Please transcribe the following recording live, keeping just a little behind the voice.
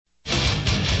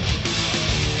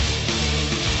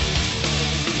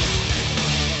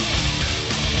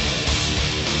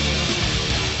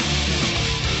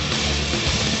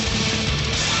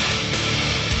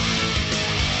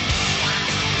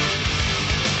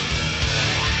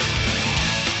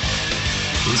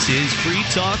This is Free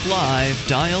Talk Live.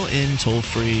 Dial in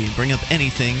toll-free. Bring up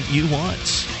anything you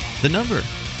want. The number,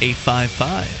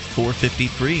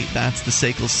 855-450-FREE. That's the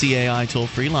SACL CAI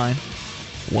toll-free line.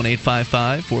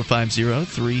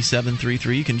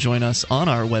 1-855-450-3733. You can join us on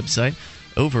our website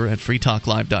over at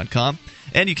freetalklive.com.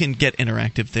 And you can get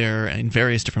interactive there in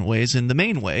various different ways. And the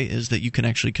main way is that you can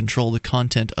actually control the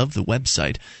content of the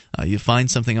website. You find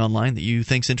something online that you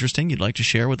think's interesting, you'd like to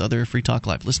share with other Free Talk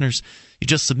Live listeners. You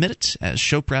just submit it as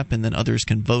show prep, and then others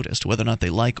can vote as to whether or not they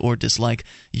like or dislike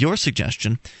your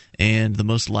suggestion. And the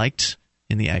most liked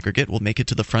in the aggregate will make it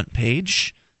to the front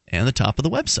page and the top of the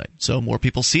website. So more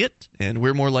people see it, and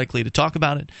we're more likely to talk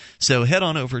about it. So head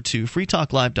on over to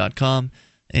freetalklive.com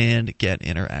and get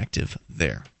interactive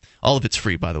there. All of it's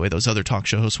free, by the way. Those other talk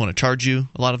show hosts want to charge you.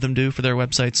 A lot of them do for their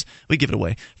websites. We give it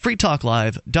away.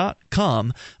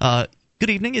 freetalklive.com. Good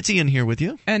evening. It's Ian here with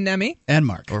you. And Nemi. And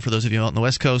Mark. Or for those of you out on the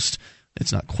West Coast,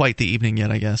 it's not quite the evening yet,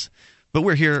 I guess. But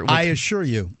we're here. I assure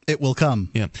you, it will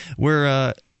come. Yeah.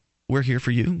 We're here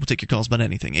for you. We'll take your calls about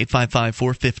anything.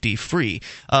 855-450-FREE.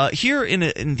 Here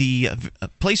in the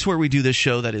place where we do this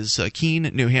show, that is Keene,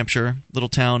 New Hampshire, little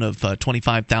town of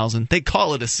 25,000. They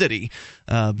call it a city,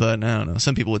 but I don't know.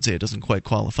 Some people would say it doesn't quite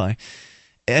qualify.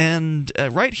 And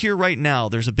right here, right now,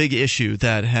 there's a big issue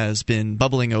that has been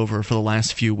bubbling over for the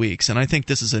last few weeks, and I think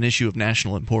this is an issue of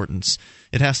national importance.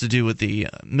 It has to do with the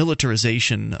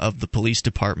militarization of the police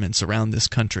departments around this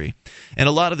country. And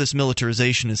a lot of this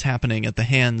militarization is happening at the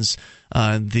hands,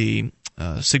 the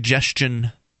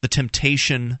suggestion, the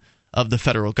temptation of the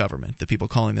federal government, the people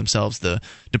calling themselves the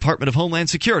Department of Homeland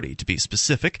Security, to be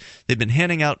specific. They've been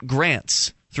handing out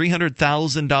grants,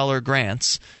 $300,000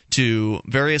 grants to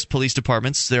various police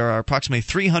departments. There are approximately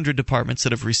 300 departments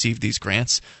that have received these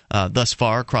grants thus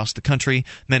far across the country.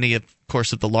 Many, of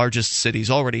course, of the largest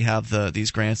cities already have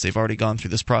these grants. They've already gone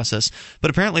through this process. But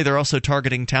apparently they're also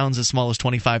targeting towns as small as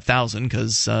 25,000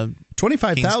 because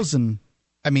 25,000,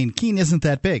 I mean, Keene isn't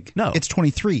that big. No. It's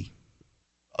 23.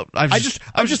 I'm just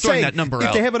throwing saying, that number if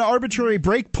out. they have an arbitrary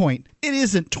break point, it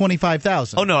isn't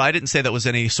 25,000. Oh, no, I didn't say that was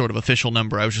any sort of official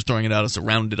number. I was just throwing it out as a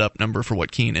rounded up number for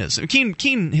what Keene is.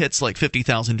 Keene hits like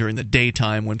 50,000 during the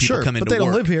daytime when people come into work. But they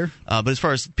don't live here. But as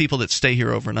far as people that stay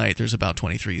here overnight, there's about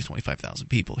 25,000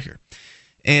 people here.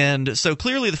 And so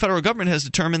clearly the federal government has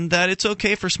determined that it's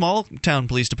okay for small town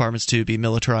police departments to be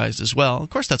militarized as well.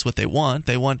 Of course, that's what they want.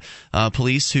 They want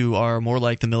police who are more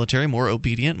like the military, more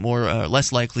obedient,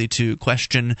 less likely to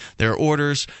question their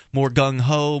orders, more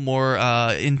gung-ho, more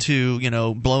into,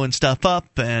 blowing stuff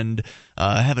up and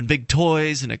having big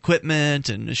toys and equipment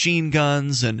and machine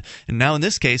guns and now in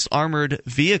this case armored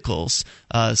vehicles.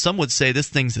 Some would say this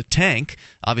thing's a tank.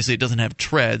 Obviously, it doesn't have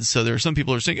treads, so there are some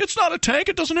people who are saying it's not a tank.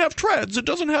 It doesn't have treads.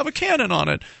 It doesn't have a cannon on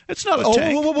it. It's not a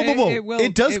tank. Whoa.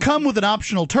 It does come with an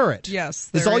optional turret. Yes,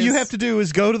 that's all you have to do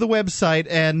is go to the website,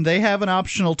 and they have an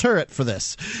optional turret for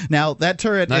this. Now that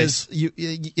turret nice.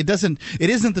 It isn't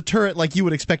the turret like you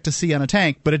would expect to see on a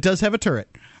tank, but it does have a turret.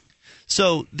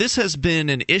 So this has been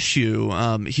an issue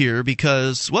here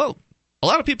because, well, a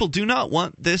lot of people do not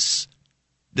want this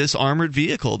armored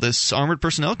vehicle, this armored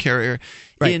personnel carrier.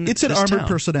 Right. It's an armored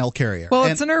personnel carrier. Well,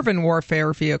 it's an urban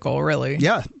warfare vehicle, really.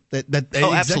 Yeah. Exactly.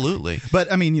 Absolutely.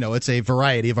 But, I mean, it's a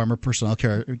variety of armored personnel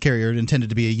carrier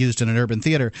intended to be used in an urban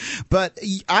theater. But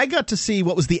I got to see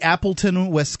what was the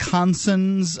Appleton,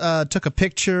 Wisconsin's took a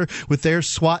picture with their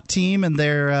SWAT team and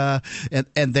their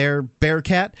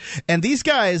Bearcat. And these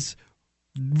guys,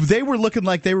 they were looking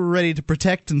like they were ready to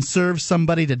protect and serve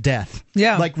somebody to death.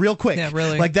 Yeah. Like real quick. Yeah,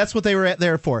 really. Like that's what they were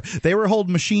there for. They were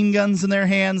holding machine guns in their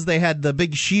hands. They had the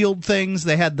big shield things.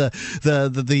 They had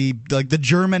the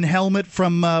German helmet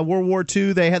from World War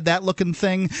II. They had that looking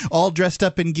thing, all dressed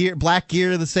up in black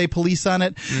gear that say police on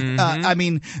it. Mm-hmm. I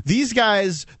mean, these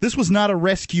guys, this was not a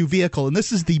rescue vehicle, and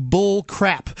this is the bull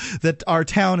crap that our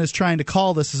town is trying to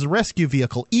call this as a rescue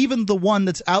vehicle. Even the one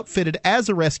that's outfitted as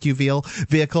a rescue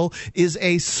vehicle is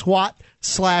a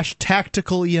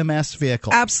SWAT/tactical EMS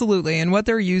vehicle. Absolutely. And what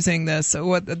they're using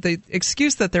the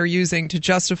excuse that they're using to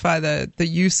justify the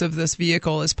use of this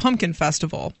vehicle is Pumpkin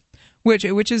Festival, which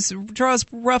draws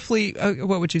roughly,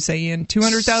 what would you say, Ian?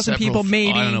 200,000 people,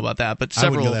 maybe? I don't know about that, but I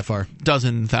wouldn't go that far.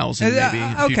 Dozen thousand, maybe.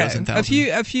 A few dozen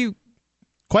thousand.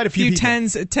 Quite a few people.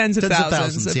 tens of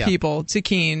thousands of people to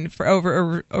Keene for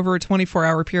over a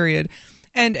 24-hour period.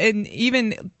 And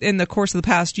even in the course of the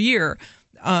past year,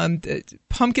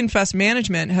 Pumpkin Fest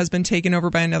management has been taken over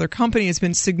by another company. It's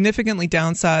been significantly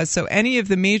downsized. So any of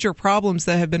the major problems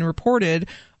that have been reported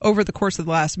over the course of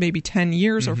the last maybe 10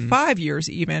 years or 5 years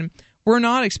even, we're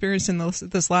not experiencing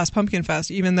this last Pumpkin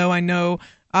Fest, even though I know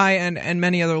I and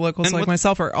many other locals like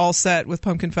myself are all set with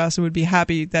Pumpkin Fest and would be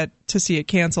happy to see it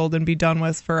canceled and be done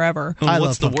with forever.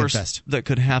 What's the worst that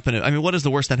could happen? I mean, what is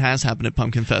the worst that has happened at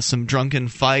Pumpkin Fest? Some drunken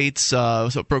fights,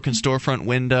 broken storefront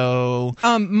window,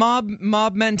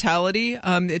 mob mentality.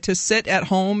 To sit at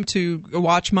home to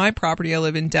watch my property. I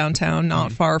live in downtown,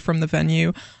 not far from the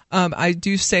venue. I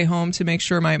do stay home to make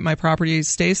sure my property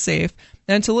stays safe,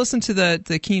 and to listen to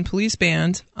the Keene Police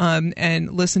Band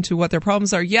and listen to what their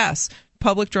problems are. Yes.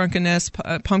 Public drunkenness,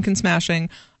 pumpkin smashing.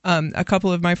 A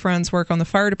couple of my friends work on the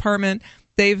fire department.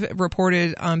 They've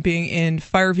reported being in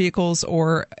fire vehicles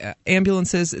or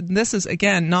ambulances. This is,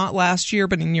 again, not last year,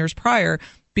 but in years prior,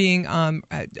 being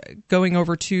going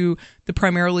over to the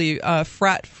primarily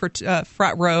frat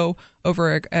row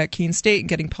over at Keene State and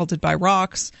getting pelted by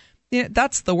rocks. Yeah,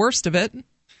 that's the worst of it.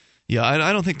 Yeah,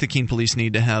 I don't think the Keene police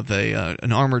need to have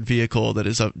an armored vehicle that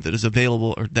is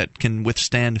available or that can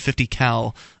withstand 50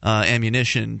 cal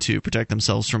ammunition to protect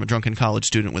themselves from a drunken college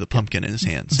student with a pumpkin in his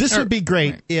hands. This would be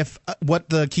great if what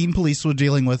the Keene police were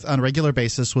dealing with on a regular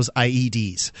basis was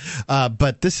IEDs,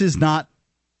 but this is not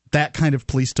that kind of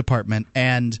police department,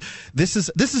 and this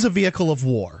is a vehicle of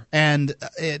war. And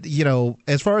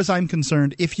as far as I'm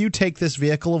concerned, if you take this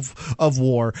vehicle of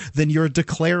war, then you're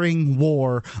declaring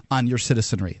war on your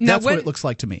citizenry. That's what it looks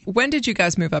like to me. When did you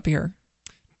guys move up here?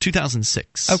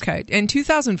 2006. Okay. In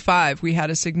 2005, we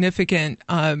had a significant,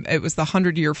 it was the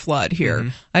 100-year flood here. Mm-hmm.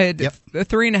 I had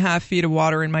 3.5 feet of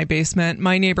water in my basement.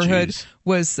 My neighborhood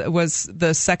was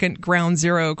the second ground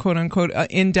zero, quote unquote,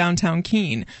 in downtown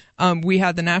Keene. We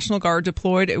had the National Guard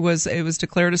deployed. It was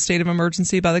declared a state of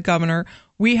emergency by the governor.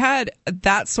 We had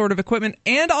that sort of equipment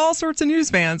and all sorts of news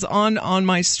vans on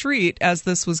my street as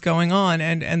this was going on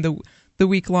and the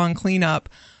week-long cleanup.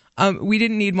 We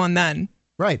didn't need one then.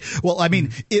 Right. Well, I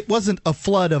mean, it wasn't a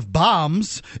flood of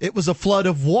bombs. It was a flood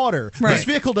of water. Right. This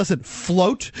vehicle doesn't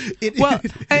float. It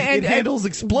handles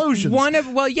explosions.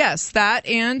 Yes, that,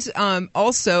 and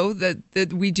also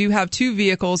that we do have two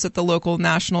vehicles at the local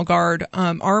National Guard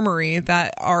armory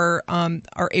that are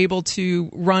able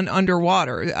to run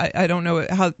underwater. I don't know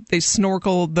how they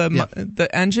snorkel the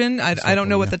engine. I don't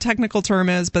know what the technical term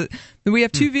is, but we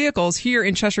have two vehicles here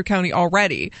in Cheshire County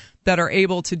already that are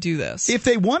able to do this. If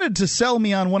they wanted to sell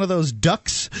me on one of those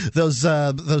ducks,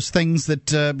 those things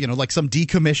that like some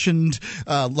decommissioned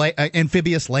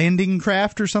amphibious landing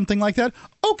craft or something like that,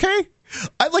 okay.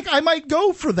 I might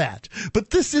go for that,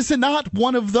 but this is not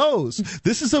one of those.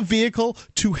 This is a vehicle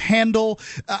to handle,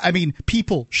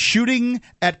 people shooting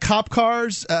at cop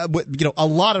cars, a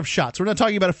lot of shots. We're not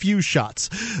talking about a few shots.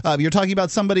 You're talking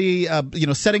about somebody,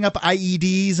 setting up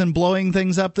IEDs and blowing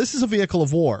things up. This is a vehicle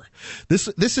of war. This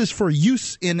is for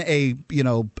use in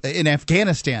in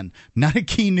Afghanistan, not in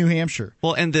Keene, New Hampshire.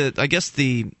 Well, and I guess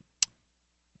the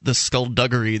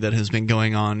skullduggery that has been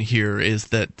going on here is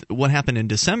that what happened in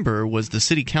December was the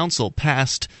city council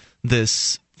passed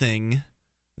this thing,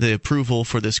 the approval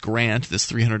for this grant,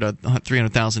 this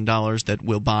 $300,000 that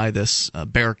will buy this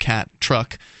Bearcat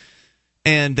truck.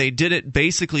 And they did it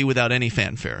basically without any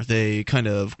fanfare. They kind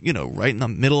of, right in the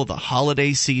middle of the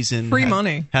holiday season, free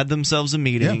money, had themselves a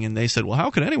meeting, and they said, well, how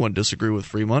could anyone disagree with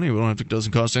free money? It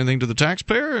doesn't cost anything to the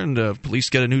taxpayer, and police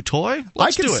get a new toy.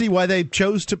 I can see why they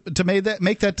chose to make that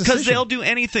decision. Because they'll do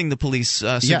anything the police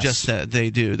suggest that they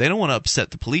do. They don't want to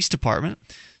upset the police department.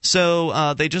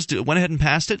 So they just went ahead and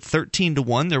passed it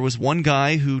 13-1. There was one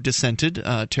guy who dissented,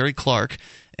 Terry Clark,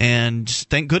 and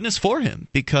thank goodness for him,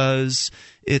 because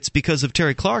it's because of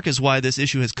Terry Clark is why this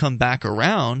issue has come back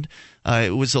around.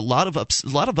 It was a lot of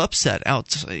upset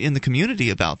out in the community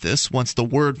about this. Once the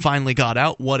word finally got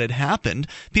out what had happened,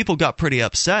 people got pretty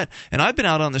upset, and I've been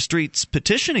out on the streets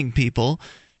petitioning people,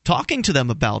 talking to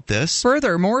them about this.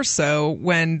 Further, more so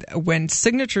when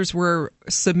signatures were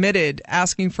submitted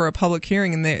asking for a public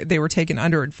hearing and they were taken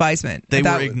under advisement. They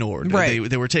were ignored. Right.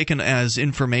 They were taken as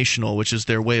informational, which is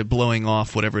their way of blowing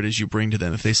off whatever it is you bring to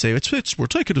them. If they say, we're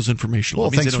taking it as informational. Well,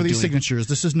 thanks for these signatures.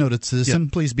 This is noted, citizen.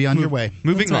 Yep. Please be on your way.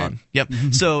 Moving on. Yep.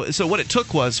 Mm-hmm. So what it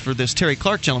took was for this Terry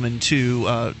Clark gentleman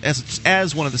to,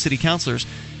 as one of the city councilors,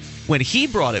 when he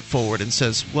brought it forward and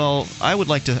says, well, I would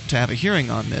like to have a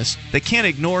hearing on this, they can't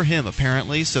ignore him,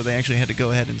 apparently, so they actually had to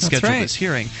go ahead and schedule this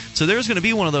hearing. So there's going to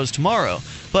be one of those tomorrow.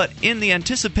 But in the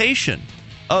anticipation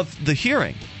of the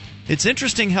hearing, it's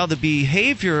interesting how the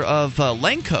behavior of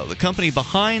Lenco, the company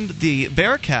behind the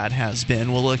Bearcat, has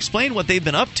been. We'll explain what they've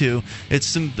been up to. It's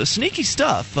some sneaky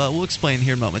stuff. We'll explain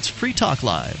here in moments. Free Talk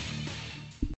Live.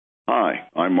 Hi,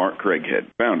 I'm I'm Mark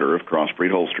Craighead, founder of Crossbreed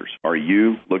Holsters. Are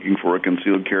you looking for a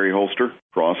concealed carry holster?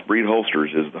 Crossbreed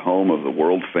Holsters is the home of the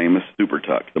world-famous Super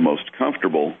Tuck, the most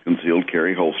comfortable concealed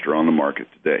carry holster on the market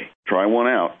today. Try one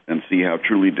out and see how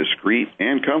truly discreet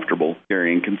and comfortable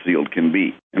carrying concealed can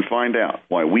be, and find out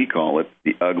why we call it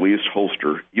the ugliest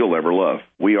holster you'll ever love.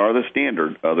 We are the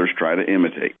standard others try to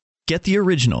imitate. Get the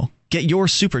original. Get your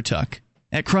Super Tuck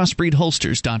at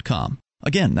crossbreedholsters.com.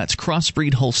 Again, that's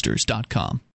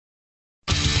crossbreedholsters.com.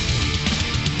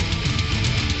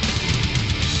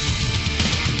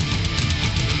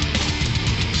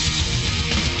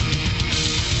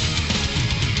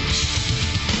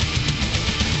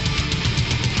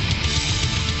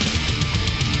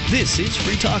 This is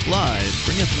Free Talk Live.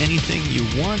 Bring up anything you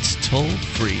want,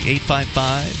 toll-free.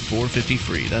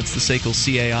 855-450-FREE. That's the SACL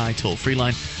CAI toll-free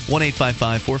line.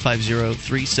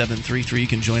 1-855-450-3733. You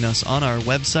can join us on our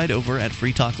website over at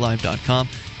freetalklive.com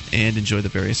and enjoy the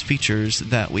various features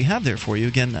that we have there for you.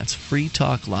 Again, that's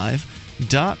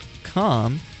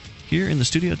freetalklive.com. Here in the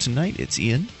studio tonight, it's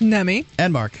Ian, Nemi,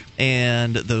 and Mark.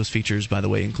 And those features, by the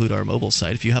way, include our mobile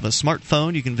site. If you have a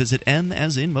smartphone, you can visit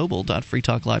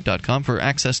m.as.in.mobile.freetalklive.com for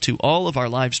access to all of our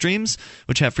live streams,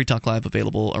 which have Free Talk Live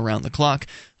available around the clock.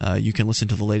 You can listen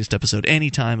to the latest episode any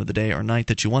time of the day or night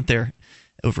that you want there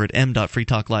over at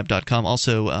m.freetalklive.com.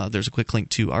 Also, there's a quick link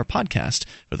to our podcast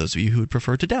for those of you who would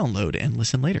prefer to download and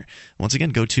listen later. Once again,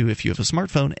 go to, if you have a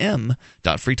smartphone,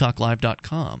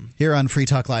 m.freetalklive.com. Here on Free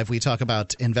Talk Live, we talk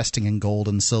about investing in gold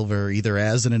and silver either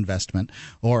as an investment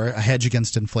or a hedge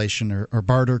against inflation or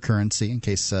barter currency in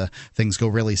case things go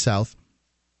really south.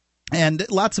 And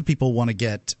lots of people want to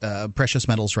get precious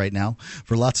metals right now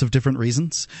for lots of different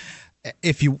reasons.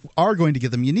 If you are going to get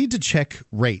them, you need to check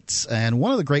rates. And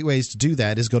one of the great ways to do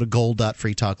that is go to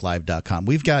gold.freetalklive.com.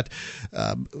 We've got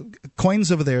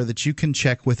coins over there that you can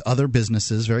check with other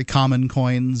businesses, very common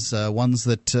coins, ones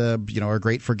that are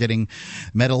great for getting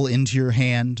metal into your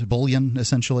hand, bullion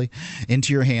essentially,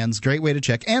 into your hands. Great way to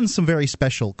check. And some very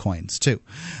special coins, too.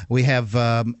 We have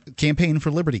Campaign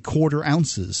for Liberty, quarter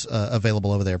ounces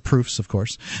available over there. Proofs, of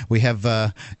course. We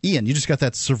have, Ian, you just got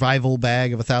that survival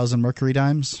bag of 1,000 mercury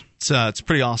dimes? It's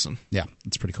pretty awesome. Yeah,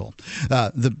 it's pretty cool.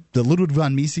 The Ludwig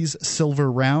von Mises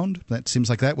silver round, that seems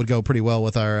like that would go pretty well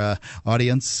with our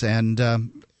audience. And the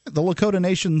Lakota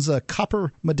Nation's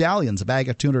copper medallions, a bag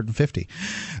of 250.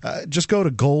 Just go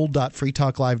to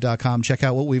gold.freetalklive.com. Check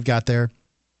out what we've got there.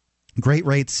 Great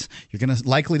rates. You're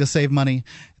likely to save money.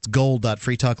 It's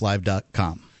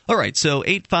gold.freetalklive.com. All right, so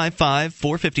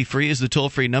 855-450-FREE is the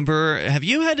toll-free number. Have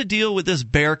you had to deal with this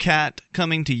Bearcat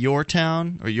coming to your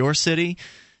town or your city?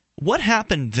 What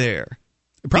happened there?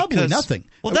 Probably nothing.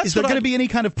 Well, is there going to be any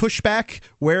kind of pushback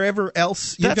wherever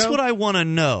else you go? That's what I want to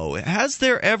know. Has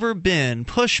there ever been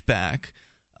pushback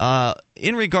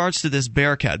in regards to this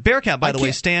Bearcat? Bearcat, by the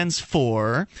way, stands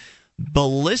for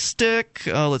Ballistic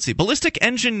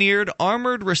Engineered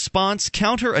Armored Response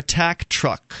Counterattack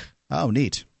Truck. Oh,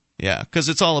 neat. Yeah, because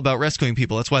it's all about rescuing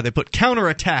people. That's why they put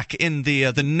counterattack in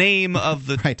the name of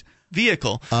the right.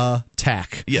 vehicle.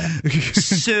 Attack. Yeah.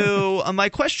 So my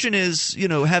question is,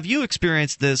 have you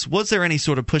experienced this? Was there any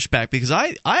sort of pushback? Because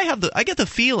I get the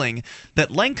feeling that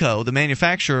Lenco, the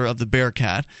manufacturer of the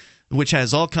Bearcat, which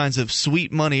has all kinds of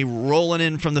sweet money rolling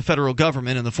in from the federal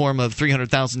government in the form of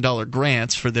 $300,000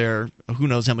 grants for their, who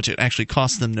knows how much it actually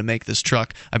costs them to make this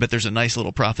truck. I bet there's a nice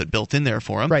little profit built in there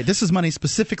for them. Right. This is money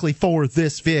specifically for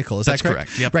this vehicle. Is that correct?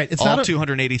 That's correct. Yep. Right. It's all not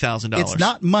 $280,000. It's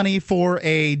not money for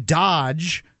a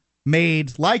Dodge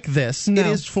made like this. No. It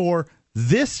is for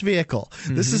this vehicle.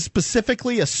 Mm-hmm. This is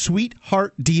specifically a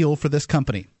sweetheart deal for this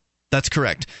company. That's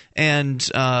correct. And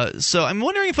so I'm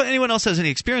wondering if anyone else has any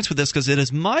experience with this, because it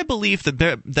is my belief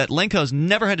that Lenco's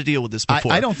never had to deal with this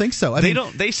before. I don't think so.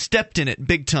 They stepped in it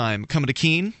big time coming to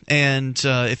Keene, and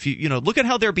if you look at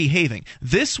how they're behaving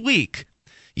this week.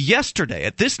 Yesterday,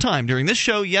 at this time, during this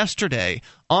show yesterday,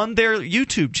 on their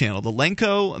YouTube channel, the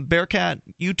Lenco Bearcat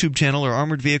YouTube channel or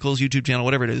Armored Vehicles YouTube channel,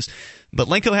 whatever it is, but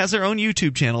Lenco has their own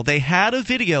YouTube channel. They had a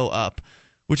video up,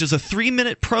 which is a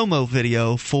 3-minute promo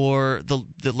video for the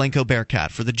Lenco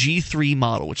Bearcat, for the G3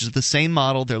 model, which is the same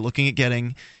model they're looking at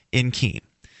getting in Keene.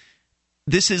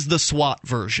 This is the SWAT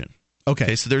version.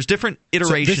 Okay, so there's different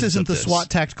iterations of this. This isn't the SWAT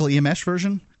Tactical EMS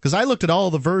version? Because I looked at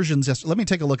all the versions yesterday. Let me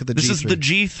take a look at the G3. This is the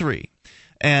G3.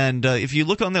 And if you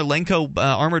look on their Lenco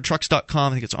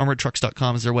armoredtrucks.com, I think it's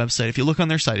armoredtrucks.com is their website. If you look on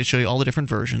their site, it shows you all the different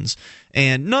versions.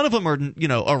 And none of them are,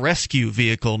 a rescue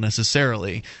vehicle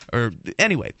necessarily. Or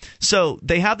anyway, so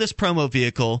they have this promo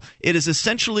vehicle. It is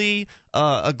essentially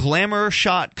a glamour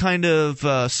shot kind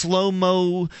of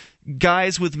slow-mo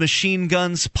guys with machine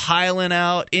guns piling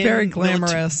out in very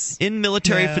glamorous in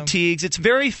military fatigues. It's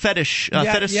very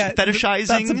fetishizing.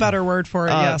 That's a better word for it.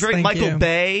 Yes, very Michael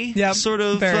Bay sort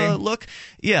of look.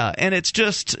 Yeah, and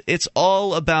it's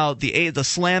all about the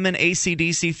slamming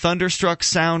AC/DC Thunderstruck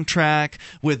soundtrack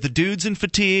with the dudes in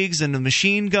fatigues and the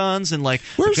machine guns and like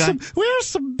where's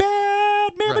some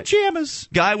bad man pajamas.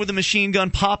 Guy with a machine gun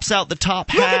pops out the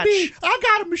top hatch. Look at me, I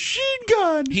got a machine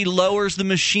gun. He lowers the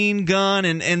machine gun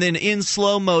and then in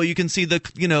slow-mo you can see the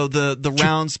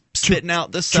rounds spitting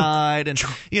out the side, and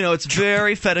it's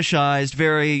very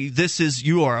fetishized.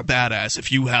 You are a badass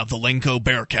if you have the Lenco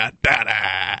Bearcat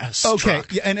badass. Okay,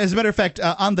 truck. Yeah, and as a matter of fact,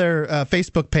 on their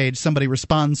Facebook page, somebody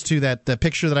responds to that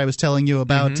picture that I was telling you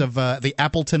about of the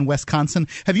Appleton, Wisconsin.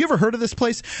 Have you ever heard of this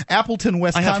place, Appleton,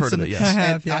 Wisconsin? I have heard of it. Yes, I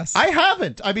have. Yes, I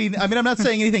haven't. I mean, I'm not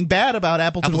saying anything bad about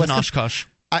Appleton, Wisconsin. Oshkosh.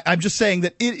 I'm just saying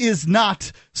that it is not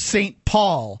St.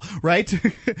 Paul, right?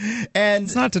 And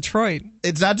it's not Detroit.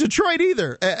 It's not Detroit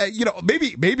either.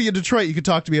 Maybe in Detroit you could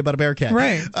talk to me about a Bearcat.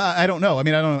 Right. I don't know. I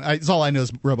mean, I don't know. It's all I know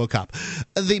is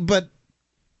RoboCop. But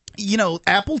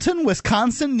Appleton,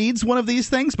 Wisconsin needs one of these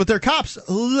things, but their cops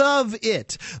love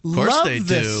it. Of course love they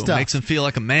this do. stuff. Makes them feel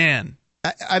like a man.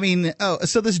 I mean,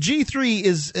 so this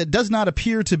G3 does not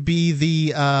appear to be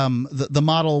the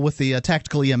model with the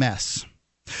tactical EMS.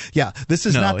 Yeah, this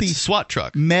is not the SWAT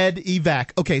truck. Med Evac.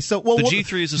 Okay, so the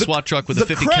G3 is a SWAT truck with a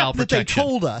 50 cal protection. The crap that they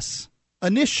told us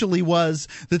initially was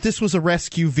that this was a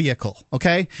rescue vehicle.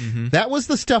 Okay, that was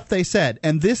the stuff they said,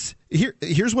 and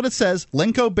here's what it says: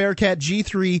 Lenco Bearcat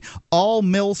G3, all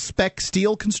mil spec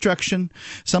steel construction.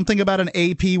 Something about an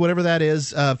AP, whatever that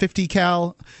is. 50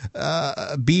 cal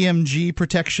BMG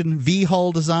protection, V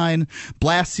hull design,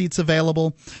 blast seats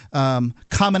available.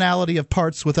 Commonality of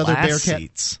parts with other Bearcat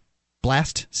seats.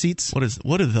 Blast seats?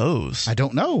 What are those? I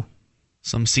don't know.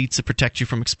 Some seats that protect you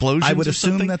from explosions. I would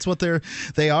assume something? that's what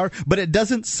they are, but it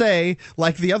doesn't say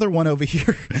like the other one over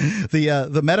here,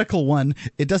 the medical one.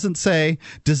 It doesn't say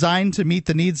designed to meet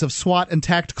the needs of SWAT and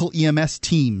tactical EMS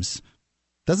teams.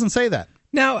 Doesn't say that.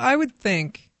 Now, I would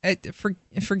think,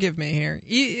 forgive me here,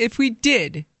 if we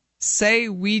did say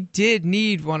we did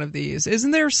need one of these, isn't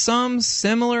there some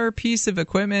similar piece of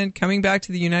equipment coming back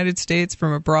to the United States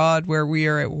from abroad where we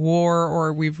are at war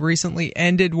or we've recently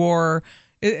ended war?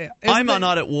 I'm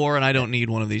not at war and I don't need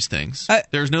one of these things.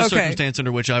 There's no circumstance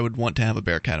under which I would want to have a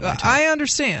Bearcat in my town. I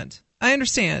understand. I'm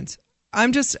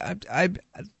just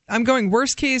I'm going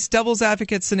worst case devil's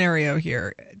advocate scenario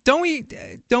here. Don't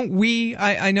we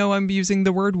I know I'm using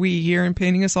the word we here and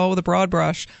painting us all with a broad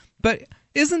brush, but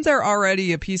isn't there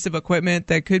already a piece of equipment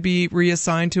that could be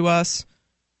reassigned to us,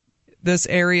 this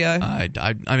area? I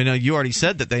mean, you already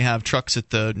said that they have trucks at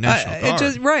the National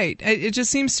Guard. It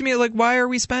just seems to me like, why are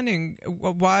we spending?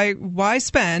 Why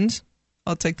spend?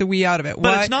 I'll take the we out of it.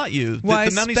 But it's not you.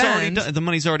 The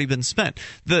money's already been spent.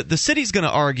 The city's going to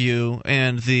argue,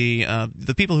 and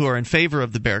the people who are in favor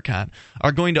of the Bearcat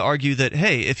are going to argue that,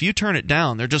 hey, if you turn it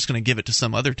down, they're just going to give it to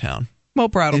some other town. Well,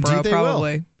 Brattleboro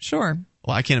probably. Will. Sure.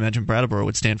 Well, I can't imagine Brattleboro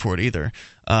would stand for it either.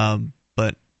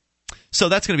 But so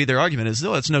that's going to be their argument: is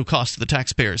it's no cost to the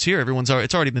taxpayers here.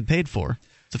 It's already been paid for.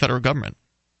 It's the federal government.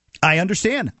 I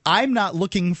understand. I'm not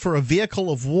looking for a vehicle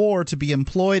of war to be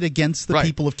employed against the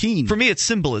people of Keene. For me, it's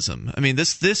symbolism. I mean,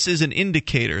 this is an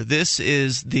indicator. This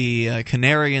is the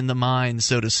canary in the mine,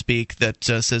 so to speak, that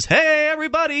says, "Hey,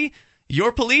 everybody,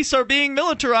 your police are being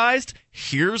militarized.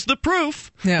 Here's the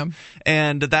proof." Yeah.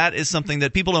 And that is something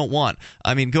that people don't want.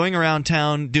 I mean, going around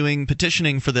town doing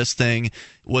petitioning for this thing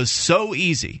was so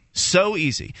easy. So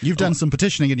easy. You've done some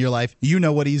petitioning in your life. You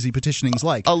know what easy petitioning's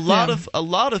like. A lot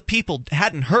of people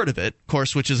hadn't heard of it, of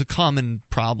course, which is a common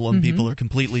problem. Mm-hmm. People are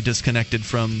completely disconnected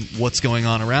from what's going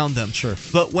on around them. Sure.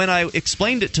 But when I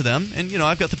explained it to them, and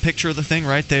I've got the picture of the thing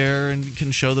right there and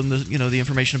can show them the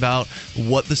information about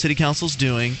what the city council's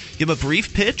doing, give a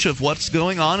brief pitch of what's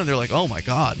going on, and they're like, "Oh my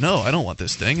God, no, I don't want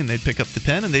this thing," and they'd pick up the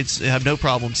pen and they'd have no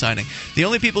problem signing. The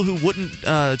only people who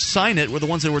wouldn't sign it were the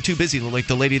ones that were too busy, like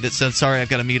the lady that said, "Sorry, I've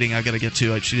got a meeting I've got to get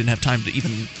to." She didn't have time to even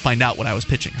find out what I was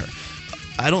pitching her.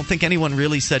 I don't think anyone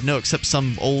really said no except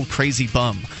some old crazy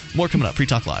bum. More coming up. Free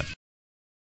Talk Live.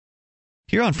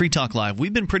 Here on Free Talk Live,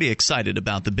 we've been pretty excited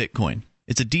about the Bitcoin.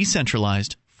 It's a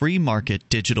decentralized, free market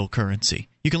digital currency.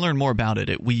 You can learn more about it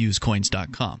at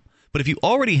weusecoins.com. But if you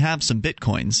already have some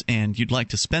Bitcoins and you'd like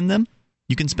to spend them,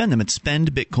 you can spend them at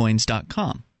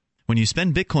spendbitcoins.com. When you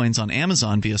spend Bitcoins on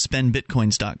Amazon via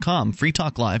spendbitcoins.com, Free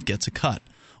Talk Live gets a cut.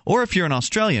 Or if you're an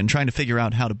Australian trying to figure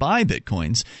out how to buy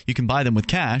Bitcoins, you can buy them with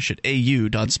cash at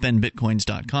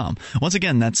au.spendbitcoins.com. Once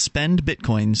again, that's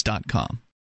spendbitcoins.com.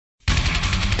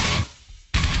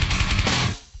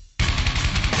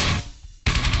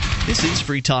 This is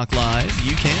Free Talk Live.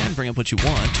 You can bring up what you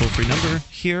want. Toll-free number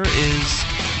here is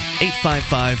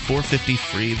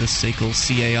 855-450-FREE, the SACL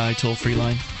CAI toll-free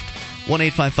line.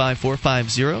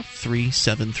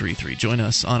 1-855-450-3733. Join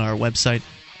us on our website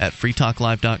at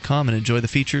freetalklive.com and enjoy the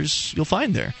features you'll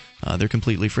find there. They're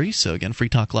completely free. So again,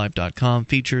 freetalklive.com,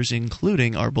 features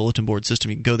including our bulletin board system.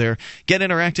 You can go there, get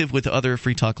interactive with other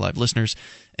Free Talk Live listeners,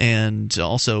 and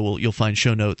also you'll find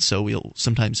show notes. So we'll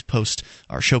sometimes post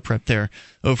our show prep there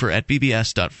over at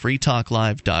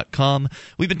bbs.freetalklive.com.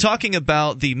 We've been talking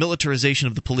about the militarization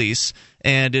of the police,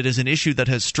 and it is an issue that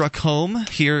has struck home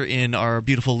here in our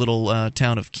beautiful little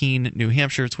town of Keene, New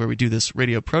Hampshire. It's where we do this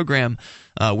radio program,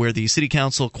 where the city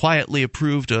council quietly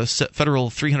approved a federal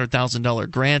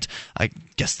 $300,000 grant. I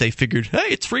guess they figured, hey,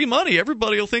 it's free money.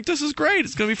 Everybody will think this is great.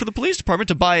 It's going to be for the police department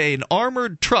to buy an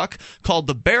armored truck called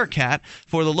the Bearcat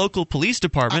for the local police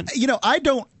department. I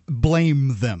don't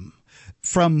blame them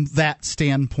from that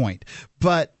standpoint.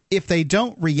 But if they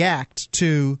don't react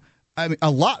to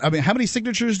a lot. How many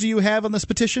signatures do you have on this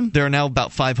petition? There are now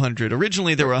about 500.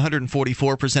 Originally, there were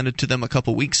 144 presented to them a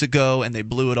couple weeks ago, and they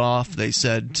blew it off. They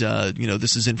said,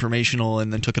 this is informational,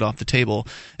 and then took it off the table.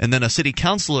 And then a city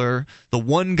councilor, the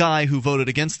one guy who voted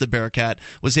against the Bearcat,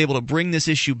 was able to bring this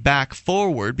issue back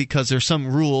forward because there's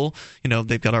some rule.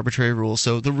 They've got arbitrary rules.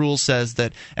 So the rule says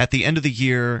that at the end of the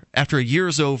year, after a year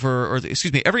is over,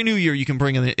 every new year, you can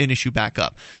bring an issue back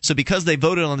up. So because they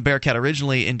voted on the Bearcat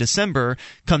originally in December,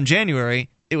 come January,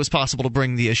 it was possible to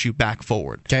bring the issue back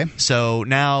forward. Okay. So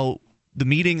now the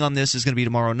meeting on this is going to be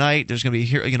tomorrow night. There's going to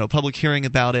be a public hearing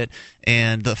about it,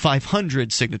 and the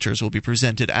 500 signatures will be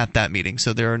presented at that meeting.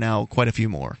 So there are now quite a few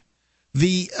more.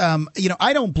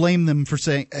 I don't blame them for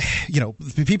saying,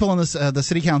 the people on this the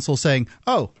city council saying,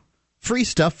 oh, free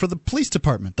stuff for the police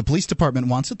department. The police department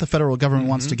wants it. The federal government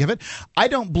wants to give it. I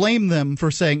don't blame them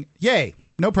for saying, yay.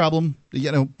 No problem.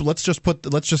 Let's just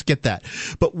get that.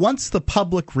 But once the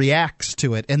public reacts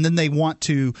to it and then they want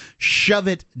to shove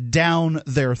it down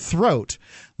their throat,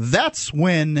 that's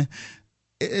when,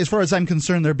 as far as I'm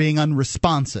concerned, they're being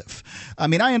unresponsive.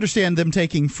 I understand them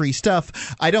taking free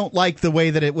stuff. I don't like the way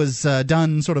that it was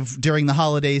done sort of during the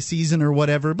holiday season or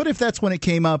whatever, but if that's when it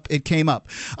came up, it came up.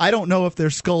 I don't know if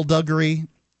there's skullduggery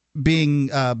being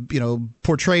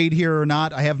portrayed here or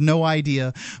not. I have no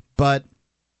idea, but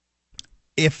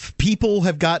if people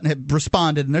have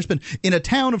responded, and there's been, in a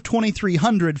town of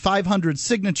 2,300, 500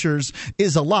 signatures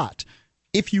is a lot.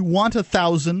 If you want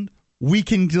 1,000, we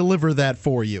can deliver that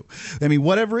for you.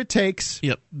 Whatever it takes,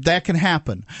 that can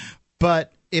happen.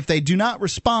 But if they do not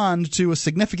respond to a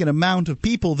significant amount of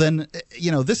people, then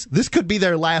this could be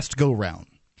their last go-round.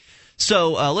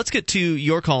 So let's get to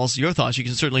your calls, your thoughts. You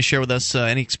can certainly share with us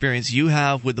any experience you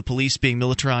have with the police being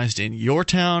militarized in your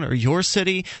town or your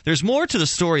city. There's more to the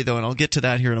story, though, and I'll get to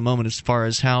that here in a moment as far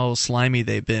as how slimy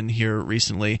they've been here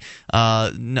recently.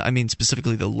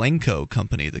 Specifically the Lenco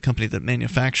company, the company that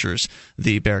manufactures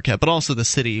the Bearcat, but also the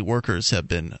city workers have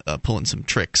been pulling some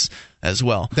tricks as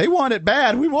well. They want it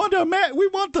bad. We want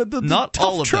the not tough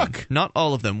all of truck. Them. Not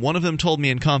all of them. One of them told me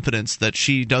in confidence that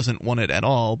she doesn't want it at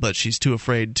all, but she's too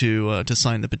afraid to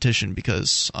sign the petition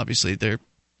because obviously they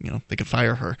could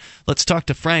fire her. Let's talk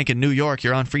to Frank in New York.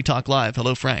 You're on Free Talk Live.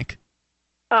 Hello, Frank.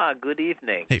 Good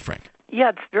evening. Hey, Frank. Yeah,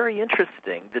 it's very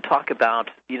interesting to talk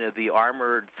about the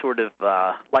armored sort of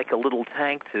like a little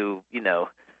tank to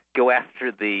go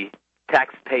after the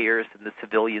taxpayers and the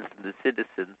civilians and the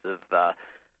citizens of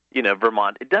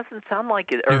Vermont. It doesn't sound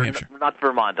like it, or not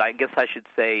Vermont, I guess I should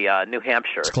say New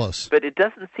Hampshire. It's close. But it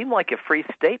doesn't seem like a free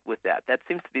state with that. That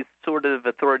seems to be sort of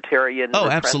authoritarian. Oh,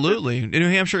 absolutely. New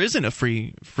Hampshire isn't a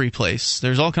free place.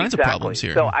 There's all kinds of problems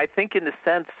here. So I think in a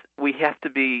sense we have to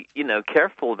be,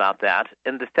 careful about that.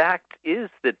 And the fact is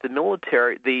that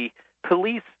the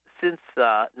police since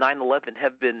 9/11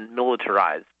 have been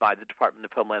militarized by the Department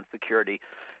of Homeland Security.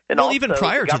 And well, also, even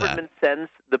prior the government sends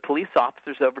the police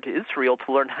officers over to Israel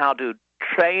to learn how to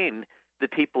train the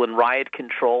people in riot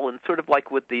control, and sort of like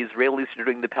what the Israelis are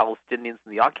doing to the Palestinians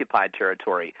in the occupied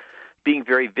territory, being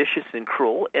very vicious and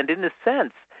cruel. And in a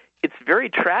sense, it's very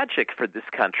tragic for this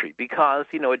country because,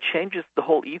 it changes the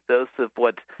whole ethos of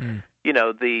what,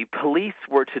 the police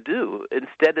were to do.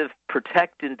 Instead of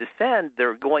protect and defend,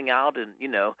 they're going out and,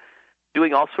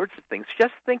 doing all sorts of things.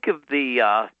 Just think of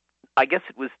the I guess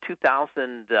it was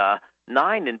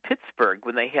 2009 in Pittsburgh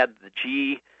when they had the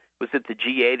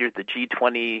G8 or the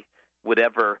G20,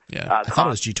 whatever, I thought it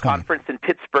was G20. Conference in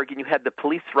Pittsburgh, and you had the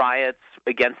police riots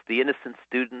against the innocent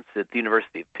students at the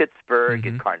University of Pittsburgh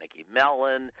and Carnegie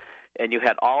Mellon, and you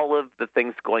had all of the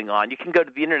things going on. You can go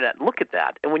to the Internet and look at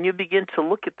that, and when you begin to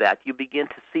look at that, you begin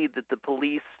to see that the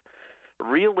police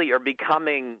really are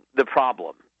becoming the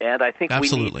problem. And I think we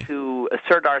need to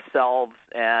assert ourselves,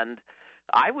 and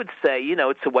I would say,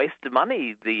 it's a waste of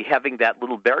money, having that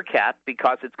little Bearcat,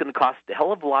 because it's going to cost a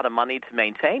hell of a lot of money to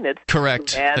maintain it.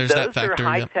 Correct. And There's those that factor, are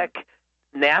high-tech,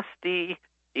 nasty,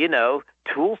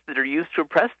 tools that are used to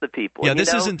oppress the people. Yeah,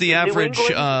 this isn't the average.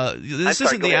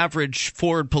 The average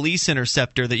Ford Police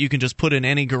Interceptor that you can just put in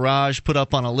any garage, put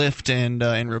up on a lift, and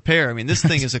repair. I mean, this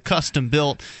thing is a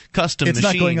custom-built, custom machine. It's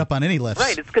not going up on any lifts.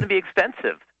 Right. It's going to be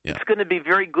expensive. Yeah. It's going to be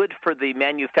very good for the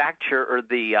manufacturer or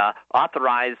the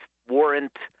authorized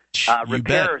warrant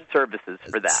repair services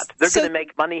for that. They're going to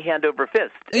make money hand over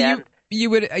fist. You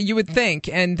would think,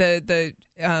 and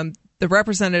the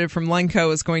representative from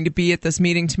Lenco is going to be at this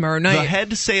meeting tomorrow night. The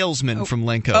head salesman from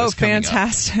Lenco is coming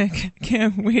fantastic. Up.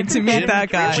 Can't wait to meet that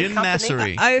guy. Jim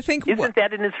Massery. I think Isn't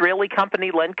that an Israeli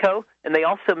company, Lenco? And they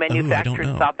also manufacture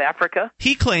in South Africa?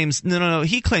 He claims, no.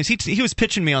 He claims, he was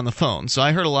pitching me on the phone, so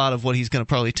I heard a lot of what he's going to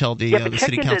probably tell the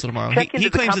city council tomorrow. He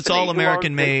claims it's all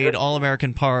American made, all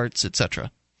American parts,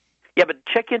 etc. Yeah, but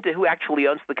check into who actually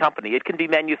owns the company. It can be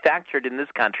manufactured in this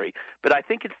country, but I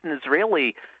think it's an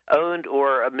Israeli-owned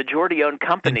or a majority-owned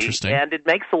company, and it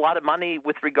makes a lot of money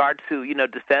with regard to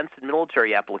defense and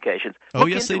military applications.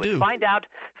 Yes, they do. Find out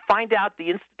the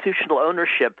institutional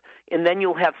ownership, and then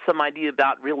you'll have some idea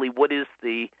about really what is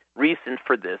the reason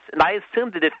for this. And I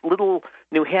assume that if little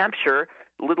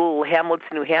hamlets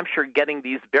in New Hampshire getting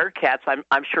these Bearcats,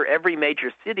 I'm sure every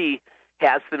major city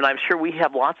has them, and I'm sure we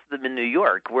have lots of them in New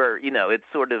York, where it's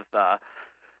sort of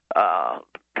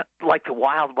like the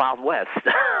wild, wild west.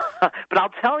 But I'll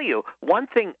tell you, one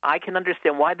thing I can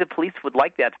understand why the police would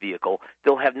like that vehicle.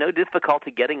 They'll have no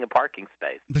difficulty getting a parking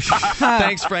space.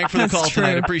 Thanks, Frank, for the call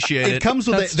tonight. Appreciate it. It comes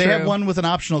with they have one with an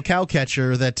optional cow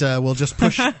catcher that will just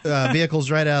push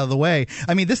vehicles right out of the way.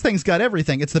 I mean, this thing's got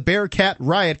everything. It's the Bearcat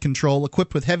Riot Control,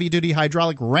 equipped with heavy-duty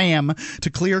hydraulic ram to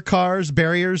clear cars,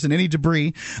 barriers, and any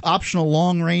debris. Optional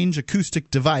long-range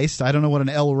acoustic device. I don't know what an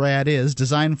LRAD is.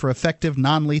 Designed for effective,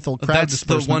 non-lethal crowd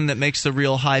dispersal. That's the one that makes the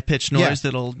real high-pitched noise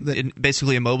that'll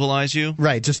basically immobilize you.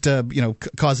 Right, just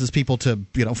causes people to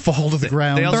fall to the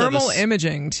ground. Thermal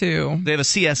imaging too. They have a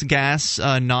CS gas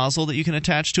nozzle that you can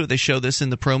attach to it. They show this in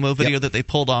the promo video that they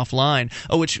pulled offline.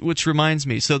 Oh, which reminds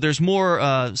me. So there's more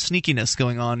sneakiness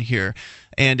going on here.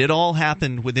 And it all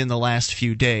happened within the last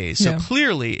few days. So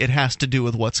clearly it has to do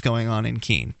with what's going on in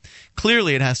Keene.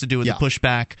 Clearly it has to do with the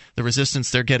pushback, the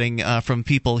resistance they're getting from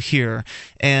people here.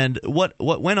 And what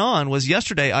went on was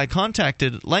yesterday I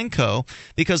contacted Lenco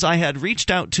because I had reached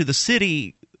out to the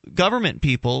city government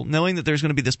people knowing that there's going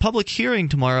to be this public hearing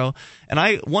tomorrow, and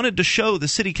I wanted to show the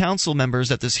city council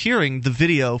members at this hearing the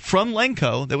video from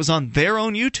Lenco that was on their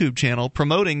own YouTube channel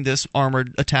promoting this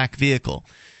armored attack vehicle.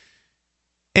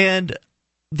 And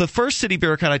the first city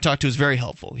bureaucrat I talked to is very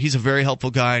helpful. He's a very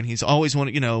helpful guy, and he's always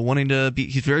wanting to be.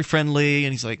 He's very friendly,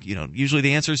 and he's like, usually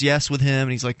the answer is yes with him,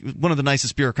 and he's like one of the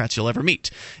nicest bureaucrats you'll ever meet.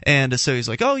 And so he's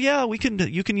like, oh yeah, you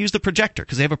can use the projector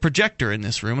because they have a projector in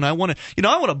this room, and I want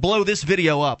to blow this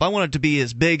video up. I want it to be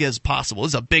as big as possible.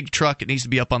 This is a big truck; it needs to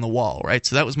be up on the wall, right?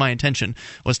 So that was my intention,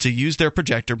 was to use their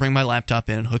projector, bring my laptop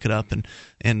in, hook it up,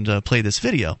 and play this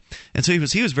video. And so he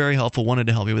was very helpful, wanted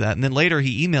to help me with that. And then later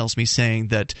he emails me saying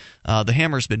that the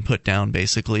hammer's been put down,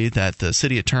 basically, that the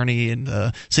city attorney and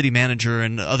the city manager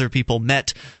and other people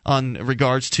met on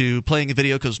regards to playing a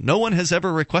video because no one has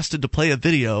ever requested to play a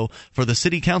video for the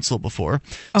city council before.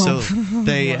 So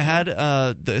they had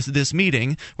this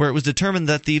meeting where it was determined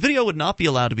that the video would not be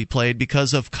allowed to be played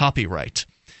because of copyright.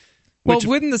 Well,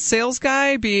 wouldn't the sales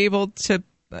guy be able to...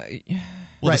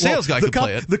 The sales guy could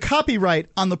play it. The copyright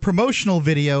on the promotional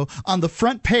video on the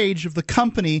front page of the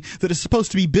company that is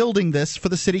supposed to be building this for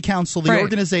the city council, the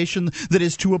organization that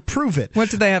is to approve it.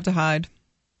 What do they have to hide?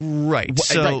 Right.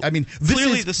 So I mean,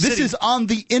 this is on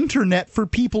the internet for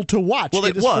people to watch. Well,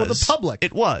 it is for the public.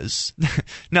 It was.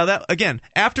 Now that again,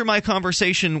 after my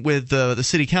conversation with the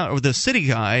city or the city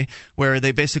guy, where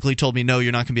they basically told me, no,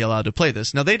 you're not going to be allowed to play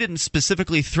this. Now they didn't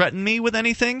specifically threaten me with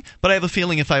anything, but I have a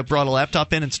feeling if I brought a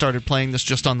laptop in and started playing this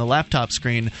just on the laptop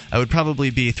screen, I would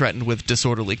probably be threatened with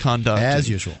disorderly conduct as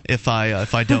usual if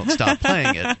I don't stop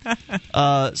playing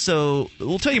it. So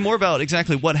we'll tell you more about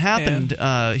exactly what happened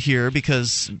here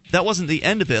because that wasn't the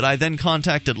end of it. I then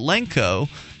contacted Lenco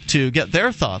to get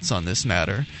their thoughts on this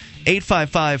matter.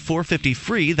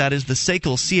 855-450-FREE, that is the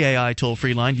SACL CAI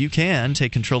toll-free line. You can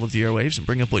take control of the airwaves and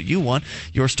bring up what you want.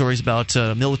 Your stories about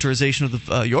militarization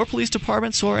of your police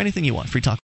departments or anything you want. Free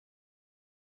talk.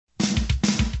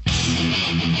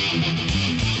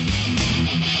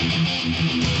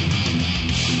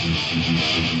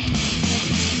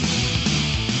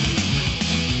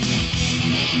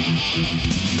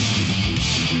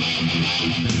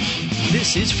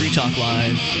 This is Free Talk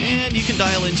Live, and you can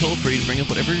dial in toll-free to bring up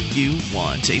whatever you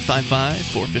want.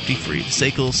 855-450-FREE. The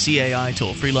SACL CAI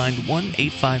toll-free line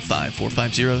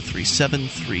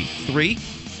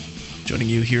 1-855-450-3733. Joining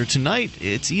you here tonight,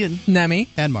 it's Ian. Nemi.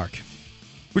 And Mark.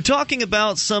 We're talking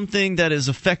about something that is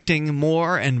affecting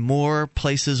more and more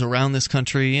places around this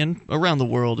country and around the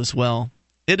world as well.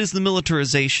 It is the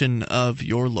militarization of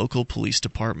your local police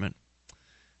department.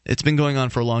 It's been going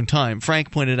on for a long time.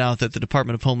 Frank pointed out that the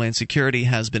Department of Homeland Security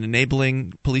has been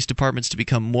enabling police departments to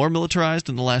become more militarized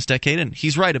in the last decade, and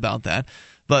he's right about that.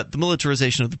 But the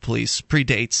militarization of the police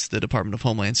predates the Department of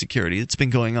Homeland Security. It's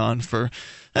been going on for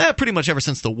pretty much ever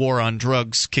since the war on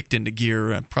drugs kicked into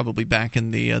gear, probably back in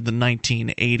the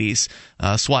 1980s.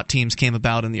 SWAT teams came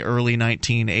about in the early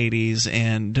 1980s,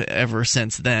 and ever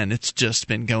since then, it's just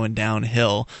been going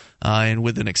downhill. And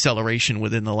with an acceleration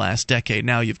within the last decade.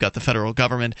 Now you've got the federal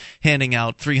government handing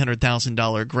out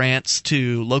 $300,000 grants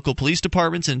to local police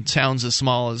departments in towns as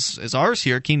small as ours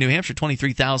here, Keene, New Hampshire.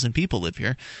 23,000 people live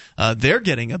here. They're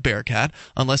getting a Bearcat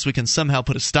unless we can somehow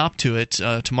put a stop to it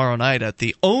tomorrow night at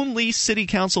the only city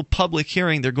council public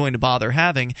hearing they're going to bother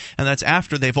having, and that's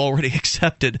after they've already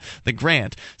accepted the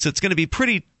grant. So it's going to be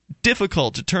pretty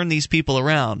difficult to turn these people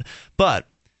around. But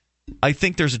I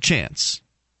think there's a chance.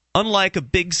 Unlike a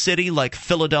big city like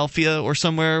Philadelphia or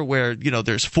somewhere where,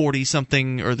 there's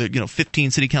 40-something or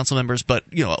 15 city council members, but,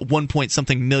 1 point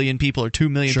something million people or 2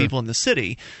 million people in the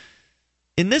city.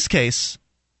 In this case,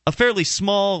 a fairly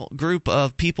small group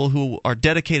of people who are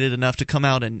dedicated enough to come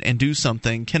out and do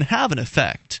something can have an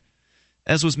effect.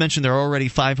 As was mentioned, there are already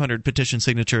 500 petition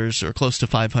signatures, or close to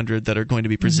 500, that are going to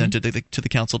be presented to the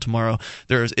council tomorrow.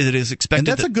 It is expected,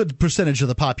 and that's a good percentage of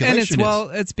the population.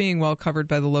 And it's being well covered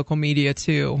by the local media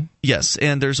too. Yes,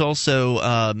 and there's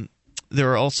also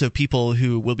there are also people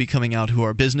who will be coming out who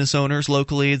are business owners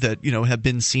locally that have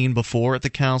been seen before at the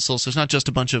council. So it's not just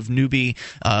a bunch of newbie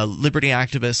liberty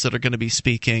activists that are going to be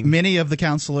speaking. Many of the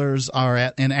councilors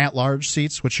are in at-large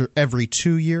seats, which are every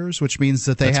 2 years, which means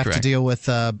that they have to deal with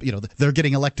they're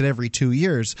getting elected every 2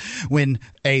 years. When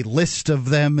a list of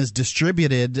them is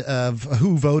distributed of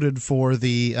who voted for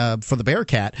the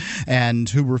Bearcat and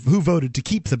who voted to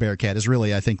keep the Bearcat is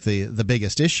really, I think, the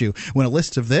biggest issue. When a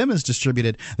list of them is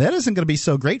distributed, that isn't going to be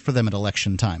so great for them at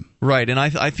election time. Right, and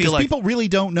I feel like people really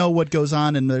don't know what goes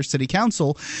on in their city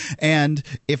council, and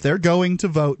if they're going to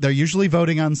vote, they're usually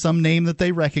voting on some name that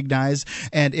they recognize,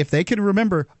 and if they can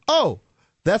remember,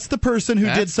 that's the person who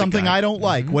did something I don't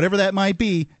like, whatever that might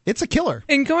be, it's a killer.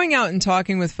 And going out and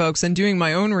talking with folks and doing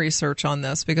my own research on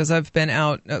this, because I've been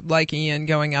out, like Ian,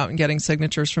 going out and getting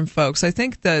signatures from folks, I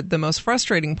think that the most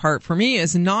frustrating part for me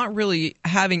is not really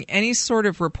having any sort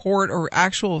of report or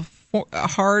actual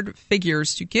hard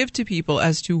figures to give to people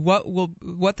as to what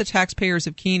the taxpayers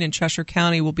of Keene and Cheshire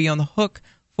County will be on the hook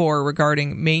for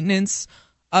regarding maintenance,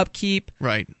 upkeep,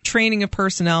 training of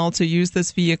personnel to use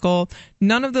this vehicle.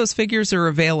 None of those figures are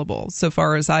available so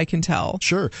far as I can tell.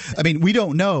 Sure. I mean, we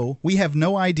don't know. We have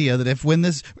no idea that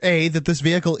that this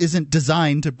vehicle isn't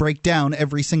designed to break down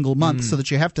every single month so that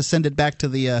you have to send it back to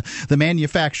the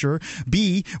manufacturer.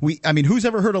 B, who's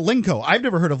ever heard of Linco? I've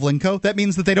never heard of Linco. That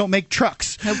means that they don't make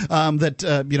trucks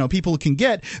that people can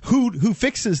get. Who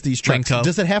fixes these trucks? Linco.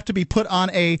 Does it have to be put on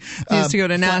a He used to go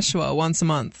to Nashua once a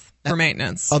month for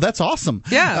maintenance. Oh, that's awesome.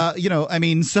 Yeah.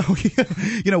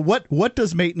 What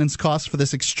does maintenance cost for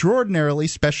this extraordinarily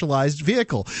specialized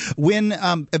vehicle? When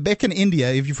back in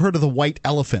India, if you've heard of the white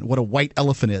elephant, what a white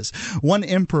elephant is, one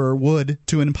emperor would,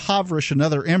 to impoverish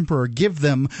another emperor, give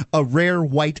them a rare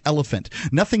white elephant.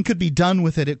 Nothing could be done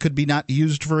with it. It could be not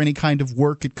used for any kind of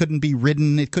work. It couldn't be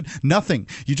ridden. Nothing.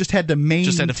 You just had to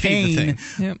maintain feed the thing.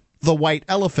 Yep. The white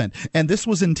elephant, and this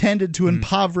was intended to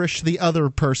impoverish the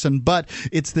other person, but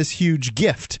it's this huge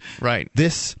gift. Right.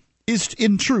 This is,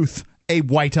 in truth, a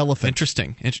white elephant.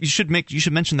 Interesting. You should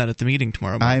mention that at the meeting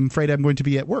tomorrow morning. I'm afraid I'm going to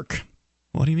be at work.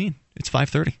 What do you mean? It's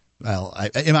 5:30. Well,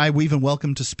 am I even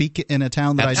welcome to speak in a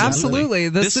town that Absolutely.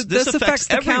 This affects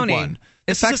the everyone. County.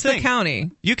 Affects the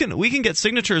county. We can get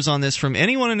signatures on this from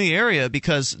anyone in the area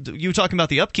because you were talking about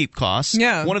the upkeep costs.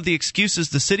 Yeah. One of the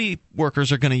excuses the city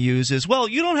workers are going to use is, well,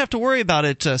 you don't have to worry about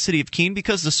it, City of Keene,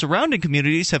 because the surrounding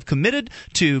communities have committed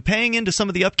to paying into some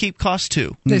of the upkeep costs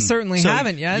too. They certainly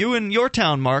haven't yet. You and your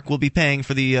town, Mark, will be paying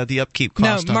for the upkeep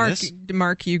cost on this.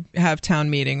 Mark, you have town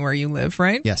meeting where you live,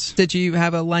 right? Yes. Did you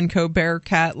have a Lenco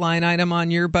Bearcat line item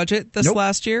on your budget this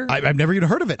last year? I've never even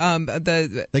heard of it.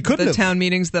 The town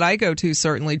meetings that I go to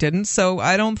certainly didn't. So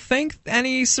I don't think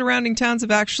any surrounding towns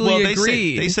have actually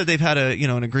agreed. They said they've had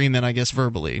an agreement, I guess,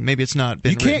 verbally. Maybe it's not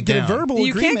been. You can't get a verbal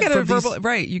agreement. You can't get a verbal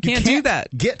right. You can't do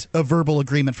that. Get a verbal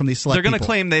agreement from these select They're going to people.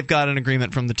 claim they've got an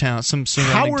agreement from the town. Some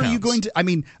surrounding towns. How are you going to? I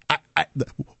mean,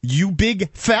 you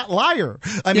big fat liar.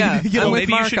 I mean,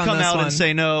 maybe you should come out and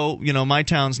say no. My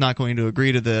town's not going to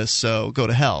agree to this, so go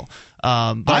to hell.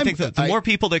 But I think that the more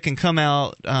people that can come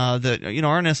out that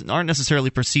aren't necessarily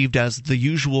perceived as the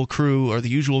usual crew or the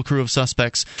usual crew of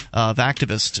suspects of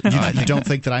activists. You don't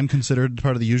think that I'm considered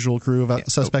part of the usual crew of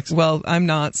suspects? Well, I'm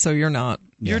not, so you're not.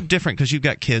 You're different because you've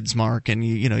got kids, Mark, and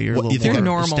you're a little more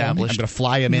normal. established. I'm going to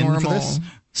fly him in for this.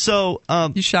 So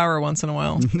you shower once in a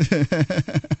while.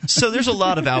 So there's a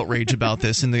lot of outrage about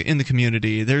this in the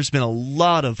community. There's been a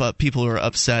lot of people who are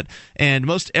upset, and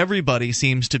most everybody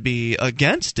seems to be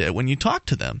against it when you talk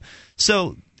to them.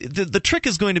 So the trick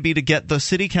is going to be to get the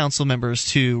city council members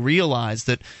to realize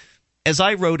that, as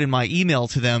I wrote in my email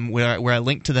to them, where I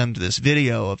linked to them to this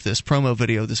video of this promo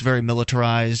video, this very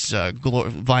militarized,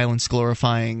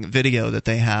 violence-glorifying video that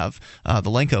they have, the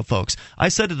Lenko folks, I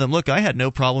said to them, look, I had no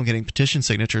problem getting petition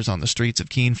signatures on the streets of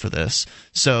Keene for this.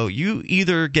 So you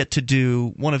either get to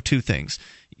do one of two things.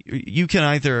 You can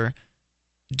either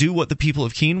do what the people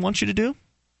of Keene want you to do,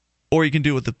 or you can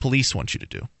do what the police want you to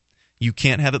do. You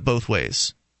can't have it both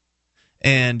ways.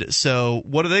 And so,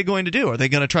 what are they going to do? Are they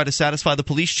going to try to satisfy the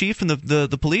police chief and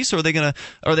the police, or are they going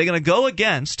to go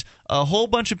against a whole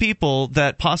bunch of people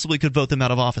that possibly could vote them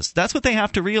out of office? That's what they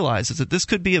have to realize, is that this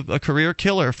could be a career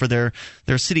killer for their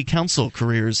city council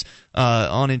careers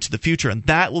on into the future, and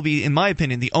that will be, in my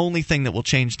opinion, the only thing that will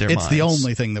change their minds. It's the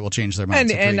only thing that will change their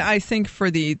minds. And I think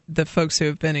for the folks who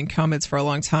have been incumbents for a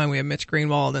long time, we have Mitch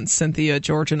Greenwald and Cynthia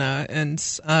Georgina and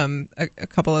a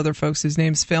couple other folks whose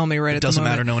names fail me right at the moment. Doesn't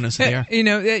matter, no one is there.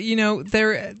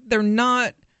 They're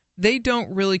not. They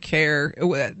don't really care.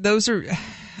 Those are.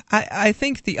 I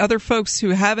think the other folks who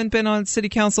haven't been on city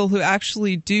council, who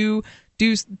actually do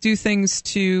things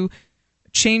to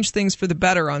change things for the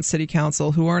better on city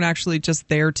council, who aren't actually just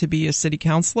there to be a city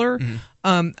councilor.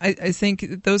 Mm-hmm. I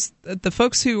think the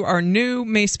folks who are new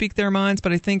may speak their minds,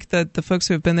 but I think that the folks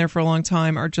who have been there for a long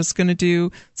time are just going to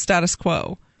do status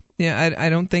quo. Yeah, I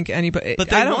don't think anybody. But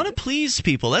they want to please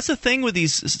people. That's the thing with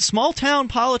these small town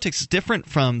politics. Is different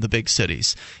from the big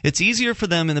cities. It's easier for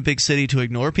them in the big city to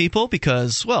ignore people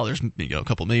because, well, there's a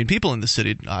couple million people in the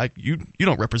city. You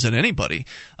don't represent anybody.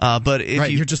 But if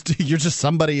you're just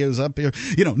somebody who's up here.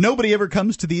 Nobody ever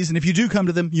comes to these, and if you do come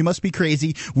to them, you must be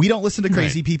crazy. We don't listen to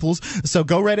crazy peoples, so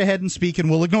go right ahead and speak, and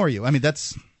we'll ignore you. I mean,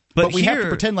 that's. But we have to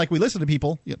pretend like we listen to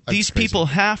people. These people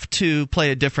have to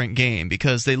play a different game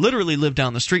because they literally live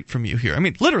down the street from you here. I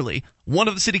mean, literally, one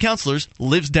of the city councilors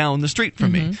lives down the street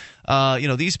from me.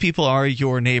 These people are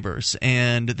your neighbors,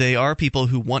 and they are people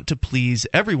who want to please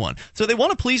everyone. So they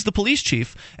want to please the police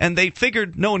chief, and they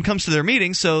figured no one comes to their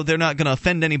meeting, so they're not going to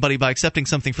offend anybody by accepting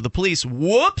something for the police.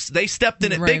 Whoops! They stepped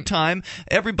in it big time.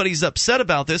 Everybody's upset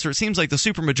about this, or it seems like the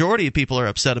supermajority of people are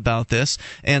upset about this,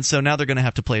 and so now they're going to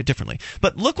have to play it differently.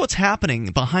 But look what's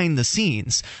happening behind the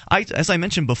scenes. As I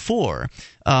mentioned before,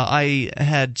 I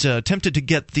had attempted to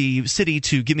get the city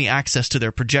to give me access to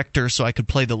their projector so I could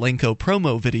play the Lenko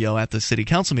promo video at the city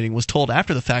council meeting. Was told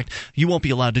after the fact, you won't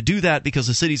be allowed to do that because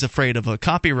the city's afraid of a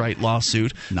copyright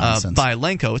lawsuit by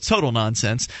Lenko. It's total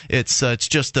nonsense. It's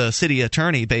just the city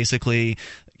attorney basically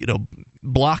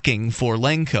blocking for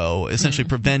Lenko, essentially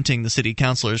preventing the city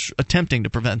councilors, attempting to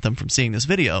prevent them from seeing this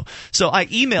video. So I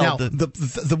emailed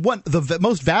the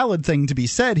most valid thing to be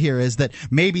said here is that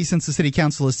maybe since the city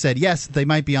council has said yes, they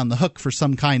might be on the hook for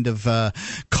some kind of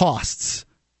costs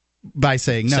by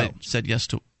saying no. Said yes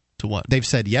to what? They've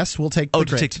said yes, we'll take the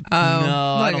credit. No,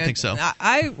 I don't think so.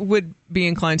 I would be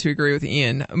inclined to agree with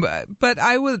Ian, but what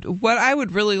I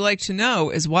would really like to know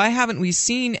is why haven't we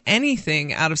seen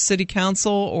anything out of city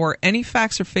council or any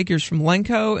facts or figures from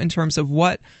Lenko in terms of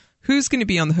who's going to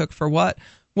be on the hook for what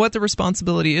the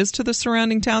responsibility is to the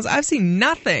surrounding towns? I've seen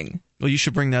nothing. Well, you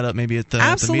should bring that up maybe at the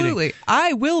Absolutely. meeting.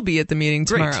 I will be at the meeting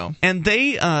tomorrow. And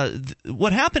they,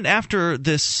 what happened after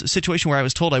this situation where I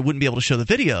was told I wouldn't be able to show the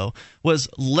video was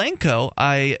Lenko.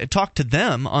 I talked to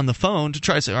them on the phone to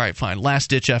try to say, all right, fine,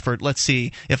 last-ditch effort. Let's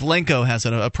see if Lenko has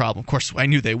a problem. Of course, I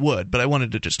knew they would, but I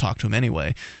wanted to just talk to them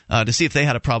anyway to see if they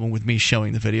had a problem with me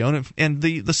showing the video. And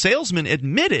the salesman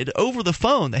admitted over the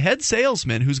phone, the head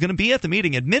salesman who's going to be at the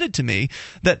meeting admitted to me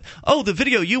that, the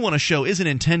video you want to show isn't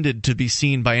intended to be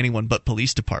seen by anyone but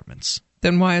police departments.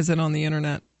 Then why is it on the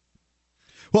internet?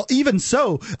 Well, even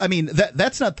so, I mean,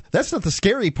 that's not the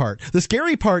scary part. The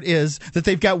scary part is that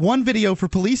they've got one video for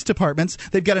police departments.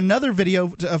 They've got another video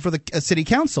for the city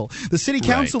council. The city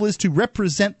council is to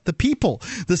represent the people.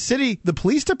 The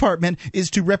police department is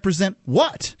to represent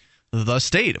what? The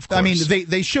state, of course. I mean,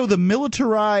 they show the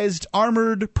militarized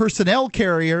armored personnel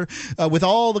carrier with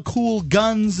all the cool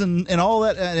guns and all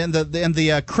that, and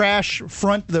the crash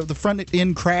front, the front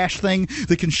end crash thing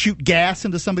that can shoot gas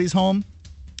into somebody's home.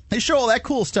 They show all that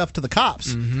cool stuff to the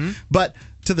cops, but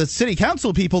to the city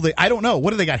council people, I don't know.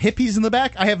 What do they got? Hippies in the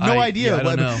back? I have no idea. I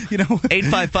don't know.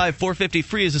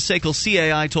 855-450-FREE is a SACL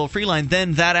CAI toll-free line.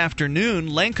 Then that afternoon,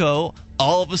 Lenko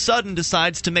all of a sudden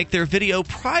decides to make their video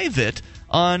private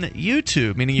on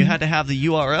YouTube, meaning you had to have the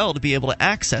URL to be able to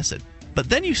access it. But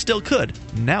then you still could.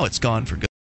 Now it's gone for good.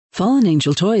 Fallen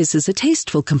Angel Toys is a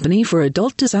tasteful company for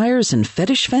adult desires and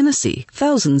fetish fantasy.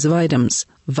 Thousands of items.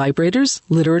 Vibrators,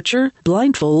 literature,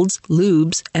 blindfolds,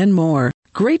 lubes, and more.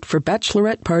 Great for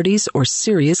bachelorette parties or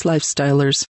serious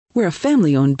lifestylers. We're a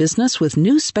family-owned business with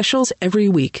new specials every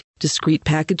week. Discreet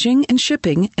packaging and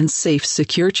shipping and safe,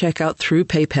 secure checkout through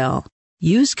PayPal.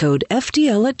 Use code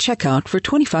FTL at checkout for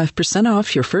 25%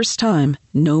 off your first time.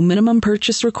 No minimum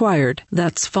purchase required.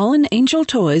 That's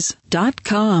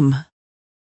FallenAngelToys.com.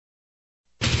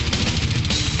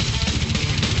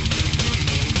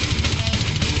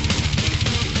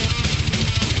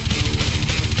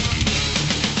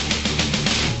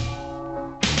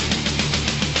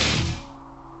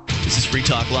 This is Free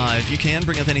Talk Live. You can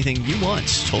bring up anything you want.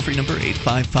 Toll-free number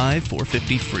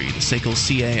 855-450-FREE. The SACL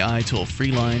CAI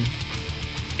toll-free line.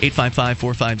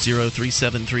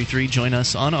 855-450-3733. Join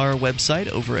us on our website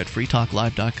over at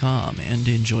freetalklive.com and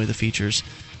enjoy the features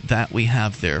that we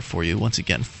have there for you. Once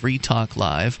again,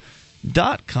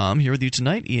 freetalklive.com. Here with you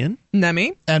tonight, Ian.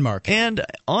 Nemi. And Mark. And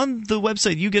on the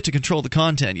website, you get to control the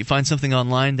content. You find something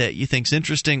online that you think's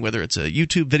interesting, whether it's a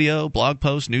YouTube video, blog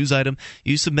post, news item,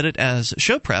 you submit it as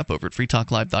show prep over at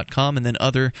freetalklive.com, and then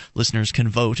other listeners can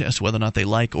vote as to whether or not they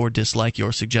like or dislike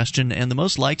your suggestion, and the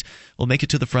most liked will make it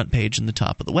to the front page and the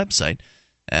top of the website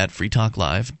at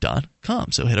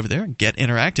freetalklive.com. So head over there and get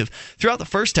interactive. Throughout the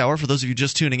first hour, for those of you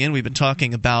just tuning in, we've been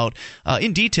talking about,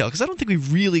 in detail, because I don't think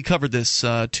we've really covered this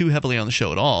too heavily on the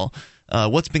show at all,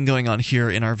 what's been going on here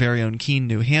in our very own Keene,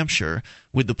 New Hampshire,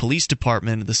 with the police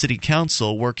department and the city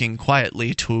council working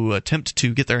quietly to attempt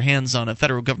to get their hands on a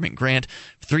federal government grant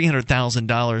for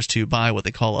 $300,000 to buy what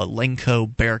they call a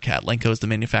Lenko Bearcat. Lenko is the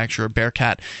manufacturer.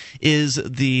 Bearcat is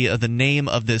the name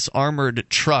of this armored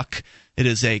truck. It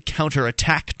is a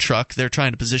counterattack truck. They're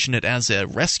trying to position it as a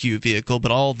rescue vehicle, but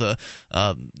all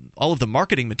of the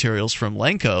marketing materials from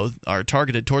Lenko are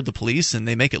targeted toward the police, and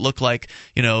they make it look like,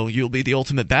 you'll be the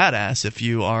ultimate badass if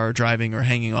you are driving or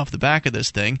hanging off the back of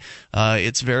this thing.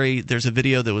 There's a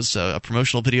video that was a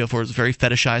promotional video for it. It's very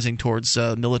fetishizing towards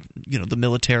the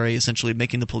military, essentially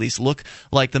making the police look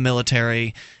like the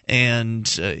military, and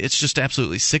it's just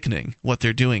absolutely sickening what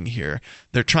they're doing here.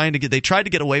 They tried to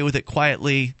get away with it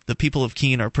quietly. The people of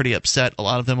Keene are pretty upset. A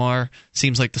lot of them are.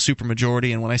 Seems like the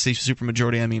supermajority, and when I say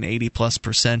supermajority, I mean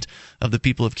 80+% of the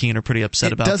people of Keene are pretty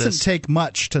upset about this. It doesn't take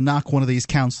much to knock one of these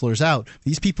counselors out.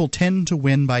 These people tend to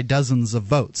win by dozens of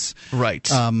votes.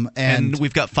 Right. And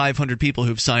we've got 500 people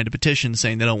who've signed a petition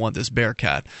saying they don't want this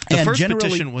Bearcat.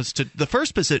 The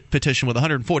first petition with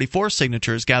 144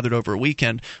 signatures gathered over a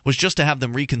weekend was just to have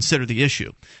them reconsider the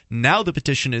issue. Now the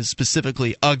petition is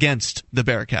specifically against the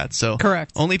Bearcat. So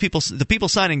correct. Only the people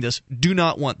signing this do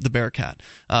not want the Bearcat.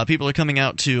 People are coming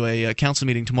out to a council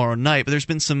meeting tomorrow night, but there's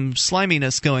been some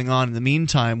sliminess going on in the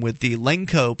meantime with the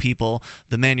Lenko people,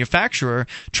 the manufacturer,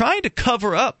 trying to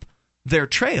cover up their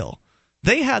trail.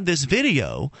 They had this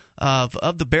video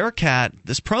of the Bearcat,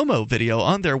 this promo video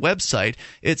on their website.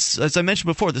 It's, as I mentioned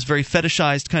before, this very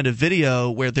fetishized kind of video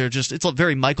where it's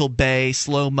very Michael Bay,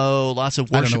 slow-mo, lots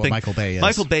of worshiping. I don't know what Michael Bay is.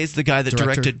 Michael Bay is the guy that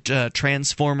directed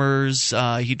Transformers.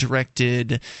 He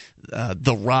directed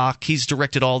The Rock. He's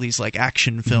directed all these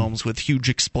action films with huge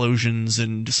explosions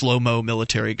and slow-mo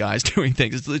military guys doing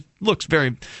things. It looks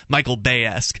very Michael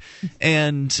Bay-esque,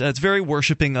 and it's very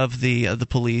worshiping of the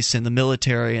police and the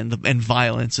military and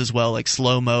violence as well, like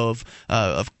slow-mo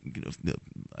of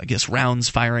I guess rounds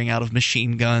firing out of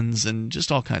machine guns and just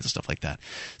all kinds of stuff like that.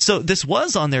 So this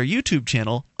was on their YouTube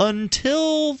channel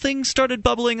until things started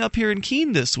bubbling up here in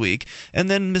Keene this week, and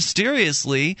then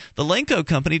mysteriously the Lenko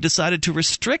company decided to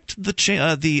restrict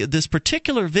this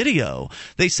particular video.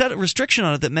 They set a restriction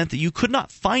on it that meant that you could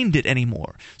not find it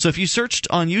anymore. So if you searched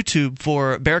on YouTube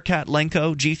for Bearcat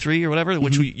Lenko G3 or whatever,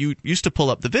 which you used to pull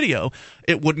up the video,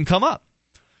 it wouldn't come up.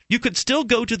 you could still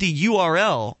go to the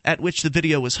URL at which the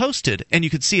video was hosted, and you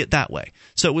could see it that way.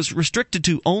 So it was restricted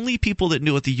to only people that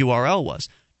knew what the URL was.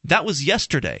 That was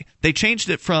yesterday. They changed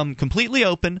it from completely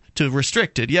open to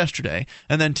restricted yesterday,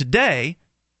 and then today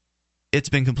it's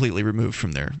been completely removed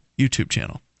from their YouTube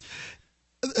channel.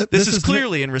 This is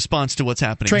clearly in response to what's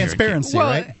happening transparency, here.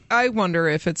 right? I wonder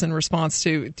if it's in response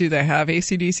to, do they have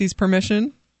AC/DC's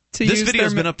permission to use this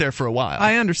video's been up there for a while.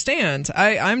 I understand.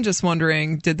 I'm just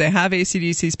wondering, did they have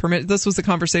AC/DC's permission? This was the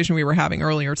conversation we were having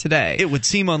earlier today. It would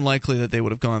seem unlikely that they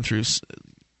would have gone through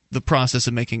the process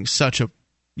of making such a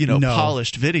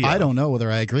polished video. I don't know whether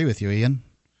I agree with you, Ian.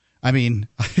 I mean,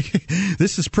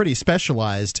 this is pretty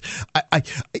specialized. I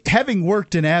having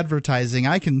worked in advertising,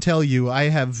 I can tell you I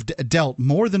have dealt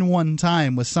more than one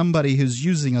time with somebody who's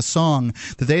using a song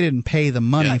that they didn't pay the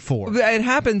money for. It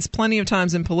happens plenty of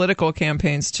times in political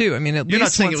campaigns, too. I mean, at You're least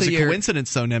not saying once it was a a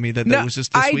coincidence, though, Nemi, that No, was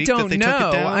just this week that they took it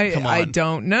down? Come on. I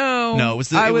don't know. No,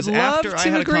 it I was would love after I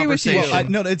to had a agree with you.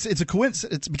 conversation. No, it's a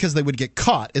coincidence. It's because they would get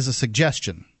caught is a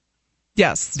suggestion.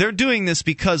 Yes. They're doing this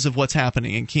because of what's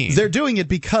happening in Keene. They're doing it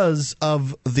because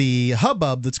of the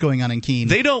hubbub that's going on in Keene.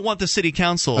 They don't want the city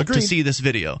council to see this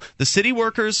video. The city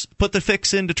workers put the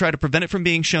fix in to try to prevent it from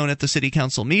being shown at the city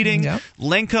council meeting. Yep.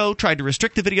 Lenco tried to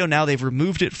restrict the video. Now they've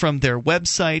removed it from their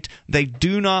website. They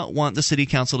do not want the city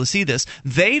council to see this.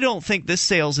 They don't think this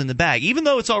sale's in the bag. Even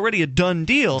though it's already a done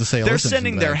deal, they're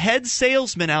sending their head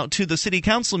salesman out to the city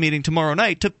council meeting tomorrow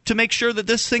night to make sure that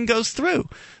this thing goes through.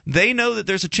 They know that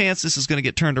there's a chance this is going to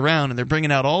get turned around, and they're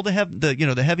bringing out all the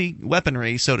heavy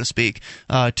weaponry, so to speak,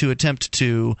 to attempt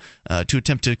to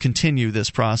continue this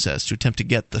process, to attempt to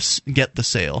get the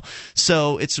sale.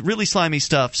 So it's really slimy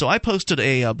stuff. So I posted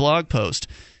a blog post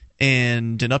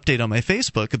and an update on my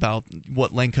Facebook about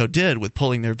what Lenco did with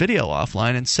pulling their video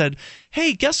offline, and said,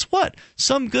 hey, guess what?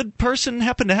 Some good person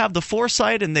happened to have the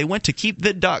foresight, and they went to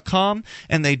keepvid.com,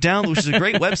 and they downloaded, which is a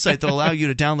great website that will allow you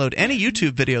to download any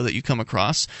YouTube video that you come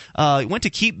across. Went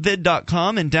to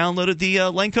keepvid.com and downloaded the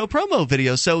Lenco promo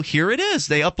video. So here it is.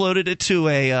 They uploaded it to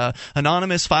a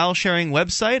anonymous file sharing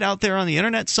website out there on the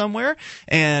internet somewhere,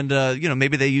 and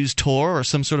maybe they used Tor or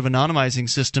some sort of anonymizing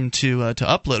system to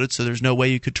upload it, so there's no way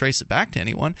you could trace it back to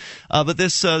anyone. But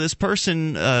this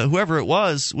person, whoever it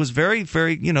was very,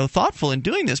 very thoughtful in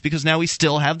doing this, because now we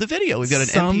still have the video. We've got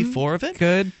an MP4 of it.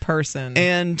 Good person.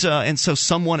 And so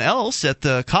someone else at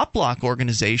the Cop Block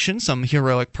organization, some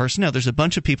heroic person. Now there's a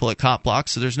bunch of people at Cop Block,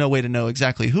 so there's no way to know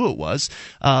exactly who it was.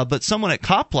 But someone at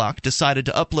Cop Block decided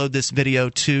to upload this video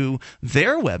to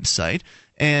their website.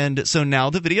 And so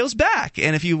now the video's back.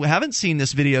 And if you haven't seen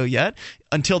this video yet,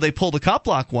 until they pull the Cop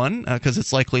Block one, because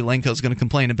it's likely Lenco's going to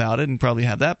complain about it and probably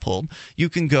have that pulled, you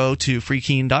can go to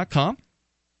freekeene.com.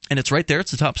 And it's right there.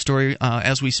 It's the top story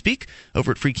as we speak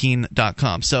over at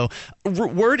freekeene.com. So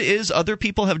word is other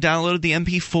people have downloaded the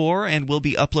MP4 and will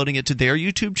be uploading it to their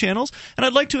YouTube channels. And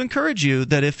I'd like to encourage you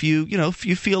that if you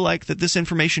feel like that this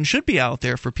information should be out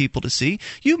there for people to see,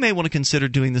 you may want to consider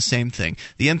doing the same thing.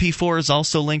 The MP4 is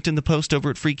also linked in the post over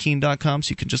at freekeene.com, so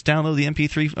you can just download the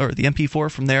MP3 or the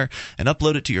MP4 from there and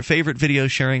upload it to your favorite video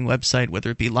sharing website,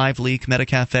 whether it be LiveLeak,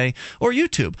 Metacafe, or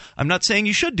YouTube. I'm not saying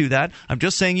you should do that. I'm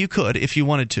just saying you could if you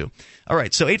wanted to. All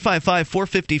right, so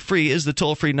 855-450-FREE is the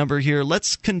toll-free number here.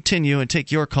 Let's continue and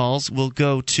take your calls. We'll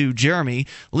go to Jeremy,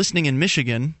 listening in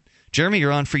Michigan. Jeremy,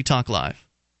 you're on Free Talk Live.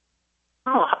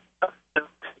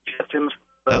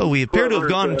 We appear to have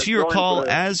gone to your call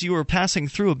as you were passing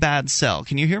through a bad cell.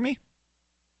 Can you hear me?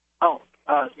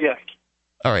 Yeah.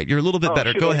 All right, you're a little bit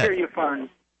better. Go ahead. I hear you fine.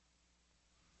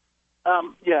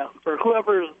 For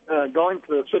whoever's going to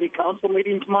the city council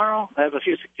meeting tomorrow, I have a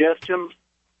few suggestions.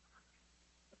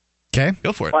 Okay,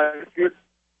 go for it.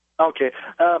 Okay.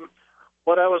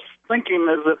 What I was thinking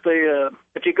is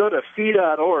if you go to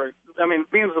fee.org,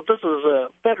 being that this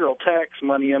is federal tax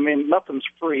money, nothing's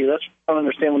free. That's I don't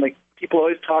understand when people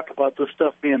always talk about this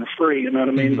stuff being free. You know what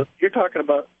I mean? Mm-hmm. But you're talking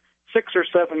about 6 or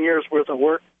 7 years worth of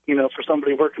work. For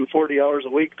somebody working 40 hours a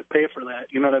week to pay for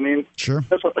that. You know what I mean? Sure.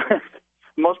 That's what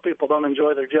most people don't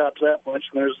enjoy their jobs that much,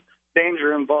 and there's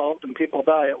danger involved, and people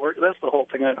die at work. That's the whole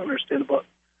thing I don't understand about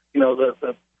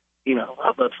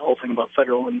that's the whole thing about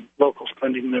federal and local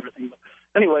spending and everything. But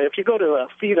anyway, if you go to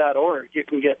fee.org, you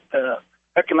can get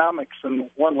economics in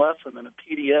one lesson in a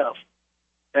PDF.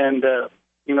 And,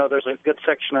 there's a good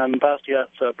section on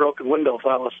Bastiat's broken window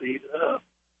fallacy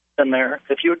in there.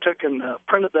 If you took and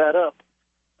printed that up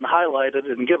and highlighted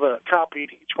it and give a copy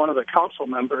to each one of the council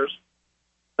members,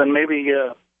 then maybe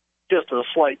just a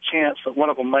slight chance that one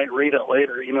of them might read it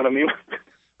later. You know what I mean?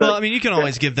 Well, you can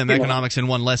always give them economics in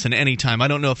one lesson anytime. I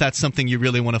don't know if that's something you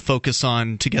really want to focus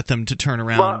on to get them to turn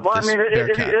around. Well, if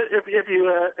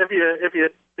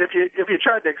if you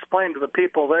tried to explain to the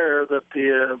people there that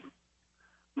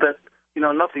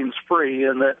nothing's free,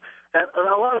 and a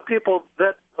lot of people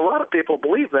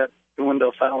believe that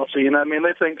window fallacy, and I mean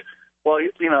they think, well,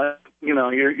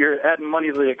 you're adding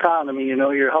money to the economy,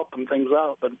 you're helping things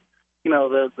out, but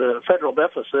the federal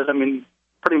deficit, I mean,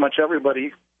 pretty much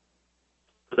everybody,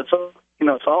 it's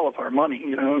all of our money,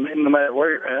 no matter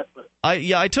where you're at. But,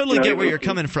 I totally get where you're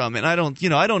coming from, and I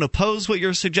don't oppose what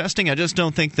you're suggesting. I just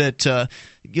don't think that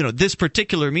this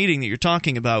particular meeting that you're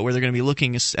talking about, where they're going to be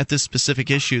looking at this specific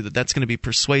issue, that's going to be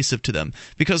persuasive to them.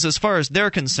 Because as far as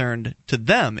they're concerned, to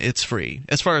them it's free.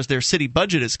 As far as their city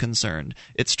budget is concerned,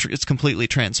 it's completely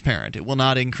transparent. It will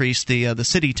not increase the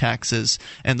city taxes,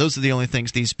 and those are the only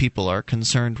things these people are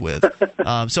concerned with.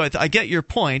 So I get your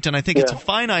point, and I think it's a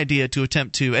fine idea to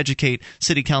attempt to educate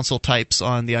city council types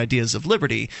on the ideas of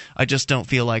liberty. I just don't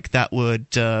feel like that would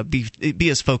be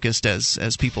as focused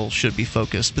as people should be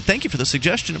focused. But thank you for the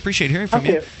suggestion. Appreciate hearing from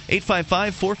you.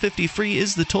 855-450-FREE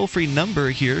is the toll-free number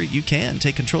here. You can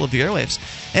take control of the airwaves.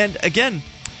 And again,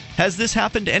 has this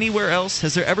happened anywhere else?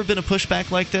 Has there ever been a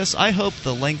pushback like this? I hope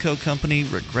the Lenco company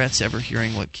regrets ever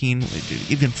hearing what Keene,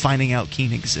 even finding out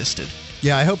Keene existed.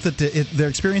 Yeah, I hope that their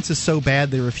experience is so bad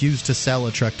they refuse to sell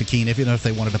a truck to Keene, if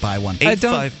they wanted to buy one. I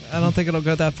don't think it'll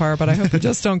go that far, but I hope they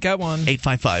just don't get one.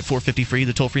 855-450-FREE,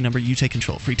 the toll-free number. You take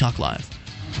control. Free Talk Live.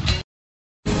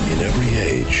 In every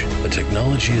age, a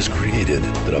technology is created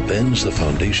that upends the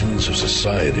foundations of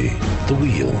society. The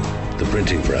wheel, the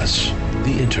printing press,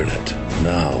 the internet.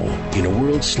 Now, in a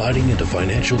world sliding into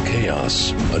financial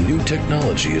chaos, a new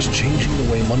technology is changing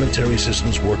the way monetary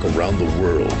systems work around the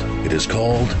world. It is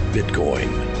called Bitcoin.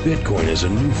 Bitcoin is a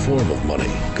new form of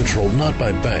money, controlled not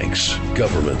by banks,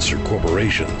 governments, or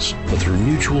corporations, but through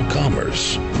mutual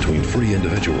commerce between free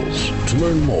individuals. To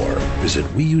learn more, visit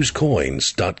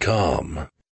weusecoins.com.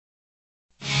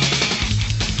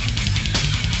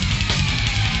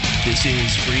 This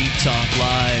is Free Talk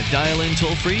Live. Dial in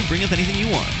toll-free. Bring up anything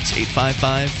you want. It's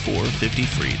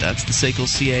 855-450-FREE. That's the SACL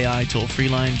CAI toll-free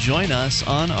line. Join us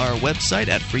on our website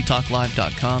at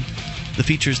freetalklive.com. The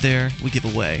features there we give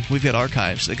away. We've got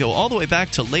archives that go all the way back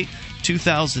to late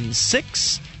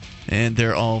 2006, and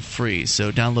they're all free.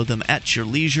 So download them at your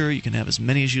leisure. You can have as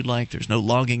many as you'd like. There's no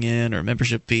logging in or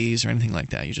membership fees or anything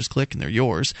like that. You just click and they're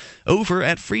yours over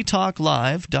at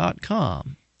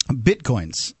freetalklive.com.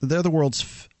 Bitcoins. They're the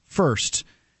world's first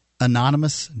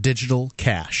anonymous digital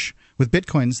cash. With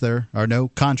Bitcoins, there are no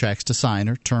contracts to sign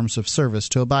or terms of service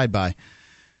to abide by.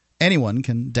 Anyone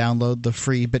can download the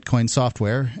free Bitcoin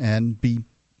software and be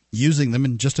using them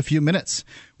in just a few minutes.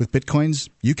 With Bitcoins,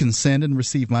 you can send and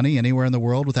receive money anywhere in the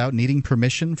world without needing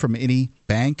permission from any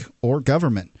bank or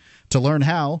government. To learn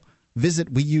how,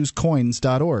 visit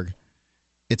weusecoins.org.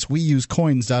 It's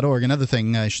weusecoins.org. Another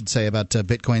thing I should say about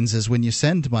Bitcoins is when you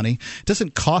send money, it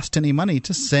doesn't cost any money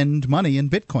to send money in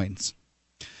Bitcoins.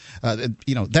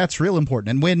 That's real important.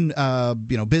 And when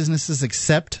businesses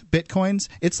accept Bitcoins,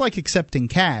 it's like accepting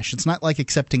cash. It's not like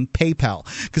accepting PayPal.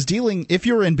 Because if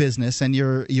you're in business and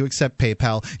you accept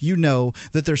PayPal, you know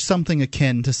that there's something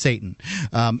akin to Satan.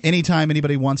 Anytime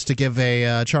anybody wants to give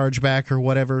a chargeback or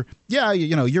whatever,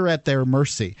 you're at their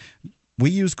mercy.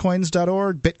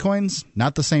 Weusecoins.org, Bitcoins,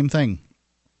 not the same thing.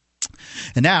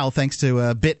 And now, thanks to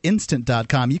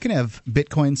BitInstant.com, you can have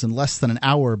Bitcoins in less than an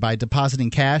hour by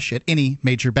depositing cash at any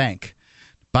major bank.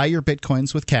 Buy your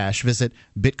Bitcoins with cash. Visit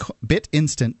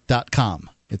BitInstant.com.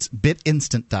 It's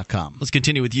BitInstant.com. Let's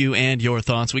continue with you and your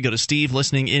thoughts. We go to Steve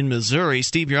listening in Missouri.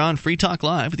 Steve, you're on Free Talk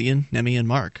Live with Ian, Nemi, and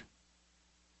Mark.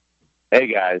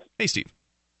 Hey, guys. Hey, Steve.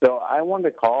 So I wanted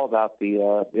to call about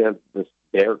this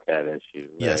Bearcat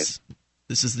issue. Right? Yes.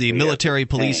 This is the military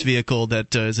police vehicle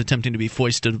that is attempting to be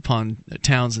foisted upon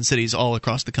towns and cities all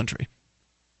across the country.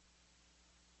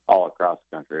 All across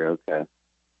the country, okay.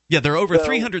 Yeah, there are over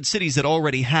 300 cities that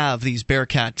already have these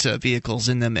Bearcat vehicles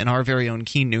in them, and our very own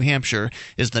Keene, New Hampshire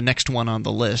is the next one on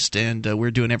the list, and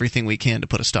we're doing everything we can to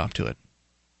put a stop to it.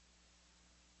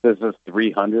 This is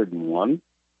 301?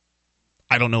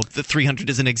 I don't know if the 300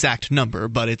 is an exact number,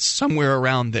 but it's somewhere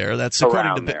around there. That's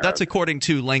according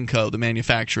to Lenco, the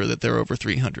manufacturer, that they're over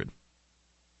 300.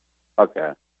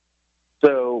 Okay.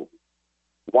 So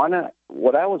what I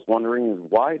was wondering is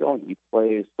why don't you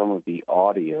play some of the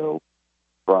audio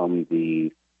from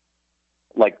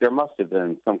there must have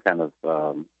been some kind of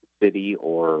city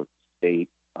or state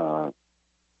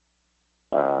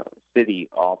city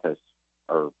office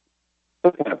or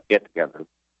some kind of get-together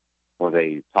where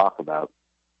they talk about,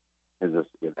 is this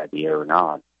a good idea or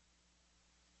not?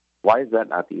 Why is that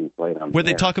not being played on where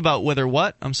they talk about whether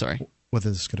what? I'm sorry.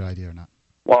 Whether this is a good idea or not.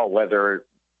 Well, whether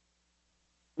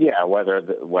Yeah, whether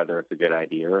it's a good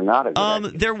idea or not a good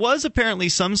idea. There was apparently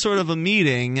some sort of a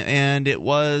meeting, and it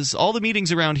was all the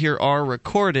meetings around here are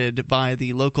recorded by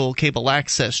the local cable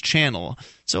access channel.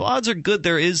 So odds are good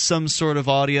there is some sort of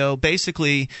audio.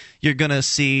 Basically, you're going to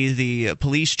see the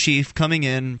police chief coming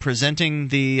in, presenting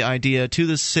the idea to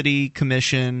the city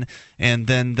commission, and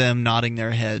then them nodding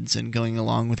their heads and going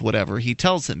along with whatever he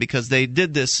tells them, because they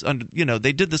did this,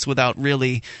 they did this without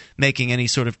really making any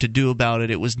sort of to-do about it.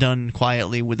 It was done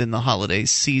quietly within the holiday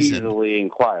season. Easily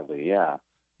and quietly, yeah.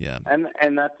 Yeah.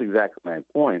 And that's exactly my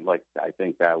point. Like, I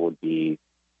think that would be,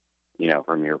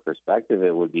 from your perspective,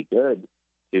 it would be good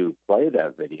to play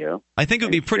that video. I think it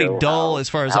would be pretty dull as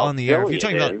far as on the air. If you're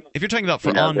talking about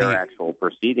for on their actual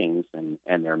proceedings and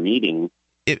their meeting.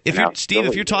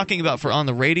 If you're talking about for on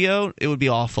the radio, it would be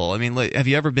awful. I mean, have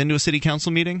you ever been to a city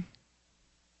council meeting?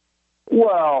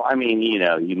 Well, I mean,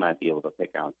 you might be able to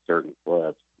pick out certain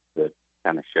clips that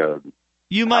kind of showed.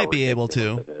 You might be able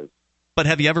to. But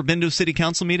have you ever been to a city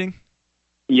council meeting?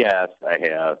 Yes, I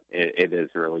have. It is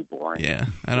really boring. Yeah,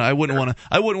 and I wouldn't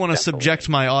want to subject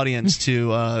my audience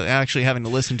to actually having to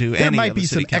listen to any. There might be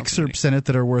some excerpts in it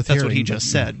that are worth hearing. That's what he just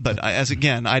said. But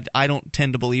I don't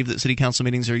tend to believe that city council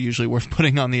meetings are usually worth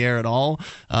putting on the air at all.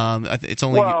 It's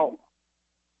only well,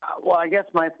 I guess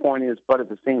my point is, but at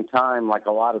the same time, like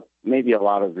a lot of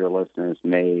your listeners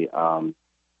may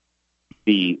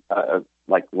be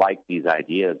like these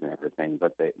ideas and everything,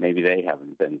 but maybe they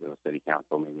haven't been to a city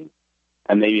council meeting.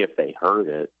 And maybe if they heard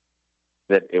it,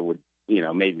 that it would,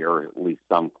 maybe, or at least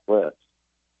some clips,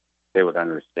 they would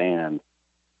understand,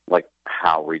 like,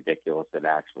 how ridiculous it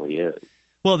actually is.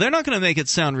 Well, they're not going to make it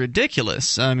sound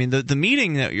ridiculous. I mean, the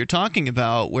meeting that you're talking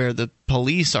about where the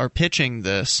police are pitching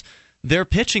this, they're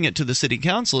pitching it to the city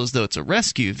council as though it's a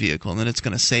rescue vehicle and that it's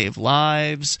going to save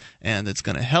lives and it's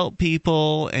going to help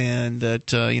people and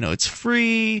that it's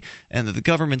free and that the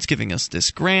government's giving us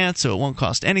this grant so it won't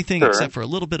cost anything except for a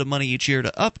little bit of money each year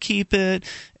to upkeep it,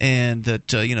 and that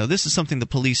this is something the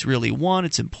police really want.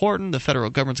 It's important. The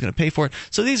federal government's going to pay for it.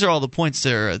 So these are all the points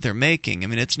they're making. I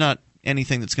mean, it's not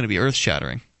anything that's going to be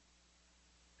earth-shattering.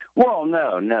 Well,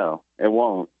 no, it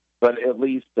won't. But at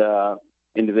least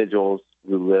individuals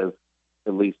who live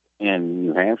at least in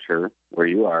New Hampshire, where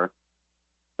you are,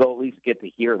 they'll at least get to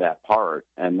hear that part,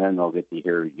 and then they'll get to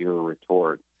hear your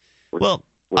retort. Well,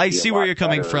 I see where you're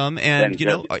coming from, and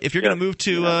if you're going to move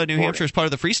to New Hampshire as part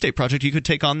of the Free State Project, you could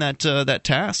take on that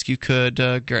task. You could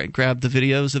grab the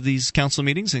videos of these council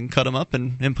meetings and cut them up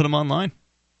and put them online.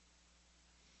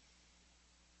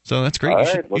 So that's great.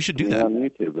 You should do that. On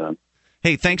YouTube, then.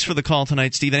 Hey, thanks for the call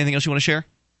tonight, Steve. Anything else you want to share?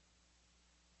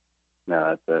 No,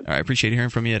 that's it. All right, appreciate hearing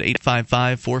from you at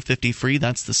 855-450-FREE.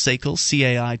 That's the SACL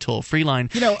CAI toll-free line.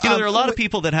 There are a lot of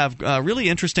people that have really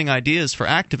interesting ideas for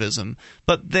activism,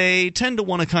 but they tend to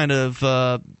want to kind of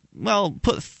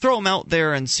throw them out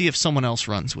there and see if someone else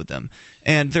runs with them.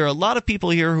 And there are a lot of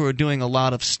people here who are doing a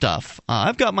lot of stuff.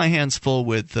 I've got my hands full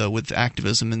with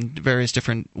activism in various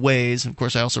different ways. Of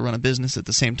course, I also run a business at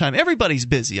the same time. Everybody's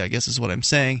busy, I guess is what I'm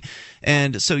saying.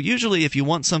 And so usually if you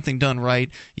want something done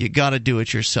right, you got to do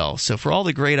it yourself. So for all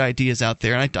the great ideas out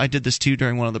there, and I did this too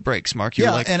during one of the breaks, Mark, you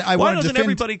were like, and why doesn't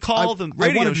everybody call the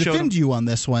radio show? I want to defend you on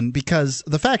this one because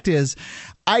the fact is,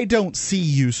 I don't see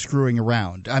you screwing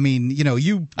around. I mean,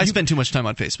 I spend too much time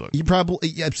on Facebook. You probably,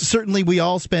 certainly we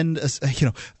all spend,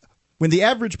 when the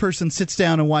average person sits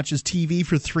down and watches TV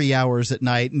for 3 hours at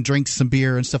night and drinks some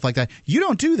beer and stuff like that, you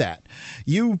don't do that.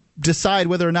 You decide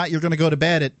whether or not you're going to go to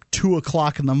bed at 2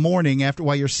 o'clock in the morning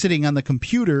while you're sitting on the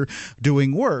computer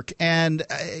doing work. And,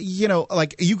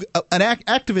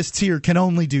 activists here can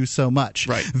only do so much.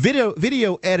 Right.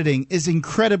 Video editing is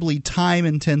incredibly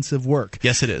time-intensive work.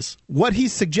 Yes, it is. What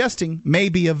he's suggesting may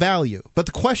be of value, but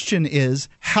the question is,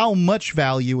 how much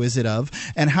value is it of,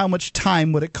 and how much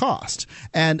time would it cost?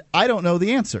 And I don't know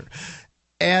the answer.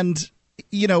 And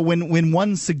when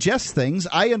one suggests things,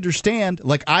 I understand.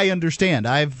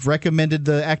 I've recommended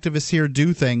the activists here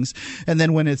do things, and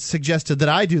then when it's suggested that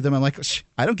I do them, I'm like,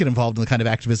 I don't get involved in the kind of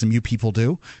activism you people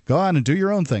do. Go on and do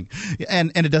your own thing.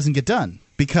 And it doesn't get done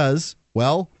because,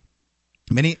 for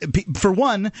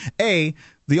one,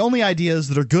 the only ideas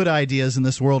that are good ideas in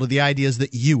this world are the ideas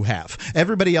that you have.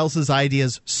 Everybody else's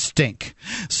ideas stink.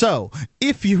 So,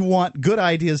 if you want good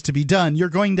ideas to be done, you're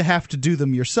going to have to do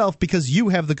them yourself because you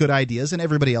have the good ideas and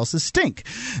everybody else's stink.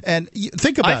 And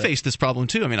think about it. I faced this problem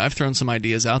too. I mean, I've thrown some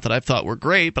ideas out that I thought were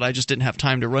great, but I just didn't have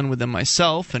time to run with them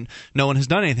myself, and no one has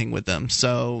done anything with them.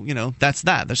 So, that's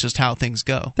that. That's just how things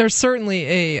go. There's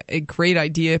certainly a great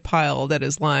idea pile that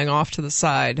is lying off to the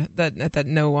side that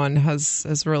no one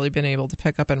has really been able to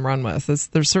pick up and run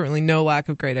with. There's certainly no lack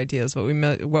of great ideas. What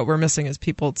we're missing is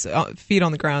people's feet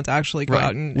on the ground to actually go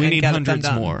out and we need get hundreds it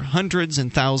done. more, hundreds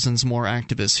and thousands more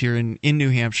activists here in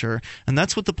New Hampshire, and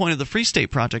that's what the point of the Free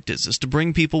State Project is to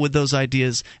bring people with those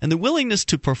ideas and the willingness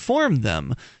to perform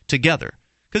them together.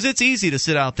 Because it's easy to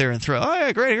sit out there and throw, oh,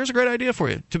 yeah, great, here's a great idea for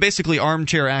you, to basically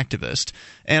armchair activist.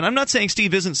 And I'm not saying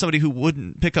Steve isn't somebody who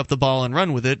wouldn't pick up the ball and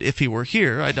run with it if he were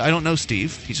here. I don't know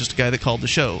Steve. He's just a guy that called the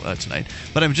show tonight.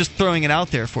 But I'm just throwing it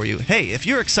out there for you. Hey, if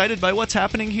you're excited by what's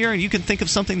happening here and you can think of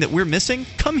something that we're missing,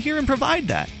 come here and provide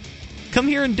that. Come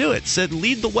here and do it. Said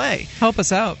lead the way. Help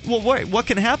us out. Well, what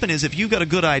can happen is if you've got a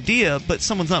good idea, but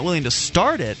someone's not willing to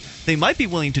start it, they might be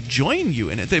willing to join you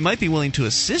in it. They might be willing to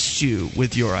assist you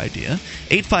with your idea.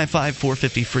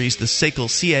 855-450-FREE is the SACL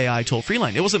CAI toll-free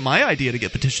line. It wasn't my idea to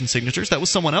get petition signatures. That was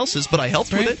someone else's, but I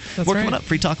helped with it. We're coming up.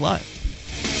 Free Talk Live.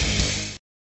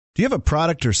 Do you have a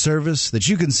product or service that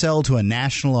you can sell to a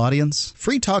national audience?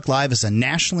 Free Talk Live is a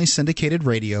nationally syndicated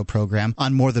radio program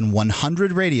on more than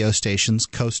 100 radio stations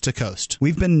coast to coast.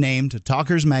 We've been named to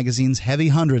Talkers Magazine's Heavy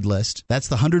 100 list. That's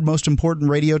the 100 most important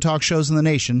radio talk shows in the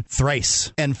nation,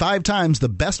 thrice. And 5 times the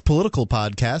best political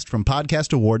podcast from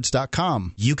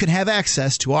podcastawards.com. You can have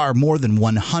access to our more than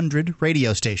 100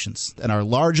 radio stations and our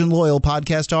large and loyal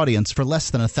podcast audience for less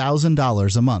than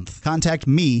 $1,000 a month. Contact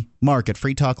me, Mark, at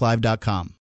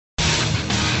freetalklive.com.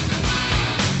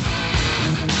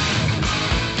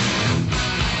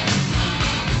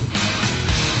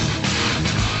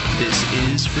 This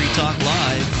is Free Talk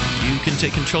Live. You can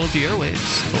take control of the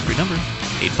airwaves. Toll-free number,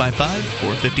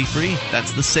 855-450-FREE.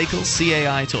 That's the SACL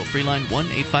CAI toll-free line,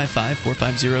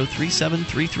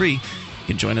 1-855-450-3733. You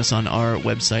can join us on our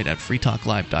website at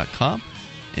freetalklive.com.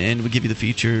 And we give you the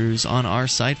features on our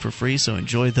site for free, so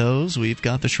enjoy those. We've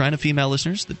got the Shrine of Female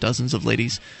Listeners, the dozens of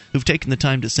ladies who've taken the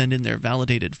time to send in their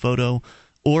validated photo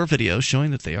or video showing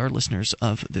that they are listeners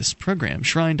of this program.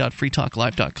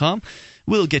 Shrine.freetalklive.com.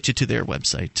 We'll get you to their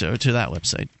website, or to that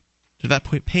website, to that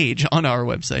page on our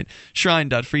website,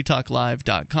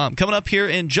 shrine.freetalklive.com. Coming up here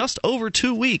in just over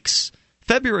 2 weeks,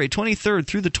 February 23rd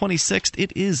through the 26th,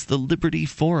 it is the Liberty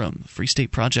Forum. Free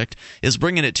State Project is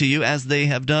bringing it to you as they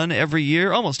have done every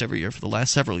year, almost every year for the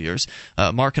last several years.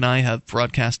 Mark and I have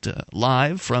broadcast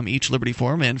live from each Liberty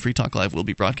Forum, and Free Talk Live will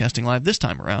be broadcasting live this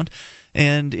time around.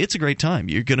 And it's a great time.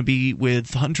 You're going to be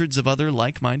with hundreds of other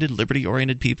like-minded,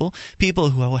 liberty-oriented people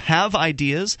who have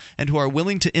ideas and who are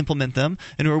willing to implement them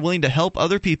and who are willing to help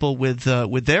other people with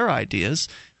their ideas.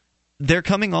 They're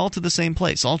coming all to the same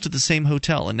place, all to the same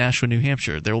hotel in Nashua, New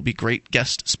Hampshire. There will be great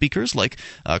guest speakers like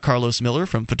Carlos Miller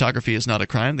from Photography is Not a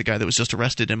Crime, the guy that was just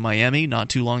arrested in Miami not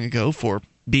too long ago for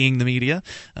being the media,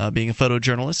 being a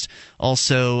photojournalist.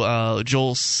 Also,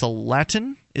 Joel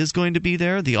Salatin is going to be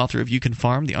there, the author of You Can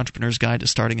Farm, The Entrepreneur's Guide to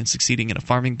Starting and Succeeding in a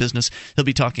Farming Business. He'll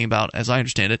be talking about, as I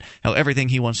understand it, how everything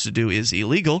he wants to do is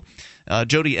illegal.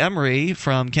 Jody Emery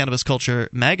from Cannabis Culture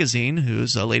Magazine,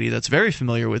 who's a lady that's very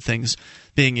familiar with things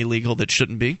being illegal that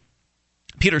shouldn't be.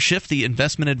 Peter Schiff, the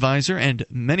investment advisor, and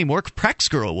many more. Prax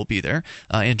Girl will be there,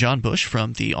 and John Bush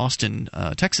from the Austin,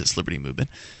 Texas Liberty Movement.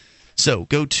 So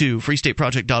go to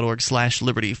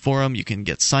freestateproject.org/Liberty Forum. You can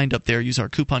get signed up there. Use our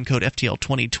coupon code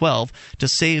FTL2012 to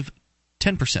save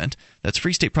 10%. That's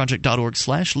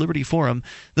freestateproject.org/Liberty Forum.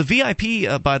 The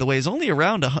VIP, by the way, is only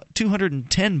around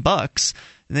 $210.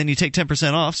 And then you take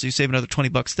 10% off, so you save another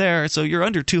 $20 there. So you're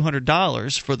under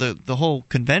 $200 for the whole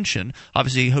convention.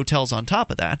 Obviously, hotels on top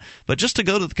of that. But just to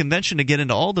go to the convention to get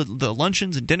into all the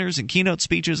luncheons and dinners and keynote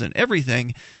speeches and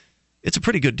everything, it's a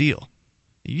pretty good deal.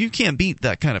 You can't beat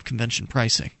that kind of convention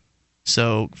pricing.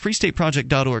 So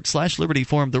freestateproject.org/Liberty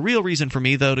Forum. The real reason for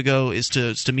me, though, to go is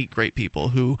to meet great people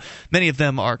who, many of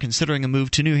them are considering a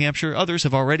move to New Hampshire. Others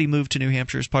have already moved to New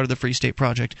Hampshire as part of the Free State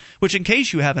Project, which, in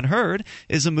case you haven't heard,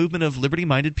 is a movement of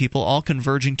liberty-minded people all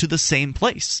converging to the same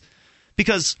place.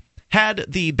 Because had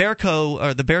the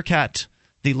Lenco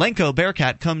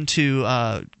Bearcat come to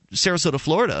Sarasota,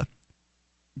 Florida,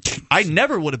 I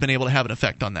never would have been able to have an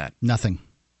effect on that. Nothing.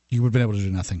 You would have been able to do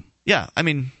nothing. Yeah, I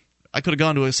mean, I could have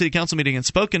gone to a city council meeting and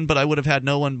spoken, but I would have had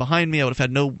no one behind me. I would have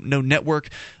had no network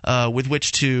with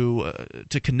which to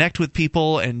connect with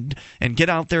people and get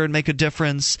out there and make a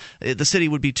difference. The city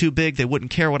would be too big. They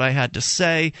wouldn't care what I had to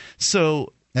say.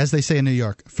 So, as they say in New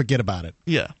York, forget about it.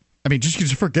 Yeah. I mean,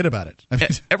 just forget about it. I mean,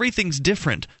 everything's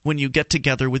different when you get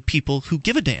together with people who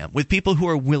give a damn, with people who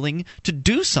are willing to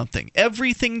do something.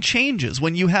 Everything changes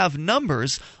when you have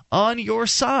numbers on your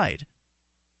side.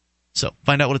 So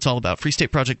find out what it's all about.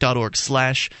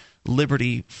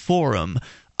 freestateproject.org/Liberty Forum.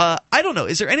 I don't know.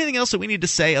 Is there anything else that we need to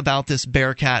say about this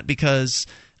Bearcat? Because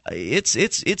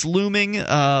it's looming.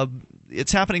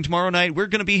 It's happening tomorrow night. We're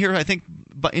going to be here, I think,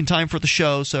 in time for the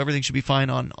show, so everything should be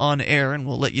fine on air, and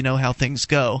we'll let you know how things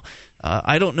go.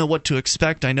 I don't know what to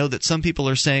expect. I know that some people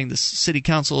are saying the city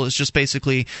council is just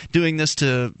basically doing this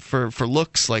for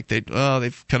looks, like they've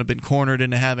kind of been cornered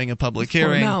into having a public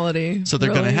hearing. Formality. So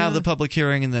they're going to have the public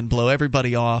hearing and then blow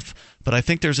everybody off. But I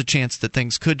think there's a chance that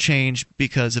things could change,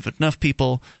 because if enough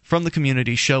people from the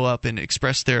community show up and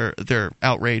express their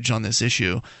outrage on this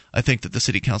issue, I think that the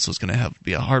city council is going to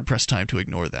be a hard-pressed time to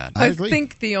ignore that. I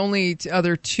think the only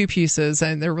other two pieces,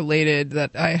 and they're related,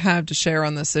 that I have to share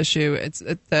on this issue, it's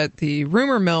that the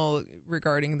rumor mill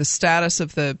regarding the status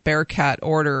of the Bearcat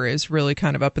order is really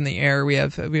kind of up in the air. We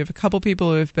have a couple people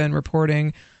who have been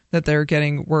reporting that they're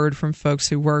getting word from folks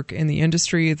who work in the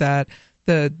industry that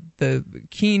the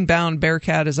Keene-bound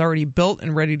Bearcat is already built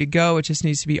and ready to go. It just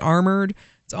needs to be armored.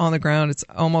 It's on the ground. It's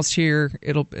almost here.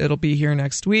 It'll be here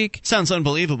next week. Sounds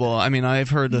unbelievable. I mean, I've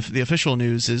heard the official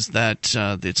news is that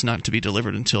it's not to be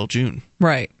delivered until June.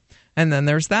 Right. And then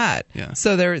there's that. Yeah.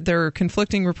 So there are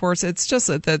conflicting reports. It's just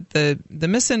that the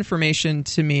misinformation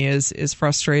to me is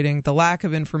frustrating. The lack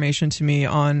of information to me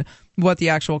on what the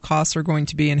actual costs are going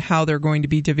to be and how they're going to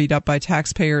be divvied up by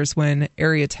taxpayers when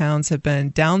area towns have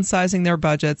been downsizing their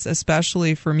budgets,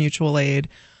 especially for mutual aid.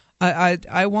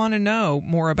 I want to know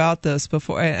more about this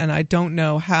before, and I don't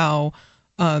know how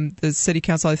the city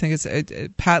council, I think, is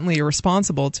patently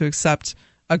irresponsible to accept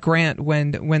a grant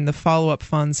when the follow-up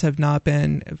funds haven't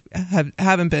been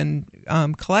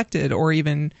collected, or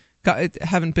even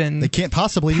haven't been. They can't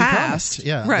possibly passed.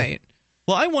 be promised. Yeah, right.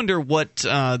 Well, I wonder what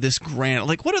this grant,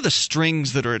 like, what are the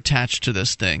strings that are attached to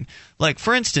this thing? Like,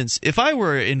 for instance, if I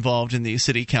were involved in the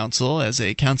city council as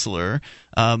a councilor,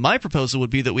 my proposal would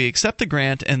be that we accept the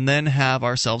grant and then have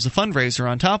ourselves a fundraiser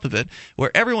on top of it, where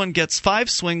everyone gets 5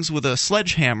 swings with a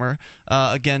sledgehammer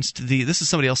against this is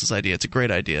somebody else's idea. It's a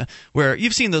great idea. Where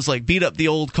you've seen those, like, beat up the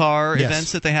old car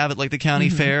events that they have at, like, the county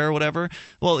fair or whatever.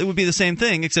 Well, it would be the same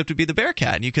thing, except it would be the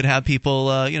Bearcat, and you could have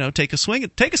people, take a swing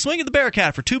at the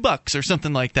Bearcat for $2 or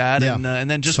something like that, and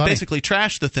then just basically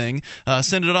trash the thing,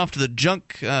 send it off to the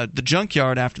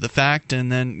junkyard after the fact, and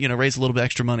then raise a little bit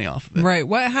extra money off of it. Right.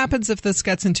 What happens if this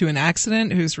gets into an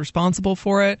accident? Who's responsible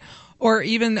for it? Or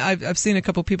even I've seen a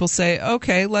couple people say,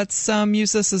 okay, let's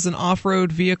use this as an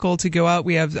off-road vehicle to go out.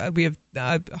 We have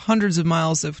hundreds of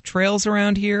miles of trails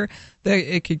around here.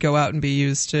 It could go out and be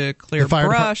used to clear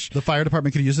brush. The fire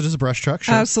department could use it as a brush truck.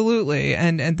 Sure. Absolutely,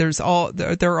 and there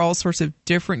are all sorts of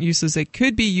different uses it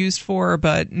could be used for,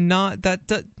 but none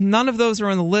of those are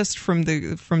on the list from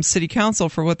City Council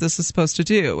for what this is supposed to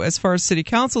do. As far as City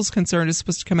Council is concerned, it's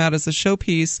supposed to come out as a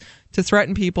showpiece to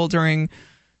threaten people during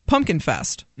Pumpkin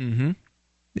Fest. Mm-hmm.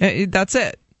 That's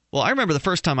it. Well, I remember the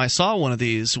first time I saw one of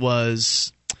these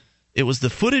was the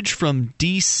footage from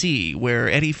D.C. where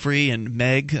Eddie Free and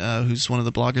Meg, who's one of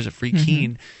the bloggers at Free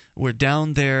Keene, were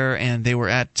down there, and they were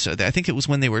at, I think it was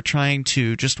when they were trying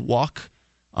to just walk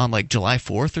on like July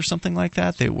 4th or something like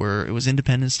that. It was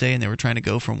Independence Day, and they were trying to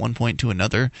go from one point to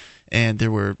another, and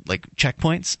there were like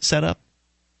checkpoints set up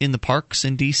in the parks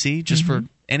in D.C. just for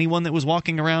anyone that was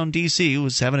walking around D.C.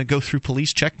 was having to go through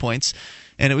police checkpoints,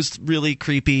 and it was really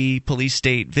creepy police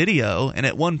state video. And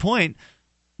at one point,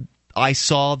 I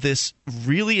saw this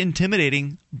really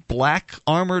intimidating black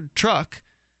armored truck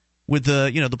with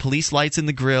the police lights in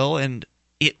the grill, and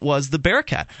it was the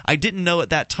Bearcat. I didn't know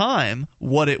at that time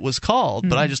what it was called,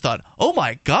 but I just thought, oh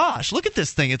my gosh, look at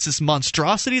this thing. It's this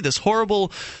monstrosity, this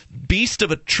horrible beast of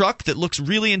a truck that looks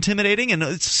really intimidating. And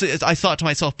I thought to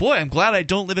myself, boy, I'm glad I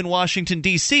don't live in Washington,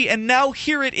 D.C. And now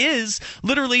here it is,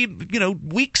 literally,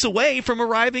 weeks away from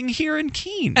arriving here in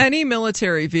Keene. Any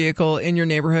military vehicle in your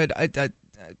neighborhood,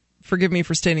 forgive me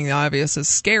for stating the obvious, is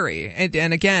scary.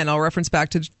 And again, I'll reference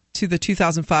back to the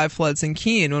 2005 floods in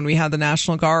Keene when we had the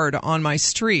National Guard on my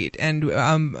street, and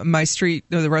my street,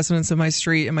 the residents of my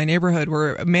street and my neighborhood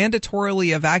were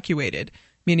mandatorily evacuated,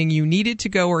 meaning you needed to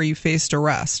go or you faced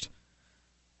arrest.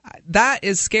 That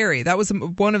is scary. That was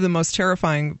one of the most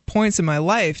terrifying points in my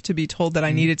life, to be told that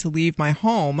I needed to leave my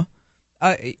home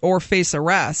or face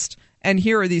arrest. And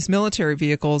here are these military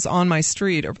vehicles on my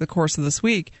street over the course of this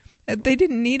week. They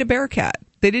didn't need a Bearcat.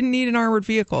 They didn't need an armored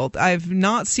vehicle. I've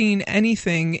not seen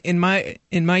anything in my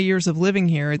years of living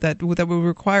here that would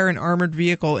require an armored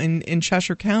vehicle in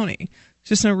Cheshire County. There's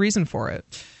just no reason for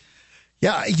it.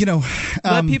 Yeah,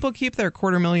 let people keep their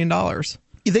 $250,000.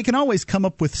 They can always come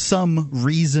up with some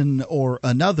reason or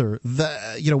another.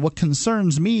 What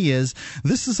concerns me is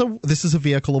this is a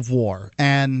vehicle of war,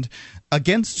 and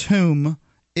against whom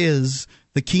is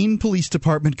the Keene Police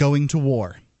Department going to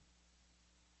war?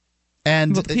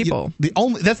 And with people.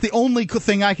 That's the only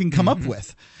thing I can come up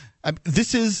with.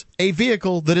 This is a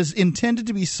vehicle that is intended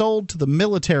to be sold to the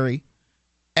military,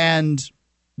 and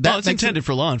it's intended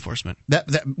for law enforcement.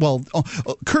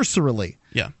 Cursorily.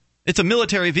 Yeah. It's a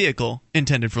military vehicle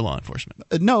intended for law enforcement.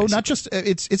 No, basically. Not just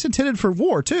it's intended for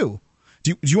war too.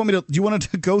 Do you want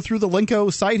to go through the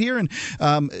Lenco site here and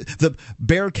the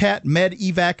Bearcat Med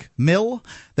Evac Mill?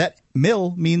 That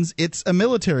mill means it's a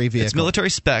military vehicle. It's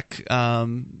military spec.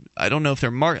 I don't know if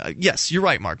they're marked. Yes, you're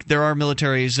right, Mark. There are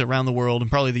militaries around the world, and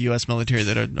probably the U.S. military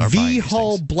that are buying these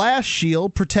V-hull things. blast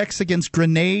shield protects against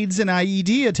grenades and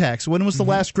IED attacks. When was the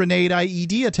last grenade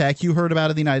IED attack you heard about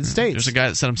in the United States? There's a guy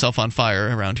that set himself on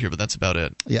fire around here, but that's about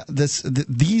it. Yeah,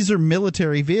 these are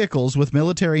military vehicles with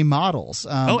military models.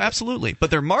 Absolutely, but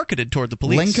they're marketed toward the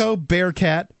police. Lenco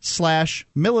Bearcat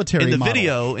 / military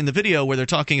model. In the video where they're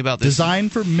talking about this,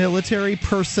 designed for military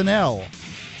personnel.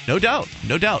 No doubt.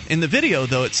 In the video,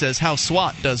 though, it says how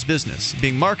SWAT does business,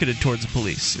 being marketed towards the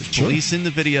police. There's police in the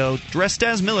video dressed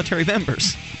as military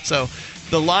members. So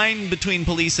the line between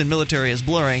police and military is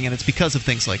blurring, and it's because of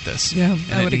things like this. Yeah,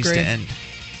 and I would needs agree. to end.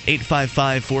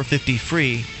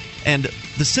 855-450-FREE. And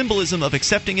the symbolism of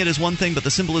accepting it is one thing, but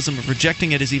the symbolism of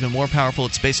rejecting it is even more powerful.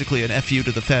 It's basically an FU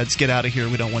to the feds. Get out of here.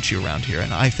 We don't want you around here.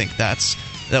 And I think that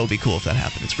would be cool if that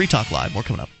happened. It's Free Talk Live. More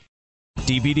coming up.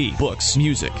 DVD, books,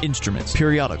 music, instruments,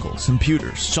 periodicals,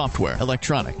 computers, software,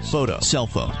 electronics, photo, cell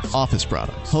phones, office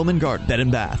products, home and garden, bed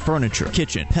and bath, furniture,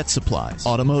 kitchen, pet supplies,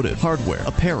 automotive, hardware,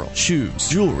 apparel, shoes,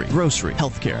 jewelry, grocery,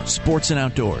 healthcare, sports and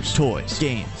outdoors, toys,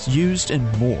 games, used,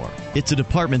 and more. It's a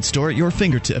department store at your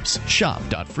fingertips.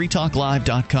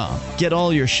 Shop.freetalklive.com. Get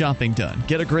all your shopping done,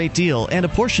 get a great deal, and a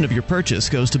portion of your purchase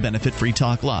goes to benefit Free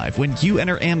Talk Live when you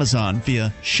enter Amazon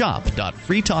via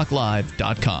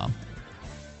shop.freetalklive.com.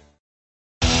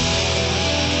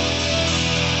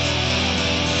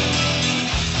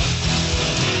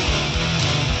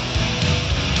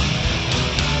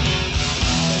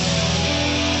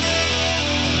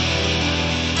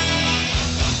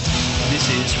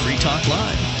 Talk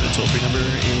Live. The toll-free number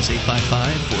is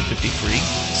 855-450-FREE.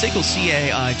 SACL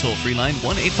CAI toll-free line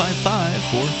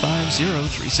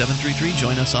 1-855-450-3733.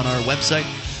 Join us on our website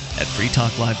at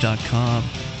freetalklive.com.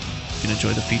 You can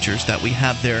enjoy the features that we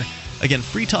have there. Again,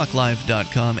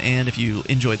 freetalklive.com. And if you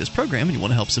enjoy this program and you want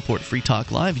to help support Free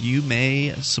Talk Live, you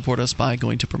may support us by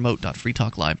going to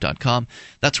promote.freetalklive.com.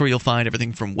 That's where you'll find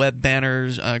everything from web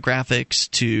banners, graphics,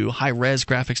 to high-res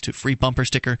graphics, to free bumper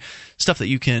sticker, stuff that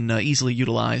you can easily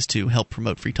utilize to help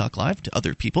promote Free Talk Live to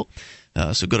other people.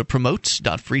 So go to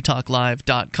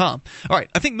promote.freetalklive.com. All right,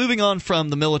 I think moving on from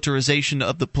the militarization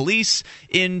of the police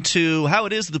into how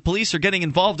it is the police are getting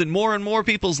involved in more and more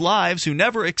people's lives who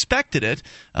never expected it.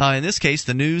 In this case,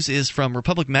 the news is from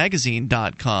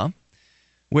republicmagazine.com,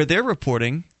 where they're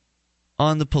reporting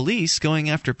on the police going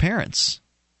after parents.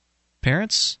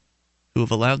 Parents who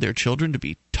have allowed their children to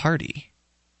be tardy.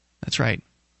 That's right.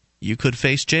 You could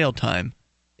face jail time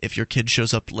if your kid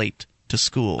shows up late to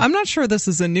school. I'm not sure this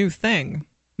is a new thing.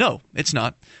 No, it's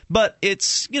not. But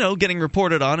it's, getting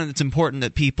reported on, and it's important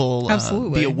that people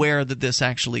be aware that this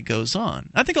actually goes on.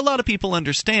 I think a lot of people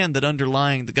understand that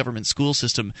underlying the government school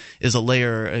system is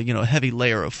a heavy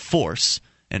layer of force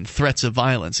and threats of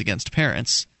violence against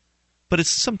parents. But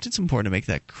it's important to make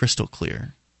that crystal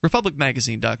clear.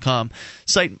 RepublicMagazine.com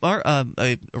cite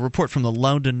a report from the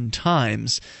London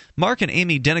Times. Mark and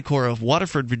Amy Dennicor of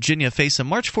Waterford, Virginia, face a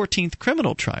March 14th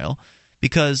criminal trial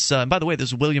because, by the way,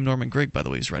 there's William Norman Grigg, by the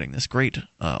way, who's writing this great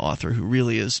author who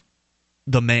really is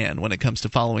the man when it comes to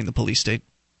following the police state.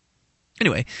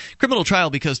 Anyway, criminal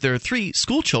trial because their 3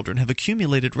 school children have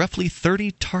accumulated roughly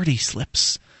 30 tardy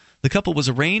slips. The couple was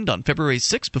arraigned on February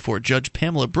 6 before Judge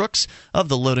Pamela Brooks of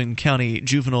the Loudoun County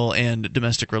Juvenile and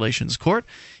Domestic Relations Court.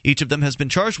 Each of them has been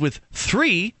charged with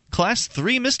 3 Class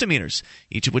 3 misdemeanors,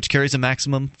 each of which carries a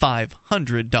maximum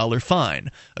 $500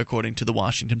 fine, according to the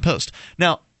Washington Post.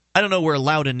 Now, I don't know where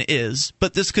Loudoun is,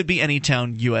 but this could be any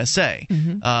town USA.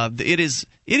 Mm-hmm. It is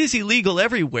illegal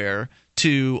everywhere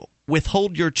to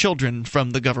withhold your children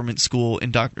from the government school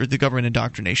the government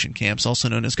indoctrination camps, also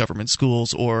known as government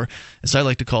schools, or as I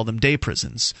like to call them, day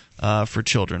prisons for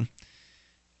children.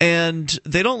 And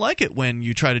they don't like it when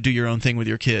you try to do your own thing with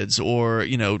your kids or,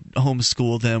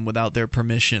 homeschool them without their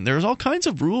permission. There's all kinds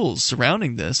of rules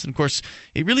surrounding this. And, of course,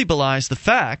 it really belies the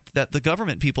fact that the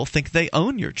government people think they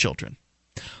own your children.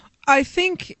 I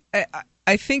think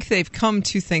I think they've come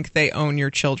to think they own your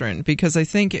children, because I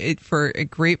think for a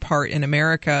great part in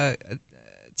America,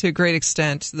 to a great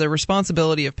extent, the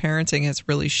responsibility of parenting has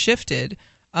really shifted.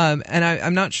 And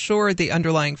I'm not sure the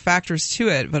underlying factors to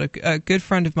it, but a good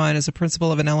friend of mine is a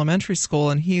principal of an elementary school,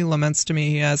 and he laments to me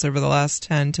he has over the last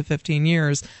 10 to 15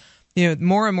 years,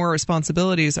 more and more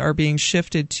responsibilities are being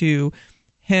shifted to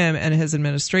him and his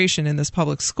administration in this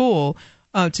public school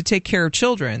to take care of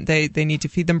children. They need to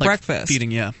feed them breakfast.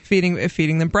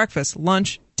 Feeding them breakfast,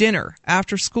 lunch, dinner,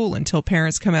 after school until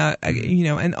parents come out,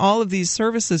 and all of these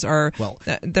services are,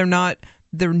 they're not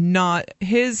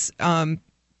his,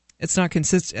 it's not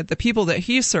consistent. The people that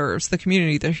he serves, the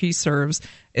community that he serves,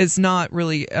 is not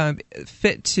really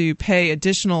fit to pay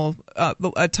additional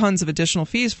tons of additional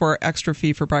fees for extra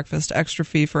fee for breakfast, extra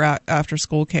fee for after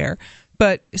school care.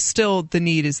 But still, the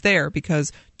need is there,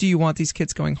 because do you want these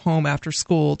kids going home after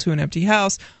school to an empty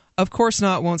house? Of course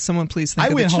not. Won't someone please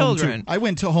think of the children? I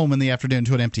went home in the afternoon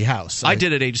to an empty house. I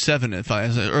did at age 7,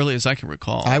 as early as I can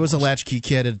recall. I was a latchkey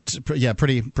kid,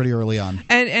 pretty early on.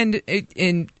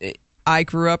 And I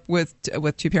grew up with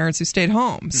two parents who stayed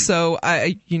home. So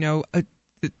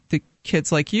the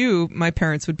kids like you, my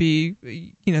parents would be,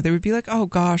 they would be like, oh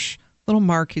gosh, little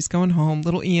Mark, he's going home.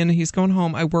 Little Ian, he's going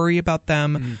home. I worry about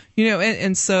them.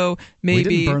 And so maybe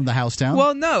we didn't burn the house down.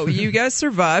 Well, no, you guys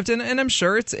survived, and I'm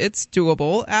sure it's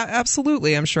doable.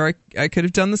 Absolutely, I'm sure I could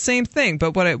have done the same thing.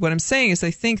 But what I'm saying is,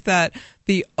 I think that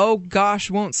oh gosh,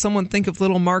 won't someone think of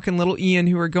little Mark and little Ian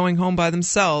who are going home by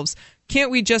themselves? Can't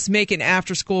we just make an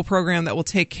after-school program that will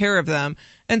take care of them?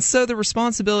 And so the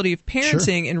responsibility of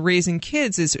parenting and raising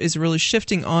kids is really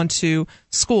shifting onto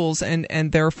schools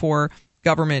and therefore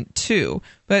government too.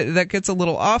 But that gets a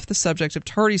little off the subject of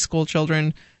tardy school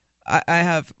children. I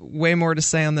have way more to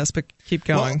say on this, but keep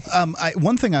going. Well,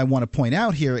 one thing I want to point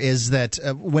out here is that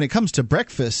when it comes to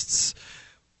breakfasts,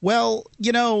 well,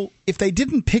 if they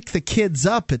didn't pick the kids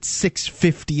up at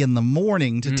 6:50 in the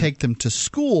morning to take them to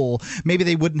school, maybe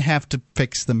they wouldn't have to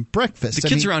fix them breakfast. The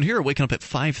kids around here are waking up at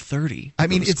 5:30. I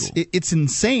mean, it's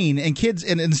insane,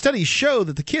 and studies show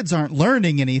that the kids aren't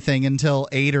learning anything until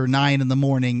 8 or 9 in the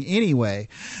morning anyway.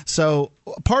 So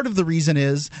part of the reason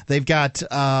is they've got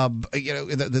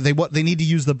they need to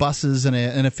use the buses in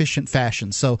an efficient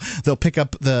fashion. So they'll pick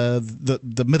up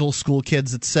the middle school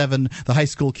kids at 7, the high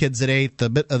school kids at 8,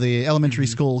 the elementary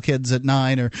school kids at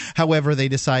 9, or however they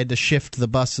decide to shift the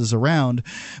buses around.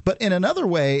 But in another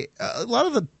way, a lot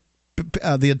of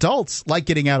the adults like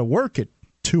getting out of work at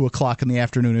 2 o'clock in the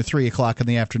afternoon or 3 o'clock in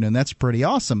the afternoon. That's pretty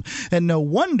awesome. And no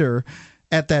wonder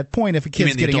at that point, if a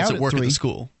kid's getting out at 3, work at the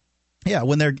school. Yeah,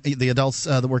 when they're the adults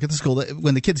that work at the school,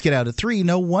 when the kids get out at 3,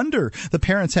 no wonder the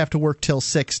parents have to work till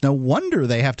 6. No wonder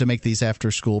they have to make these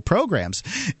after-school programs.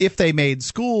 If they made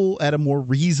school at a more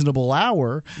reasonable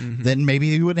hour, then maybe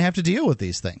you wouldn't have to deal with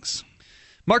these things.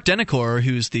 Mark Denecor,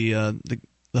 who's the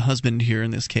husband here in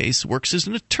this case, works as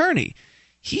an attorney.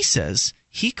 He says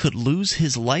he could lose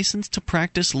his license to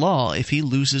practice law if he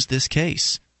loses this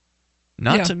case.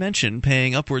 Not to mention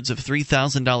paying upwards of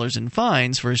 $3,000 in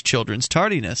fines for his children's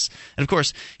tardiness. And, of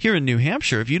course, here in New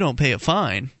Hampshire, if you don't pay a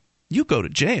fine, you go to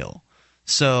jail.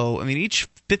 So, I mean,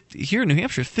 here in New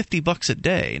Hampshire, $50 a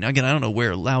day. Now, again, I don't know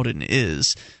where Loudon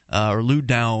is, or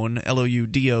Loudoun,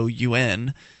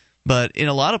 Loudoun. But in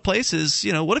a lot of places,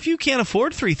 what if you can't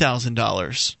afford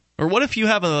 $3,000? Or what if you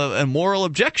have a moral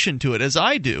objection to it, as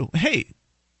I do? Hey,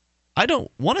 I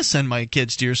don't want to send my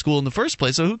kids to your school in the first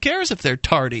place, so who cares if they're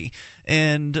tardy?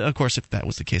 And, of course, if that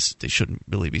was the case, they shouldn't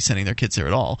really be sending their kids there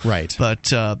at all. Right.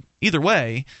 But either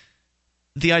way,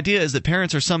 the idea is that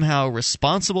parents are somehow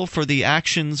responsible for the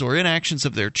actions or inactions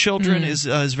of their children is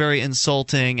very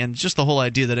insulting, and just the whole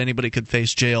idea that anybody could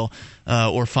face jail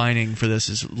or fining for this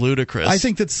is ludicrous. I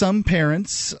think that some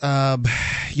parents,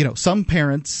 some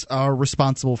parents are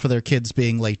responsible for their kids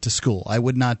being late to school. I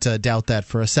would not doubt that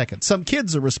for a second. Some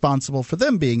kids are responsible for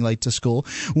them being late to school.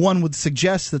 One would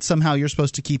suggest that somehow you're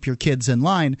supposed to keep your kids in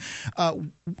line.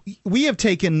 We have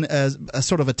taken a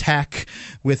sort of attack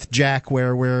with Jack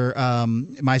where we're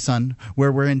my son,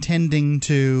 where we're intending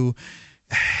to,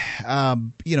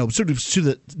 sort of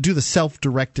do the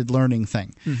self-directed learning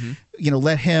thing.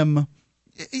 Let him.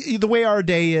 The way our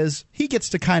day is, he gets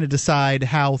to kind of decide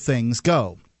how things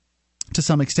go to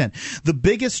some extent. The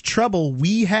biggest trouble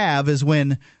we have is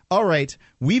when, all right,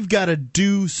 we've got to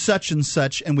do such and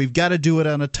such, and we've got to do it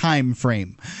on a time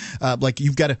frame.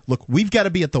 We've got to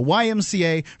be at the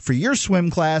YMCA for your swim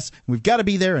class. We've got to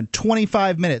be there in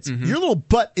 25 minutes. Your little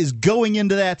butt is going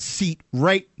into that seat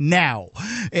right now.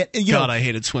 I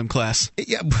hated swim class.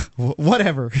 Yeah,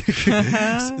 whatever.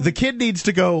 The kid needs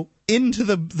to go into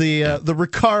the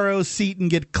Recaro seat and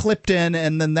get clipped in,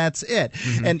 and then that's it.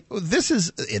 Mm-hmm. And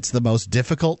it's the most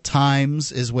difficult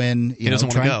times is when he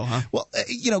doesn't want to go, huh? Well,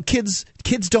 kids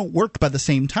don't work by the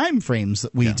same time frames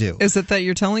that we do. Is it that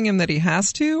you're telling him that he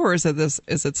has to, or is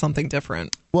it something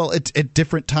different? Well, at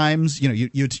different times,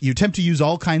 you attempt to use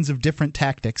all kinds of different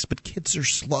tactics, but kids are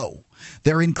slow.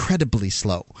 They're incredibly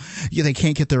slow. They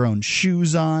can't get their own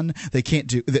shoes on. They can't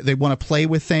do. They want to play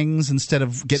with things instead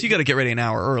of get. So you got to get ready an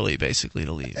hour early, basically,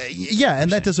 to leave.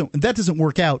 And that doesn't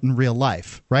work out in real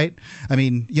life, right? I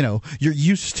mean, you're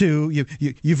used to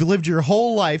you've lived your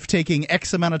whole life taking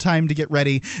X amount of time to get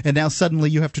ready, and now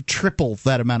suddenly you have to triple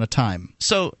that amount of time.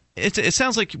 So. It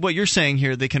sounds like what you're saying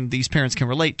here these parents can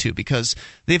relate to, because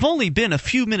they've only been a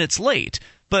few minutes late,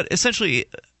 but essentially,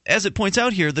 as it points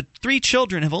out here, the 3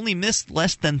 children have only missed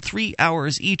less than 3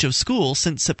 hours each of school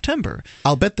since September.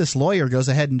 I'll bet this lawyer goes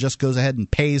ahead and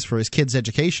pays for his kid's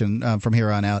education from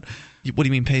here on out. What do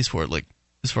you mean pays for it? Like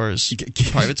as far as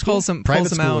private school? Pulls them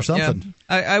out or something.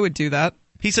 Yeah. I would do that.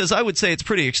 He says, I would say it's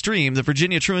pretty extreme. The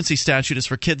Virginia truancy statute is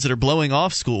for kids that are blowing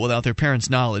off school without their parents'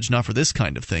 knowledge, not for this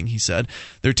kind of thing, he said.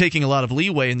 They're taking a lot of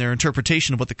leeway in their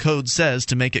interpretation of what the code says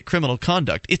to make it criminal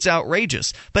conduct. It's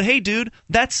outrageous. But hey, dude,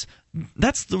 that's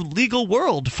the legal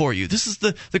world for you. This is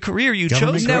the career you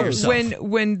chose for yourself.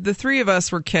 When the 3 of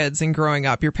us were kids and growing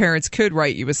up, your parents could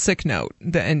write you a sick note,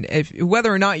 and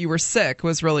whether or not you were sick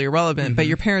was really irrelevant. Mm-hmm. But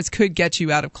your parents could get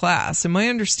you out of class. And my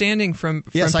understanding from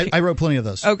yes, I wrote plenty of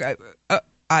those. Okay,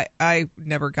 I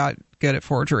never got good at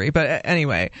forgery, but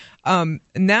anyway,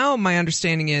 now my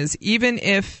understanding is even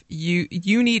if you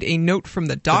need a note from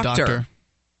the doctor.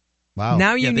 Wow.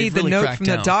 Now you need the note from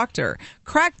the doctor.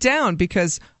 Crack down,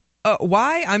 because.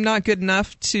 Why? I'm not good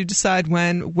enough to decide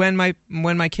when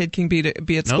my kid can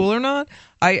be at school or not.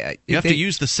 You have to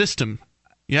use the system.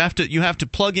 You have to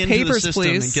plug into papers, the system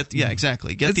please. and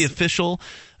get the official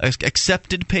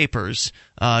accepted papers.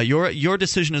 Your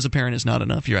decision as a parent is not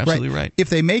enough. You're absolutely right. If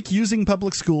they make using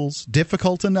public schools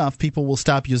difficult enough, people will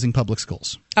stop using public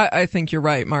schools. I think you're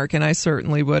right, Mark, and I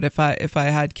certainly would if I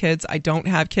had kids. I don't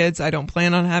have kids. I don't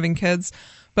plan on having kids.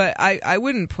 But I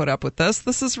wouldn't put up with this.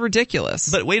 This is ridiculous.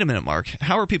 But wait a minute, Mark.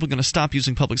 How are people going to stop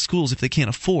using public schools if they can't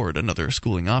afford another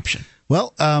schooling option?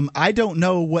 Well, I don't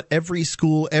know what every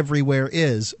school everywhere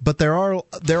is, but there are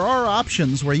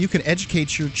options where you can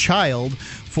educate your child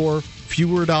for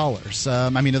fewer dollars. I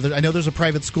know there's a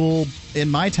private school in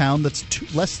my town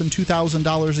that's less than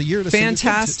 $2,000 a year.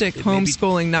 Fantastic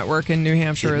homeschooling network in New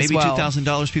Hampshire as well. Maybe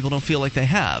 $2,000 people don't feel like they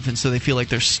have, and so they feel like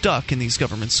they're stuck in these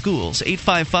government schools.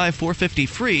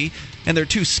 855-450-FREE, and they're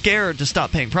too scared to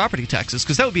stop paying property taxes,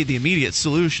 because that would be the immediate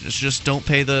solution. It's just don't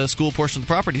pay the school portion of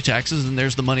the property taxes, and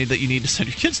there's the money that you need to send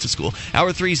your kids to school.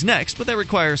 Hour 3's next, but that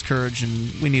requires courage,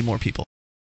 and we need more people.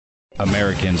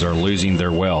 Americans are losing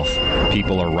their wealth.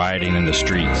 People are rioting in the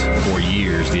streets. For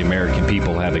years, the American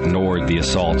people have ignored the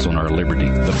assaults on our liberty.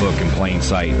 The book In Plain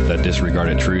Sight, The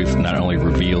Disregarded Truth, not only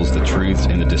reveals the truths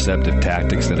and the deceptive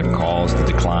tactics that have caused the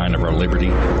decline of our liberty,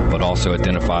 but also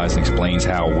identifies and explains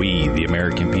how we, the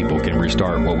American people, can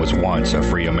restart what was once a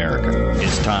free America.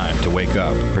 It's time to wake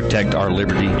up, protect our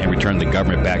liberty, and return the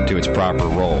government back to its proper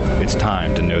role. It's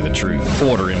time to know the truth.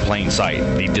 Order In Plain Sight,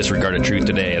 The Disregarded Truth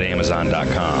today at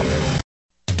Amazon.com.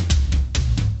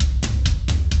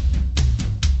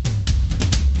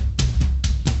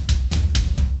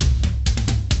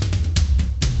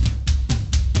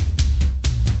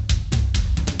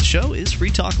 Show is Free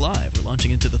Talk Live. We're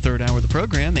launching into the third hour of the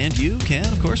program, and you can,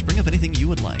 of course, bring up anything you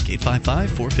would like.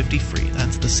 855-450-FREE.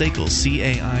 That's the SACL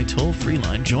CAI toll-free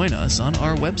line. Join us on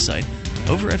our website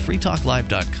over at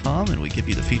freetalklive.com, and we give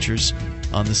you the features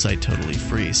on the site totally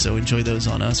free. So enjoy those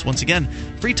on us. Once again,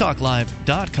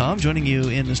 freetalklive.com. Joining you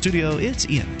in the studio, it's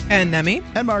Ian. And Nemi.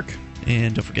 And Mark.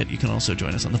 And don't forget, you can also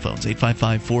join us on the phones,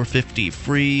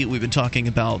 855-450-FREE. We've been talking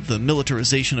about the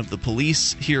militarization of the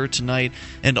police here tonight,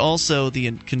 and also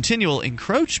the continual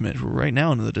encroachment, right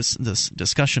now in this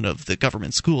discussion of the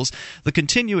government schools, the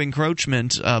continued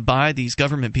encroachment by these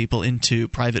government people into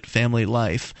private family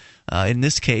life. In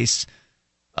this case,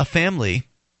 a family,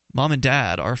 mom and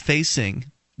dad, are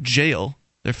facing jail.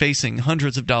 They're facing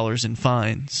hundreds of dollars in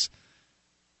fines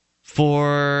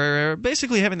for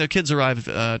basically having their kids arrive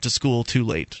to school too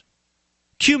late.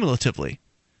 Cumulatively.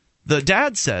 The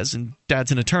dad says, and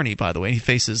dad's an attorney, by the way, he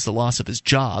faces the loss of his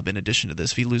job in addition to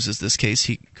this. If he loses this case,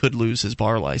 he could lose his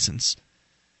bar license.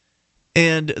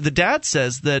 And the dad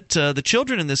says that the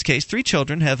children in this case, 3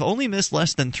 children, have only missed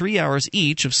less than 3 hours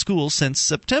each of school since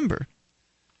September.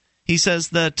 He says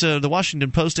that the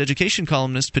Washington Post education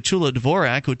columnist Petula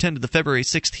Dvorak, who attended the February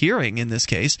 6th hearing in this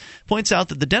case, points out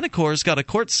that the Denecors got a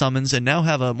court summons and now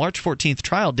have a March 14th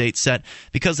trial date set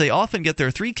because they often get their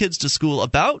 3 kids to school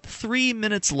about 3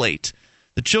 minutes late.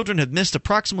 The children have missed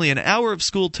approximately an hour of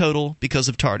school total because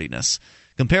of tardiness.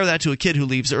 Compare that to a kid who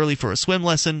leaves early for a swim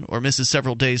lesson or misses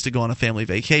several days to go on a family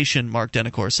vacation. Mark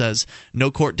Denecor says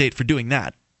no court date for doing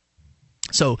that.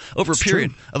 So over a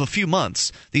period of a few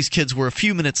months, these kids were a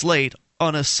few minutes late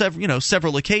on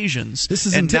several occasions,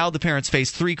 and now the parents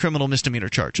face 3 criminal misdemeanor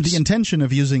charges. The intention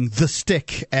of using the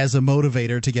stick as a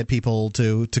motivator to get people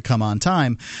to come on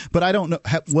time, but I don't know,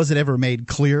 was it ever made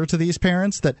clear to these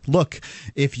parents that, look,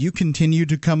 if you continue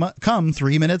to come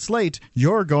 3 minutes late,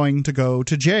 you're going to go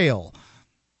to jail?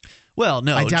 Well,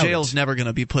 no, jail's never going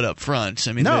to be put up front.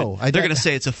 I mean, they're going to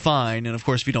say it's a fine, and of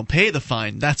course, if you don't pay the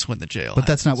fine, that's when the jail. But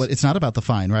that's not what. It's not about the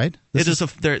fine, right?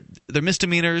 They're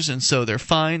misdemeanors, and so they're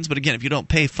fines. But again, if you don't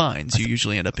pay fines, you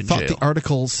usually end up in jail. I thought the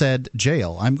article said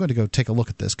jail. I'm going to go take a look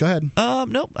at this. Go ahead.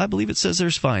 No, I believe it says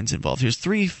there's fines involved. Here's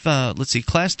 3. Let's see,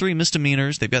 Class 3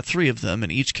 misdemeanors. They've got 3 of them,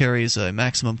 and each carries a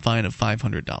maximum fine of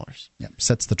 $500. Yeah,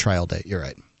 sets the trial date. You're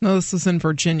right. No, this is in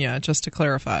Virginia. Just to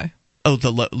clarify. Oh,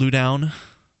 the Loudoun.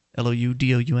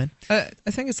 Loudoun? I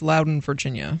think it's Loudoun,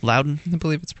 Virginia. Loudoun? I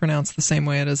believe it's pronounced the same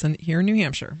way it is here in New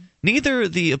Hampshire. Neither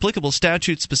the applicable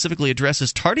statute specifically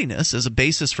addresses tardiness as a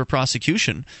basis for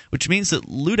prosecution, which means that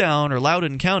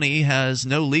Loudoun County has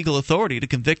no legal authority to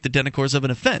convict the Denecors of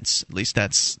an offense. At least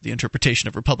that's the interpretation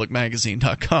of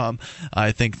RepublicMagazine.com.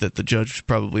 I think that the judge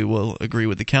probably will agree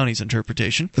with the county's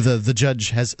interpretation. The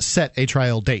judge has set a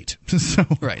trial date.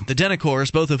 Right. The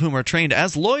Denecors, both of whom are trained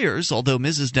as lawyers, although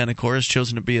Mrs. Denecor has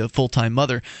chosen to be a full-time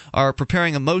mother, are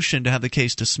preparing a motion to have the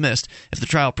case dismissed. If the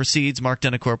trial proceeds, Mark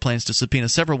Denecor plans to subpoena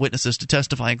several witnesses to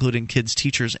testify, including kids,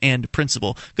 teachers, and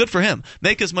principal. Good for him.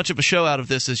 Make as much of a show out of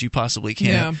this as you possibly can.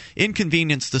 Yeah.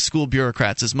 Inconvenience the school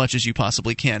bureaucrats as much as you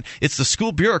possibly can. It's the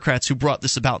school bureaucrats who brought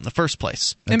this about in the first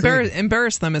place.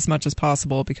 Embarrass them as much as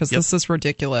possible because this is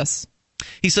ridiculous.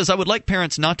 He says, I would like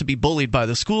parents not to be bullied by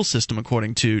the school system,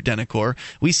 according to Denecor.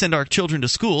 We send our children to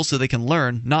school so they can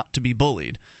learn not to be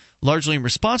bullied. Largely in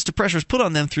response to pressures put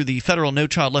on them through the federal No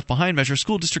Child Left Behind measure,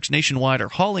 school districts nationwide are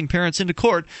hauling parents into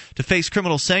court to face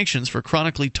criminal sanctions for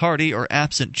chronically tardy or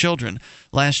absent children.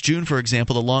 Last June, for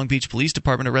example, the Long Beach Police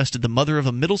Department arrested the mother of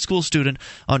a middle school student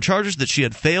on charges that she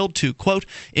had failed to, quote,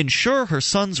 ensure her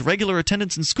son's regular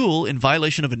attendance in school in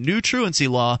violation of a new truancy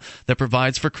law that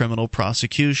provides for criminal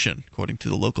prosecution, according to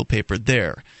the local paper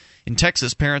there. In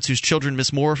Texas, parents whose children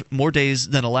miss more days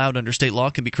than allowed under state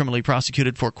law can be criminally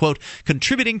prosecuted for, quote,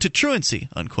 contributing to truancy,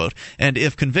 unquote, and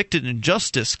if convicted in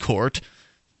justice court,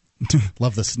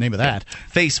 love the name of that,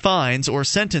 face fines or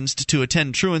sentenced to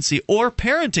attend truancy or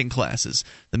parenting classes.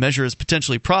 The measure is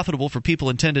potentially profitable for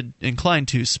people inclined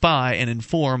to spy and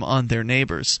inform on their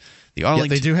neighbors. The Arlington,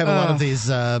 they do have a lot of these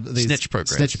snitch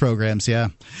programs. Snitch programs, yeah.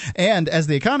 And as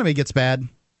the economy gets bad,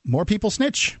 more people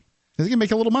snitch. They can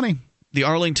make a little money. The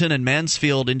Arlington and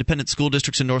Mansfield independent school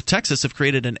districts in North Texas have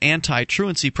created an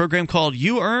anti-truancy program called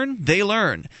You Earn, They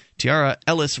Learn. Tiara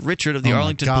Ellis Richard of the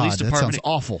Arlington Police Department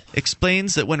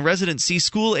explains that when residents see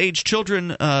school-age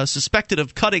children suspected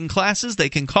of cutting classes, they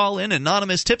can call in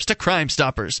anonymous tips to Crime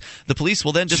Stoppers. The police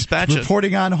will then dispatch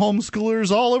reporting on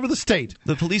homeschoolers all over the state.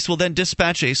 The police will then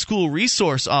dispatch a school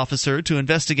resource officer to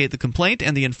investigate the complaint,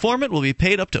 and the informant will be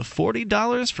paid up to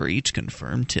 $40 for each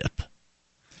confirmed tip.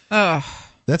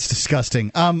 That's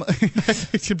disgusting. I'm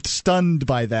stunned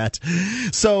by that.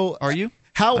 So, are you?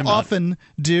 How often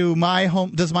does my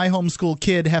homeschool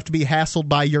kid have to be hassled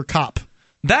by your cop?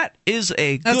 That is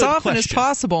a good as often question. as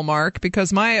possible, Mark,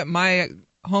 because my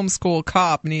homeschool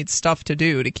cop needs stuff to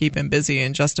do to keep him busy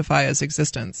and justify his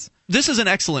existence. This is an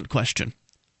excellent question.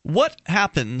 What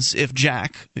happens if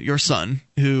Jack, your son,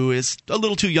 who is a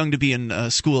little too young to be in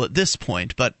school at this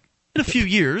point, but in a few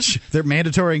years, they're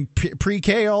mandatory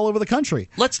pre-K all over the country.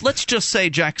 Let's just say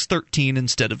Jack's 13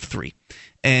 instead of 3,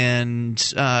 and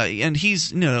he's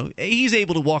he's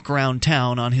able to walk around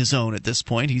town on his own at this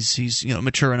point. He's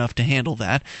mature enough to handle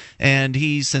that, and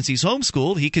since he's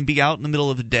homeschooled, he can be out in the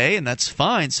middle of the day, and that's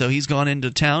fine. So he's gone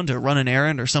into town to run an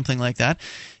errand or something like that,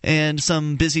 and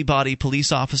some busybody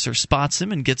police officer spots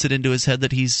him and gets it into his head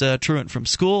that he's truant from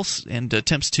school and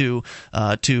attempts to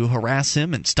harass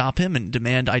him and stop him and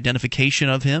demand identification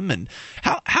of him. And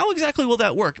how exactly will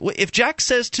that work? If Jack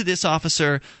says to this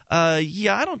officer, I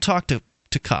don't talk to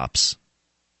cops.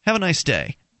 Have a nice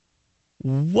day.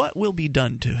 what will be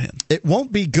done to him? It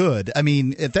won't be good. I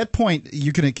mean, at that point,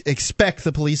 you can expect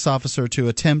the police officer to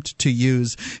attempt to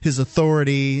use his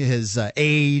authority, his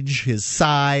age, his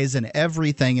size, and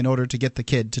everything in order to get the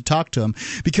kid to talk to him.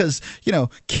 Because,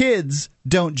 kids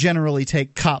don't generally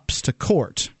take cops to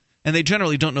court. And they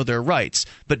generally don't know their rights.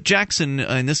 But Jackson,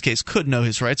 in this case, could know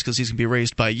his rights because he's going to be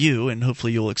raised by you, and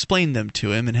hopefully you'll explain them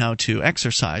to him and how to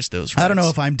exercise those rights. I don't know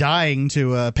if I'm dying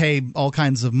to pay all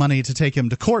kinds of money to take him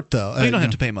to court, though. Well, you don't have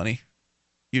to pay money,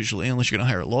 usually, unless you're going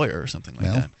to hire a lawyer or something like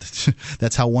that.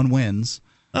 That's how one wins.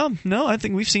 No, I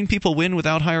think we've seen people win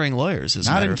without hiring lawyers, as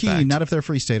a matter of fact. Not in Keene, not if they're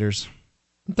Free Staters.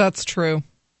 That's true.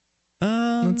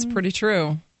 That's pretty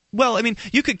true. Well, I mean,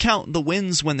 you could count the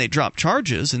wins when they drop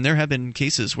charges, and there have been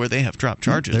cases where they have dropped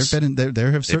charges.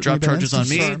 They've dropped charges on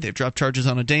me. They've dropped charges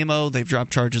on a demo. They've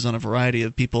dropped charges on a variety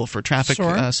of people for traffic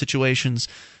situations.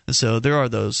 So there are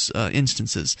those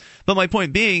instances. But my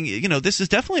point being, this is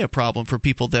definitely a problem for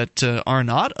people that are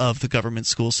not of the government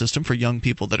school system, for young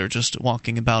people that are just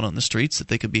walking about on the streets, that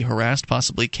they could be harassed,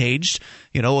 possibly caged.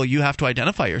 Well, you have to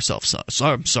identify yourself. So,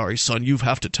 I'm sorry, son, you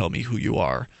have to tell me who you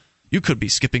are. You could be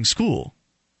skipping school.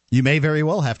 You may very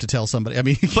well have to tell somebody. I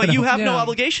mean, but you have no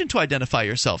obligation to identify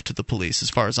yourself to the police, as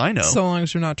far as I know. So long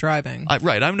as you're not driving.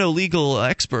 Right. I'm no legal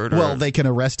expert. Well, they can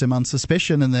arrest him on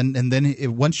suspicion, and then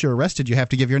once you're arrested, you have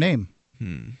to give your name.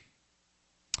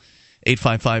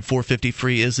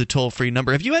 855-450-FREE is a toll-free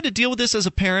number. Have you had to deal with this as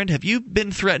a parent? Have you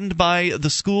been threatened by the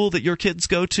school that your kids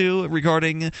go to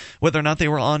regarding whether or not they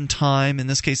were on time? In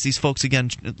this case, these folks,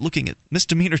 again, looking at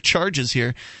misdemeanor charges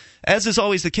here. As is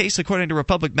always the case, according to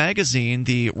Republic Magazine,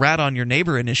 the Rat on Your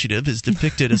Neighbor initiative is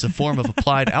depicted as a form of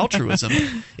applied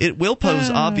altruism. It will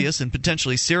pose obvious and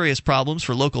potentially serious problems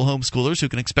for local homeschoolers who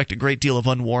can expect a great deal of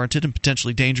unwarranted and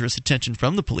potentially dangerous attention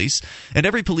from the police. And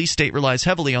every police state relies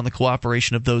heavily on the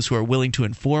cooperation of those who are willing to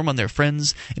inform on their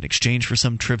friends in exchange for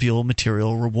some trivial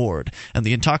material reward, and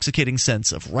the intoxicating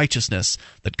sense of righteousness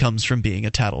that comes from being a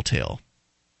tattletale.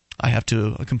 I have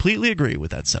to completely agree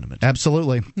with that sentiment.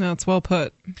 Absolutely. No, it's well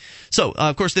put. So,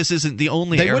 of course, this isn't the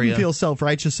only area. They wouldn't feel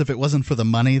self-righteous if it wasn't for the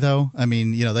money, though. I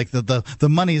mean, like the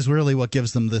money is really what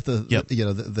gives them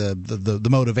the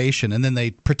motivation, and then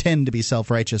they pretend to be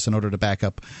self-righteous in order to back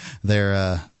up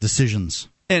their decisions.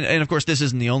 And of course, this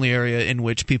isn't the only area in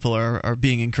which people are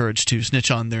being encouraged to snitch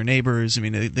on their neighbors. I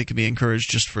mean, they could be encouraged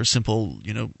just for simple,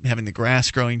 having the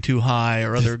grass growing too high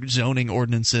or other zoning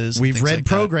ordinances. We've read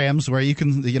programs where you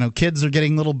can, kids are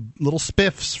getting little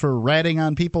spiffs for ratting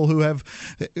on people who have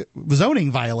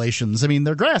zoning violations. I mean,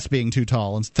 their grass being too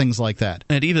tall and things like that.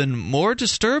 And even more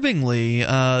disturbingly,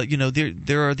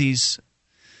 there are these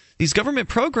government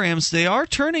programs. They are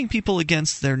turning people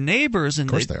against their neighbors, and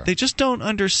they just don't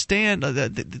understand.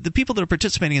 The people that are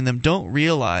participating in them don't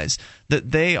realize that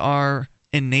they are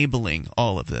enabling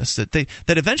all of this, that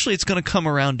eventually it's going to come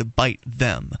around to bite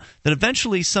them, that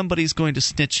eventually somebody's going to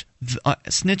snitch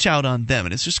out on them,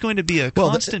 and it's just going to be a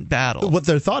constant battle. What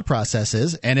their thought process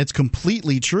is, and it's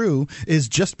completely true, is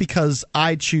just because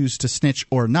I choose to snitch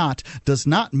or not does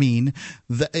not mean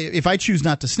that if I choose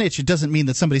not to snitch, it doesn't mean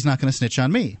that somebody's not going to snitch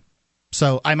on me.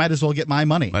 So I might as well get my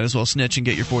money. Might as well snitch and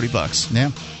get your $40. Yeah.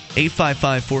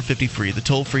 855-450-FREE, the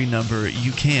toll-free number.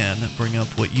 You can bring up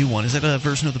what you want. Is that a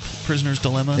version of the prisoner's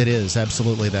dilemma? It is,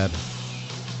 absolutely that.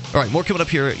 All right, more coming up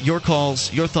here. Your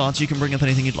calls, your thoughts. You can bring up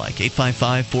anything you'd like.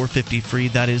 855-450-FREE.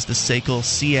 That is the SACL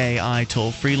CAI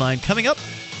toll-free line. Coming up,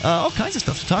 all kinds of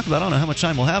stuff to talk about. I don't know how much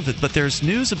time we'll have, but there's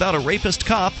news about a rapist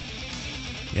cop.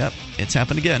 Yep, it's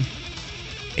happened again.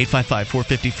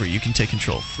 855-450-FREE. You can take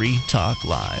control. Free Talk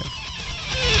Live.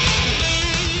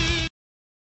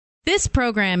 This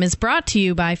program is brought to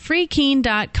you by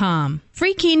FreeKeene.com.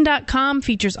 FreeKeene.com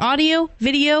features audio,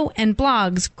 video, and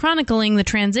blogs chronicling the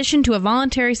transition to a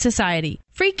voluntary society.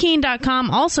 FreeKeene.com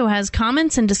also has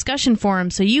comments and discussion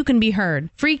forums so you can be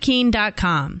heard.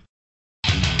 FreeKeene.com.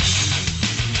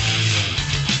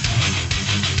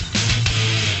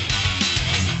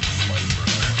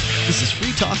 This is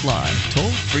Free Talk Live,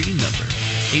 toll-free number,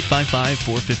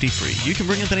 855-450-FREE. You can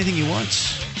bring up anything you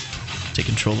want. Take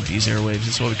control of these airwaves.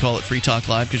 That's why we call it Free Talk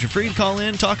Live, because you're free to call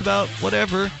in, talk about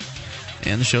whatever.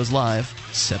 And the show's live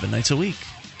 7 nights a week.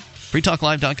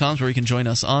 FreeTalkLive.com is where you can join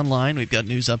us online. We've got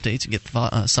news updates and get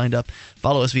signed up.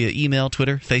 Follow us via email,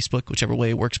 Twitter, Facebook, whichever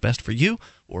way works best for you,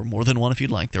 or more than one if you'd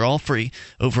like. They're all free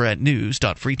over at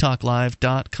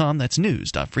news.freetalklive.com. That's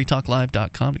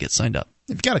news.freetalklive.com to get signed up.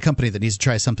 If you've got a company that needs to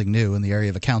try something new in the area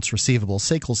of accounts receivable,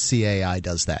 SACL CAI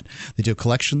does that. They do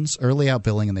collections, early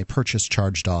outbilling, and they purchase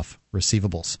charged-off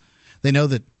receivables. They know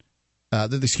that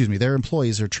their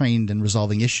employees are trained in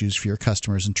resolving issues for your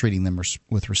customers and treating them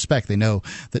with respect. They know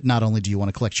that not only do you want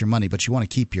to collect your money, but you want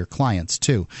to keep your clients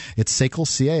too. It's SACL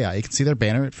CAI. You can see their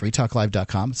banner at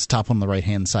freetalklive.com. It's the top on the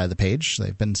right-hand side of the page.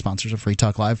 They've been sponsors of Free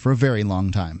Talk Live for a very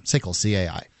long time. SACL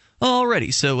CAI.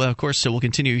 Alrighty, so of course we'll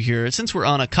continue here. Since we're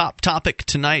on a cop topic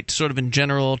tonight, sort of in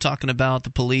general, talking about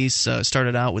the police,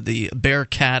 started out with the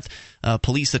Bearcat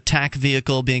police attack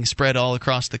vehicle being spread all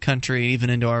across the country,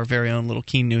 even into our very own little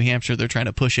Keene, New Hampshire. They're trying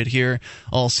to push it here.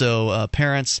 Also,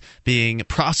 parents being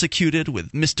prosecuted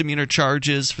with misdemeanor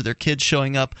charges for their kids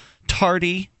showing up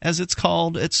tardy, as it's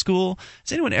called, at school.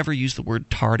 Has anyone ever used the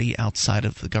word tardy outside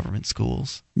of the government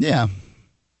schools? Yeah.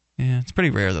 Yeah, it's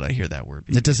pretty rare that I hear that word.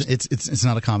 It doesn't. It's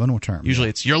not a common term. Usually,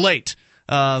 it's "you're late."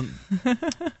 So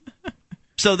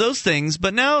those things,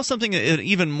 but now something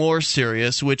even more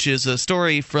serious, which is a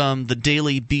story from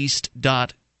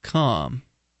thedailybeast.com,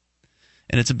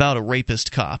 and it's about a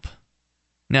rapist cop.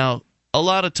 Now, a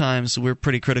lot of times we're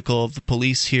pretty critical of the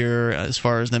police here as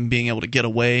far as them being able to get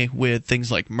away with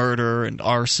things like murder and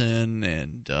arson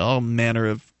and all manner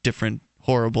of different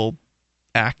horrible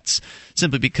acts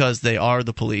simply because they are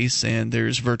the police and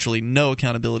there's virtually no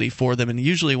accountability for them. And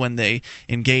usually when they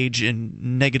engage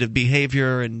in negative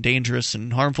behavior and dangerous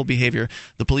and harmful behavior,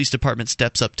 the police department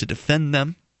steps up to defend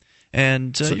them.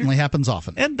 And certainly happens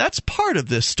often. And that's part of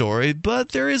this story, but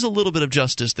there is a little bit of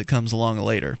justice that comes along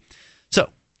later.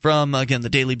 So, from, again,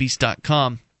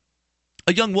 thedailybeast.com,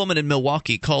 a young woman in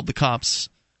Milwaukee called the cops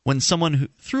when someone who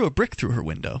threw a brick through her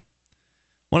window.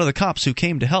 One of the cops who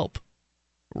came to help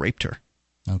raped her.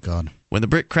 Oh, God. When the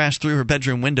brick crashed through her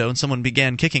bedroom window and someone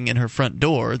began kicking in her front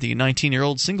door, the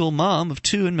 19-year-old single mom of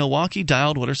 2 in Milwaukee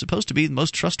dialed what are supposed to be the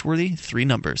most trustworthy 3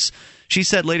 numbers. She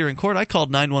said later in court, "I called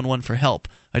 911 for help.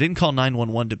 I didn't call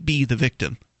 911 to be the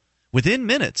victim." Within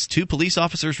minutes, 2 police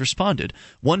officers responded.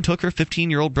 One took her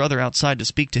 15-year-old brother outside to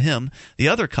speak to him. The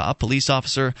other cop, police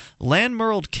officer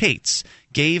Lanmerald Cates,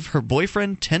 gave her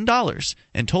boyfriend $10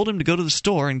 and told him to go to the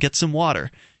store and get some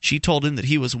water. She told him that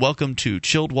he was welcome to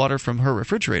chilled water from her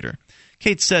refrigerator.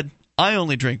 Cates said, "I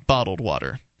only drink bottled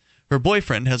water." Her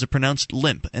boyfriend has a pronounced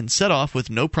limp and set off with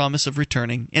no promise of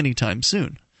returning anytime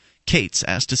soon. Cates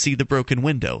asked to see the broken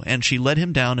window, and she led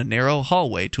him down a narrow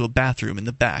hallway to a bathroom in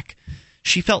the back.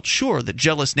 She felt sure that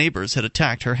jealous neighbors had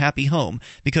attacked her happy home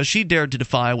because she dared to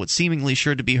defy what seemingly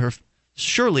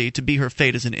surely to be her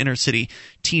fate as an inner-city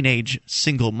teenage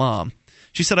single mom.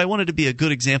 She said, "I wanted to be a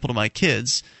good example to my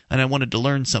kids, and I wanted to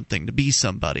learn something, to be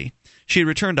somebody." She had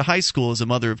returned to high school as a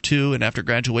mother of 2, and after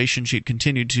graduation she had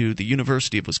continued to the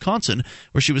University of Wisconsin,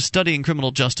 where she was studying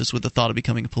criminal justice with the thought of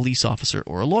becoming a police officer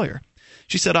or a lawyer.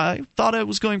 She said, "I thought I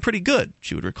was going pretty good,"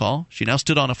 she would recall. She now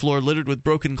stood on a floor littered with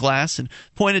broken glass and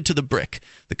pointed to the brick.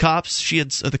 The cop she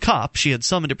had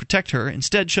summoned to protect her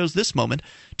instead chose this moment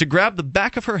to grab the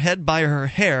back of her head by her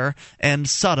hair and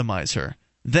sodomize her.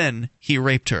 Then he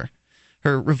raped her.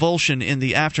 Her revulsion in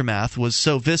the aftermath was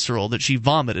so visceral that she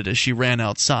vomited as she ran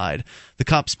outside. The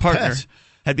cop's partner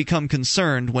had become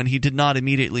concerned when he did not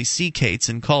immediately see Cates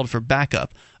and called for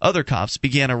backup. Other cops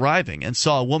began arriving and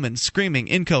saw a woman screaming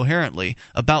incoherently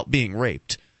about being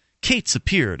raped. Cates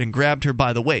appeared and grabbed her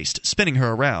by the waist, spinning her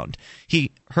around.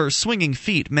 Her swinging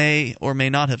feet may or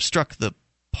may not have struck the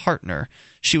partner.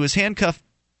 She was handcuffed.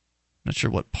 Not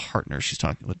sure what partner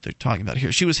what they're talking about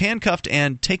here. She was handcuffed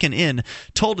and taken in,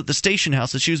 told at the station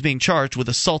house that she was being charged with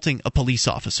assaulting a police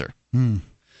officer.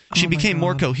 She became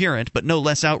more coherent, but no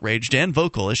less outraged and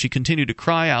vocal as she continued to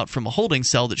cry out from a holding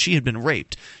cell that she had been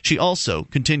raped. She also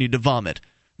continued to vomit.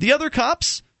 The other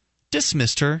cops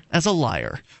dismissed her as a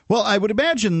liar. Well, I would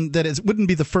imagine that it wouldn't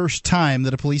be the first time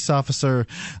that a police officer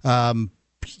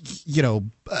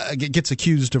gets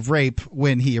accused of rape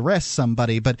when he arrests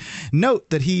somebody, but note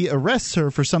that he arrests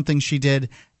her for something she did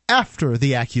after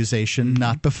the accusation,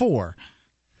 not before.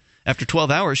 After 12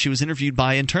 hours, she was interviewed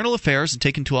by Internal Affairs and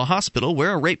taken to a hospital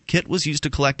where a rape kit was used to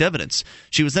collect evidence.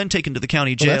 She was then taken to the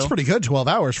county jail. Well, that's pretty good, 12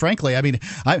 hours, frankly. I mean,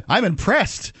 I'm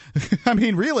impressed. I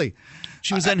mean, really.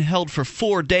 She was then held for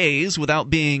 4 days before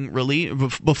being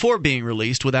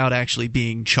released without actually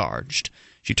being charged.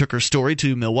 She took her story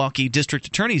to Milwaukee District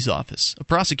Attorney's Office. A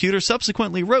prosecutor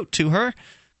subsequently wrote to her,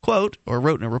 wrote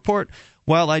in a report,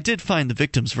 "While I did find the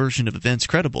victim's version of events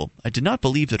credible, I did not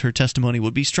believe that her testimony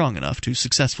would be strong enough to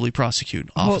successfully prosecute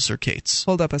Officer Cates."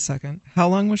 Hold up a second. How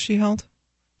long was she held?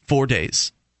 4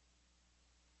 days.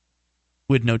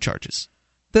 With no charges.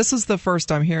 This is the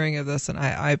first I'm hearing of this, and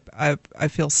I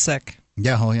feel sick.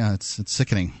 Yeah, it's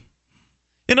sickening.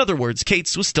 In other words,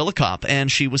 Cates was still a cop, and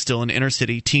she was still an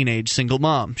inner-city teenage single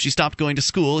mom. She stopped going to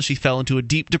school as she fell into a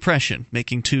deep depression,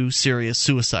 making 2 serious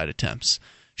suicide attempts.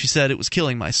 She said, "It was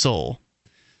killing my soul."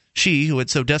 She, who had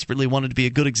so desperately wanted to be a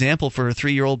good example for her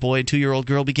 3-year-old boy and 2-year-old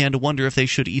girl, began to wonder if they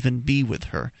should even be with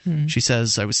her. She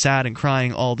says, I was sad and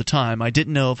crying all the time. I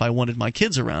didn't know if I wanted my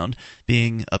kids around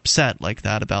being upset like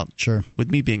that about with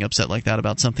me being upset like that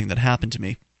about something that happened to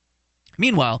me.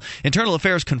 Meanwhile, Internal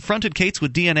Affairs confronted Cates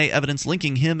with DNA evidence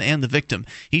linking him and the victim.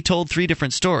 He told 3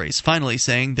 different stories, finally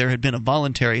saying there had been a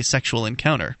voluntary sexual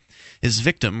encounter. His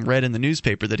victim read in the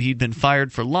newspaper that he'd been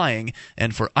fired for lying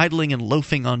and for idling and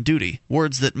loafing on duty,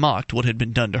 words that mocked what had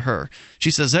been done to her. She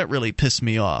says that really pissed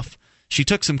me off. She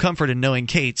took some comfort in knowing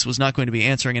Cates was not going to be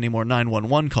answering any more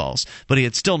 911 calls, but he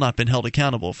had still not been held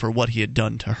accountable for what he had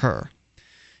done to her.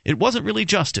 It wasn't really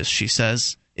justice, she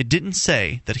says. It didn't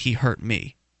say that he hurt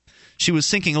me. She was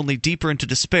sinking only deeper into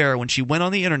despair when she went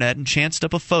on the internet and chanced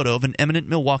up a photo of an eminent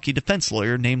Milwaukee defense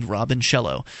lawyer named Robin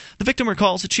Shello. The victim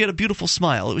recalls that she had a beautiful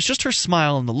smile. It was just her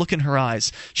smile and the look in her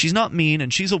eyes. She's not mean,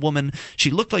 and she's a woman.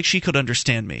 She looked like she could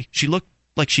understand me. She looked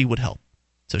like she would help.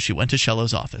 So she went to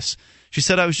Shello's office. She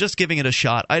said, I was just giving it a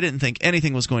shot. I didn't think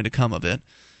anything was going to come of it.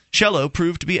 Shello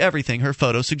proved to be everything her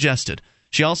photo suggested.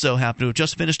 She also happened to have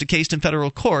just finished a case in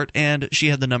federal court, and she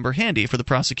had the number handy for the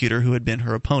prosecutor who had been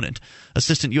her opponent.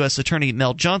 Assistant U.S. Attorney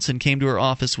Mel Johnson came to her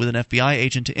office with an FBI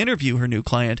agent to interview her new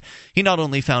client. He not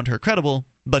only found her credible,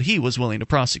 but he was willing to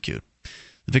prosecute.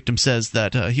 The victim says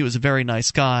that he was a very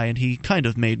nice guy, and he kind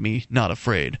of made me not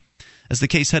afraid. As the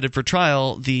case headed for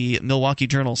trial, the Milwaukee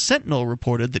Journal Sentinel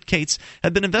reported that Cates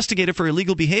had been investigated for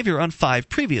illegal behavior on 5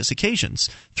 previous occasions,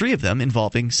 3 of them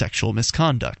involving sexual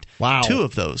misconduct. Wow. 2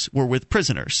 of those were with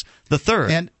prisoners. The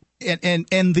third...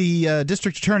 And the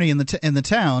district attorney in the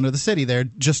town or the city there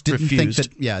just didn't refused.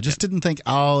 think that didn't think,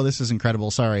 oh, this is incredible,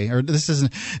 sorry, or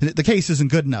the case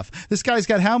isn't good enough. This guy's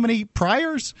got how many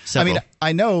priors? Several. I mean,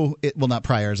 I know it, well, not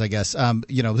priors, I guess.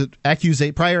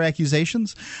 Prior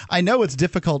accusations. I know it's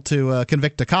difficult to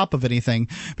convict a cop of anything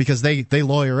because they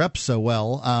lawyer up so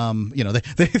well.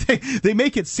 They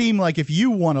make it seem like if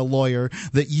you want a lawyer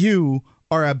that you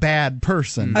are a bad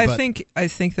person. I think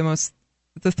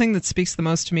the thing that speaks the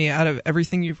most to me out of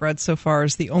everything you've read so far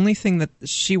is the only thing that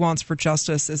she wants for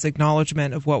justice is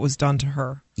acknowledgement of what was done to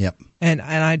her. Yep. And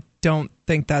I don't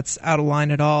think that's out of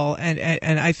line at all.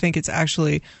 And I think it's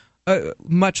actually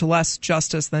much less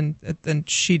justice than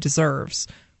she deserves.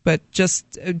 But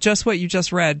just what you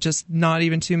just read, just not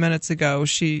even 2 minutes ago,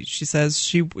 she says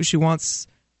she wants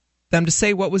them to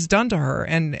say what was done to her,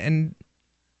 and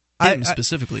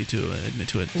specifically to admit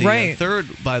to it. The third,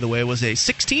 by the way, was a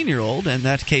 16-year-old, and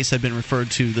that case had been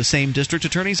referred to the same district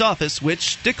attorney's office,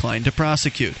 which declined to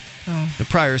prosecute. The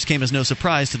priors came as no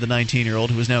surprise to the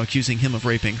 19-year-old who was now accusing him of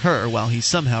raping her while he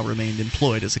somehow remained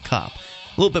employed as a cop.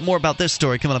 A little bit more about this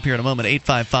story coming up here in a moment.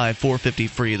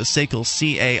 855-450-FREE, the SACL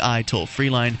CAI toll-free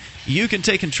line. You can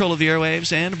take control of the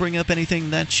airwaves and bring up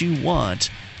anything that you want.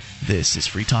 This is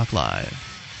Free Talk Live.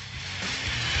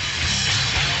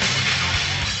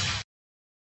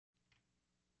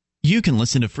 You can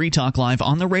listen to Free Talk Live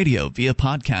on the radio via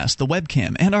podcast, the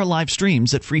webcam, and our live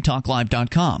streams at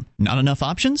freetalklive.com. Not enough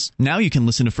options? Now you can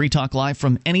listen to Free Talk Live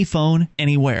from any phone,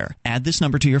 anywhere. Add this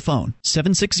number to your phone,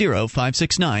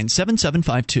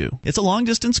 760-569-7752. It's a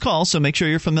long-distance call, so make sure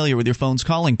you're familiar with your phone's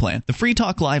calling plan. The Free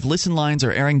Talk Live listen lines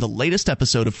are airing the latest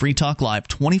episode of Free Talk Live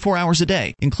 24 hours a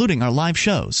day, including our live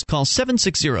shows. Call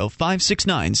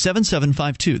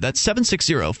 760-569-7752. That's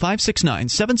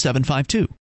 760-569-7752.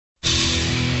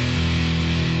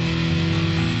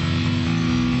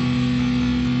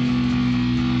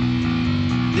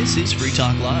 This is Free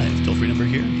Talk Live. Toll-free number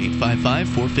here,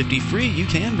 855-450-FREE. You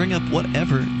can bring up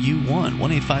whatever you want,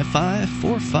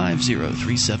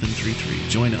 1-855-450-3733.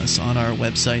 Join us on our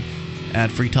website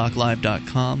at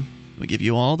freetalklive.com. We give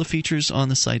you all the features on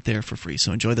the site there for free,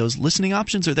 so enjoy those. Listening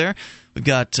options are there. We've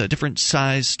got different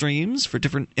size streams for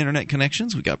different internet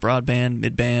connections. We've got broadband,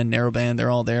 midband, narrowband. They're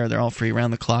all there. They're all free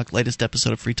around the clock. Latest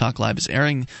episode of Free Talk Live is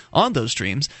airing on those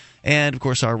streams. And, of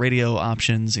course, our radio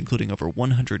options, including over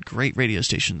 100 great radio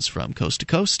stations from coast to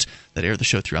coast that air the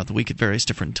show throughout the week at various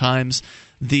different times.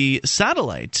 The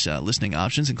satellite listening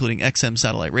options, including XM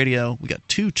satellite radio. We got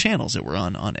 2 channels that we're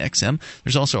on XM.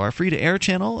 There's also our free-to-air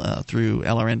channel through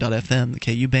LRN.FM, the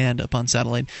KU band up on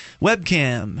satellite,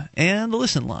 webcam, and the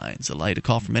listen lines. Allow you to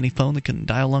call from any phone that can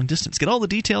dial long distance. Get all the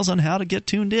details on how to get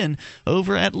tuned in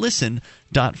over at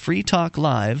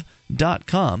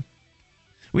listen.freetalklive.com.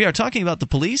 We are talking about the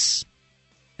police,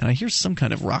 and I hear some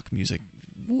kind of rock music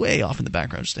way off in the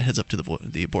background. Just a heads up to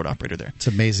the board operator there. It's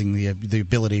amazing the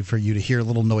ability for you to hear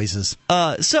little noises.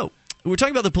 So we're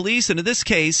talking about the police, and in this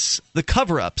case, the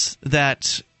cover-ups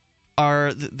that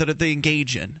they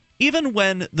engage in. Even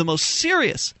when the most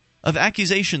serious of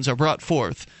accusations are brought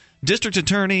forth, District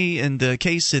Attorney in the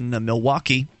case in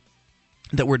Milwaukee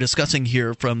that we're discussing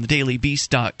here from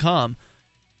thedailybeast.com.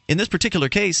 In this particular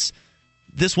case,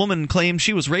 this woman claimed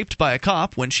she was raped by a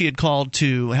cop when she had called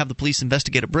to have the police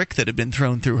investigate a brick that had been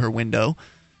thrown through her window.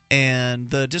 And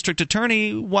the district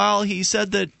attorney, while he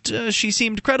said that she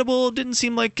seemed credible, didn't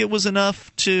seem like it was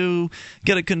enough to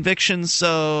get a conviction.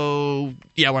 So,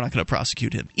 yeah, we're not going to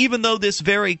prosecute him. Even though this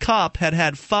very cop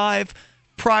had 5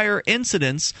 prior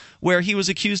incidents where he was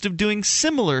accused of doing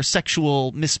similar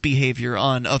sexual misbehavior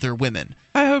on other women.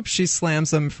 I hope she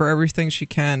slams him for everything she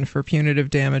can for punitive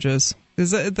damages.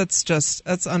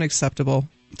 That's unacceptable.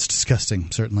 It's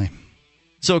disgusting, certainly.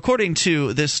 So according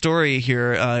to this story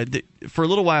here, for a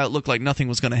little while it looked like nothing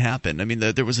was going to happen. I mean,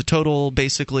 there was a total,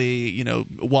 basically,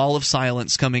 wall of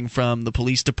silence coming from the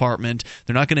police department.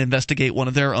 They're not going to investigate one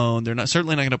of their own. They're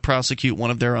certainly not going to prosecute one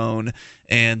of their own.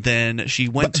 And then she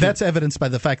went to... That's evidenced by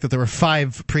the fact that there were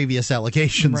 5 previous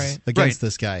allegations against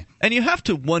this guy. And you have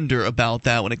to wonder about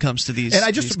that when it comes to these,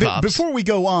 these cops. Before we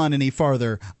go on any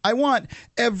farther, I want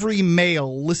every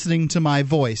male listening to my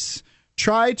voice,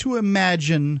 try to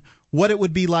imagine what it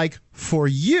would be like for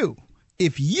you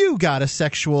if you got a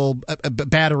sexual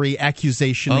battery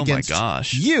accusation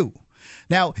against you.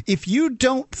 Now, if you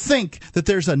don't think that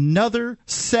there's another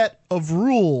set of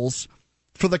rules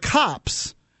for the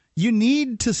cops, you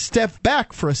need to step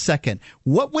back for a second.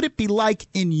 What would it be like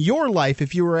in your life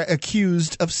if you were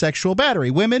accused of sexual battery?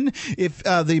 Women, if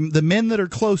the men that are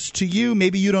close to you,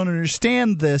 maybe you don't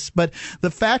understand this, but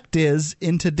the fact is,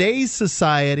 in today's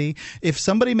society, if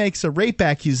somebody makes a rape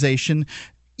accusation,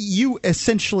 you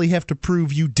essentially have to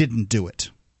prove you didn't do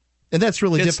it. And that's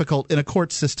really difficult in a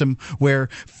court system where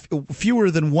fewer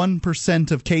than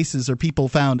 1% of cases are people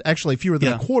found, actually fewer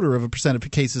than 0.25% of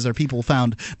cases are people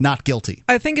found not guilty.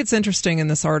 I think it's interesting in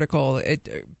this article,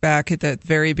 back at the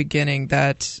very beginning,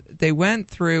 that they went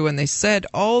through and they said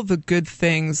all the good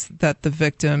things that the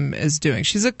victim is doing.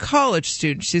 She's a college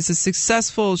student. She's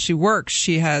she works,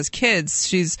 she has kids,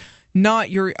 she's not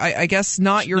your, I guess,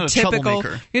 not your typical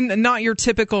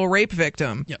rape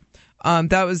victim. Yeah.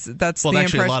 That's the actually,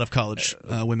 impression. a lot of college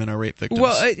women are rape victims.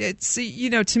 Well, it's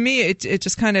to me, it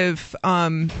just kind of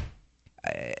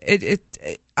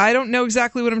I don't know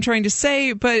exactly what I'm trying to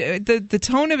say, but the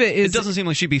tone of it is. It doesn't seem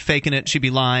like she'd be faking it. She'd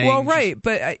be lying. Well, right,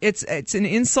 but it's an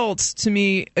insult to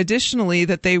me. Additionally,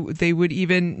 that they would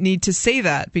even need to say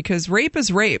that, because rape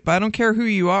is rape. I don't care who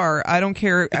you are. I don't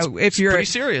care if you're pretty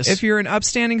serious. If you're an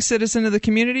upstanding citizen of the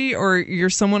community or you're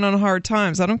someone on hard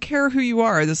times. I don't care who you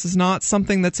are. This is not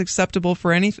something that's acceptable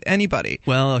for anybody.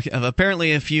 Well,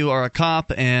 apparently, if you are a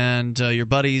cop and your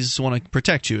buddies want to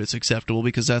protect you, it's acceptable,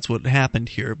 because that's what happened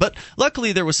here. But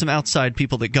luckily, there was some outside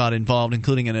people that got involved,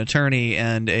 including an attorney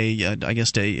and a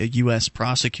U.S.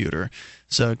 prosecutor.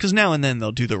 So, because now and then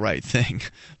they'll do the right thing.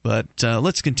 But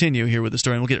let's continue here with the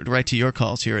story, and we'll get right to your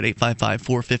calls here at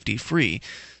 855-450-FREE.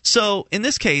 So, in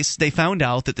this case, they found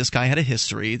out that this guy had a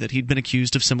history, that he'd been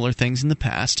accused of similar things in the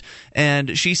past,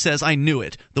 and she says, I knew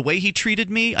it. The way he treated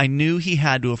me, I knew he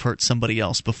had to have hurt somebody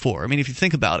else before. I mean, if you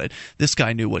think about it, this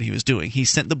guy knew what he was doing. He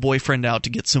sent the boyfriend out to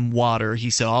get some water.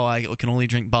 He said, I can only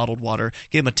drink bottled water.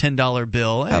 Gave him a $10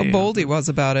 bill. How bold he was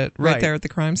about it, right there at the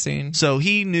crime scene. So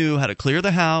he knew how to clear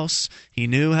the house. He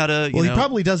knew how to, he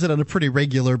probably does it on a pretty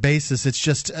regular basis. It's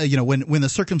just, when the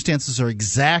circumstances are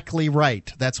exactly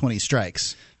right, that's when he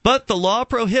strikes. But the law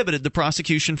prohibited the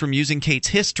prosecution from using Kate's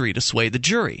history to sway the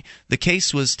jury. The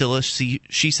case was still a she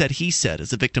said, he said,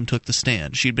 as the victim took the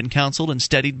stand. She'd been counseled and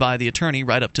steadied by the attorney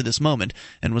right up to this moment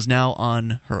and was now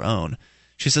on her own.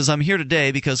 She says, I'm here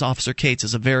today because Officer Cates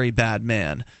is a very bad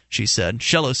man, she said.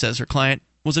 Shello says her client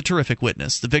was a terrific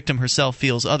witness. The victim herself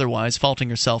feels otherwise,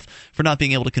 faulting herself for not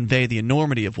being able to convey the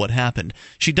enormity of what happened.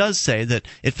 She does say that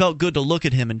it felt good to look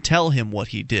at him and tell him what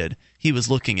he did. He was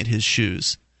looking at his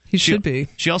shoes. He should be.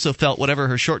 She also felt whatever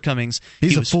her shortcomings,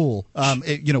 he's a fool.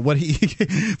 What he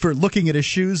for looking at his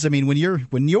shoes. I mean, when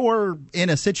you're in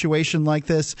a situation like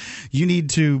this, you need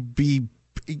to be,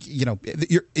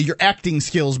 your acting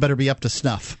skills better be up to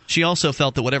snuff. She also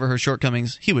felt that whatever her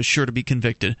shortcomings, he was sure to be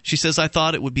convicted. She says, I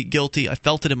thought it would be guilty. I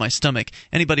felt it in my stomach.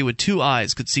 Anybody with 2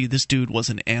 eyes could see this dude was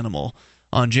an animal.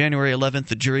 On January 11th,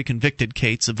 the jury convicted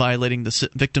Cates of violating the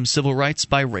victim's civil rights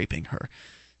by raping her.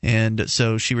 And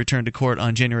so she returned to court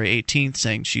on January 18th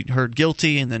saying she'd heard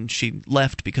guilty, and then she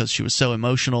left because she was so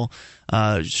emotional.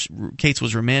 Cates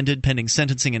was remanded pending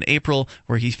sentencing in April,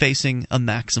 where he's facing a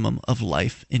maximum of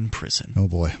life in prison. Oh,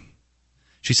 boy.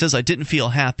 She says, I didn't feel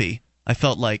happy. I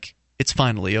felt like it's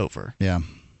finally over. Yeah.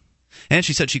 And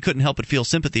she said she couldn't help but feel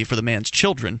sympathy for the man's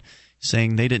children.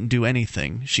 saying they didn't do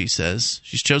anything. She says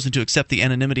she's chosen to accept the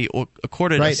anonymity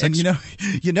accorded. Right, and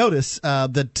you notice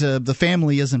that the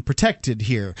family isn't protected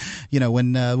here.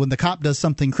 When the cop does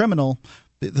something criminal,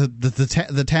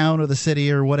 the town or the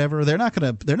city or whatever, they're not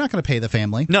gonna pay the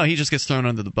family. No, he just gets thrown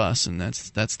under the bus, and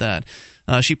that's that.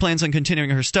 She plans on continuing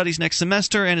her studies next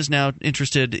semester and is now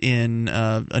interested in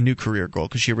a new career goal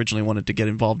because she originally wanted to get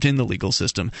involved in the legal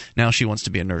system. Now she wants to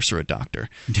be a nurse or a doctor.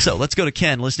 So let's go to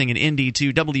Ken, listening in Indy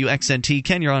to WXNT.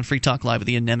 Ken, you're on Free Talk Live with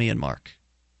Ian, Nemi, and Mark.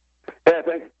 Yeah,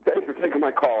 thanks for taking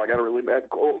my call. I got a really bad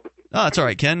cold. Oh, that's all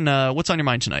right, Ken. What's on your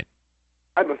mind tonight?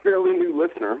 I'm a fairly new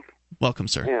listener. Welcome,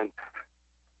 sir. And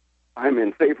I'm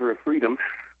in favor of freedom.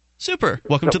 Super.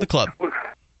 Welcome to the club.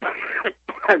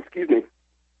 Excuse me.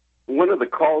 One of the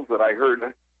calls that I heard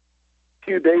a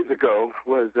few days ago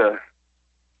was a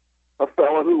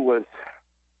fellow who was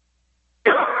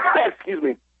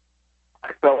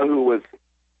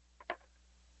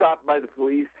stopped by the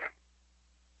police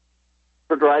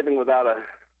for driving without a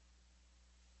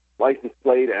license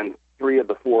plate, and 3 of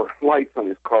the 4 lights on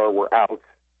his car were out.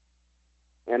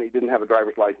 And he didn't have a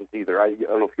driver's license either. I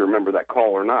don't know if you remember that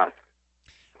call or not.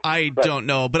 I don't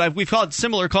know, but we've had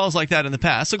similar calls like that in the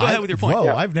past. So go ahead with your point. Whoa,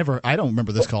 yeah. I don't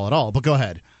remember this call at all, but go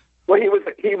ahead. Well, he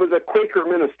was a Quaker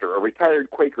minister, a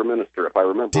retired Quaker minister, if I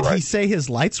remember right. Did he say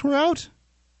his lights were out?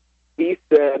 He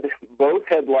said both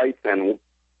headlights and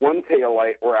one tail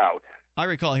light were out. I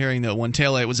recall hearing that one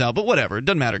tail light was out, but whatever. It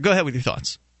doesn't matter. Go ahead with your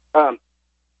thoughts. And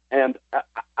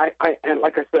like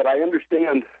I said, I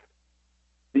understand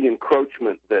the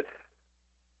encroachment that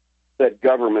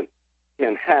government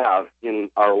can have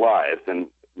in our lives, and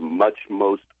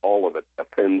most all of it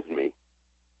offends me.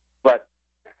 But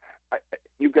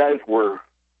you guys were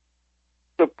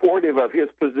supportive of his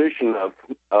position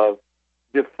of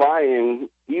defying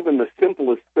even the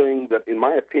simplest thing that, in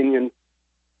my opinion,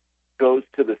 goes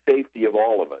to the safety of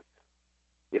all of us.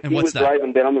 If he was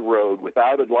driving down the road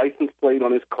without a license plate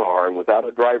on his car and without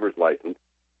a driver's license,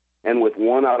 and with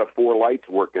 1 out of 4 lights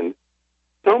working,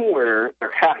 somewhere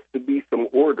there has to be some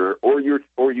order, or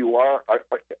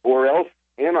else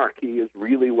anarchy is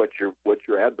really what you're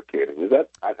advocating. Is that?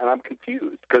 And I'm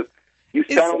confused because you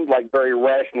sound like very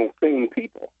rational, sane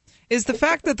people. Is the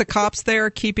fact that the cops there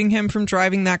keeping him from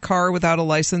driving that car without a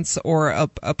license or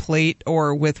a plate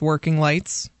or with working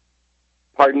lights?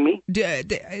 Pardon me?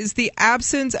 Is the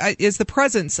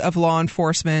presence of law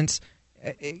enforcement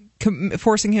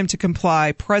forcing him to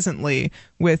comply presently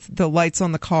with the lights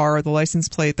on the car, the license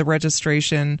plate, the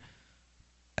registration?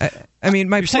 I mean,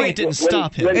 my point. It didn't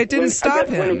stop him. It didn't stop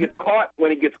him.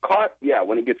 When he gets caught, they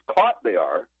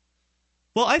are.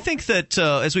 Well, I think that,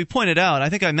 as we pointed out, I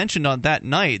think I mentioned on that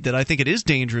night that I think it is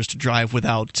dangerous to drive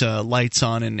without lights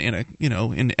on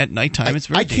at nighttime. It's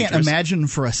very dangerous. I can't imagine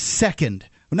for a second,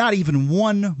 not even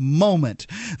one moment,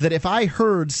 that if I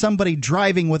heard somebody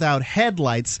driving without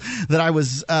headlights, that I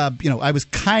was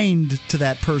kind to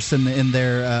that person in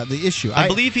the issue. I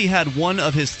believe he had one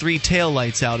of his 3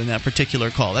 taillights out in that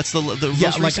particular call. That's the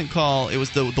most recent call. It was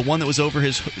the one that was over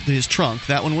his trunk.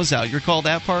 That one was out. You recall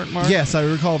that part, Mark? Yes, I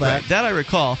recall that. Right, that I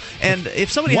recall. And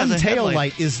if somebody has a tail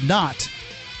light is not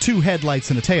 2 headlights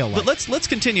and a tail light. But let's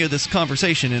continue this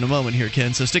conversation in a moment here,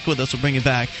 Ken. So stick with us. We'll bring it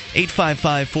back.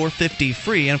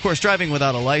 855-450-FREE. And of course, driving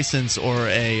without a license or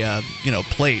a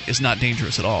plate is not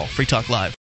dangerous at all. Free Talk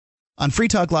Live. On Free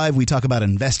Talk Live, we talk about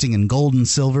investing in gold and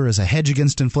silver as a hedge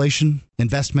against inflation,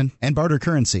 investment, and barter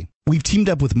currency. We've teamed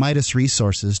up with Midas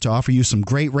Resources to offer you some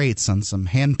great rates on some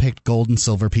hand-picked gold and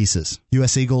silver pieces.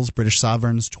 U.S. Eagles, British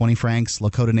Sovereigns, 20 francs,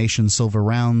 Lakota Nation silver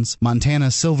rounds, Montana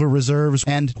silver reserves,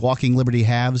 and Walking Liberty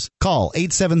halves. Call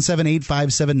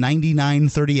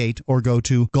 877-857-9938 or go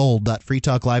to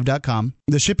gold.freetalklive.com.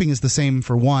 The shipping is the same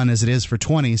for 1 as it is for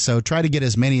 20, so try to get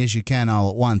as many as you can all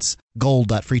at once.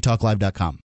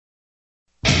 Gold.freetalklive.com.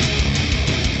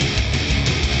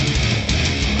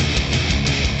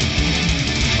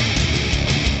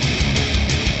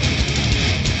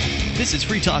 This is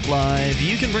Free Talk Live.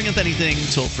 You can bring up anything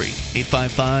toll-free.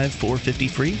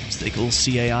 855-450-FREE. It's the cool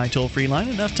CAI toll-free line.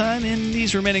 Enough time in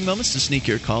these remaining moments to sneak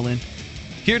your call in.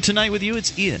 Here tonight with you,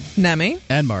 it's Ian. Nemi.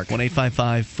 And Mark.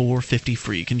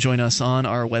 1-855-450-FREE. You can join us on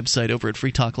our website over at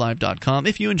freetalklive.com.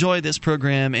 If you enjoy this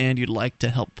program and you'd like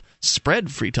to help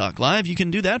spread Free Talk Live, you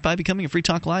can do that by becoming a Free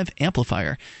Talk Live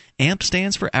amplifier. AMP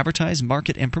stands for Advertise,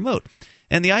 Market, and Promote.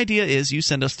 And the idea is you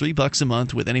send us $3 a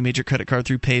month with any major credit card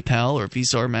through PayPal or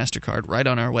Visa or MasterCard right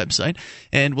on our website,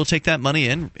 and we'll take that money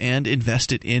in and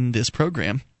invest it in this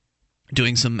program.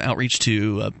 doing some outreach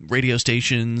to radio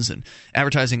stations and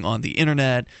advertising on the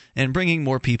internet and bringing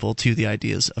more people to the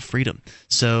ideas of freedom.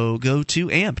 So go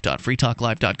to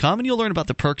amp.freetalklive.com and you'll learn about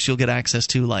the perks you'll get access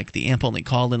to, like the AMP-only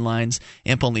call-in lines,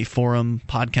 AMP-only forum,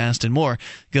 podcast, and more.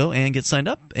 Go and get signed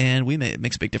up, and it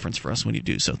makes a big difference for us when you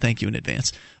do so. Thank you in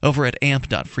advance. Over at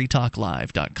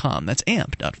amp.freetalklive.com. That's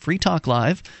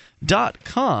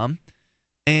amp.freetalklive.com.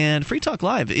 And Free Talk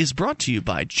Live is brought to you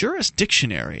by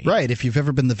Jurisdictionary. Right. If you've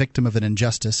ever been the victim of an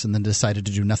injustice and then decided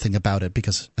to do nothing about it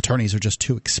because attorneys are just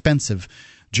too expensive,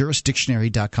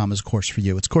 Jurisdictionary.com is a course for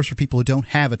you. It's a course for people who don't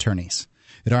have attorneys.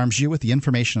 It arms you with the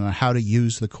information on how to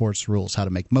use the court's rules, how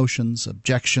to make motions,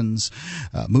 objections,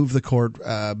 move the court,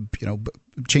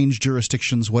 change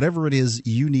jurisdictions, whatever it is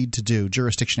you need to do.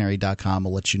 Jurisdictionary.com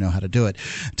will let you know how to do it.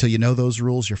 Until you know those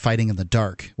rules, you're fighting in the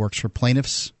dark. Works for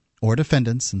plaintiffs or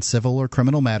defendants in civil or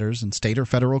criminal matters in state or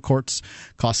federal courts.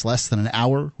 Costs less than an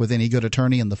hour with any good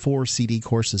attorney, and the 4-CD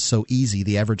course is so easy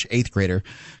the average 8th grader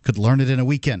could learn it in a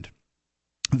weekend.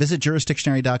 Visit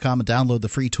jurisdictionary.com and download the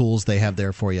free tools they have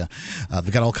there for you.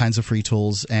 They've got all kinds of free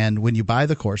tools. And when you buy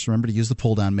the course, remember to use the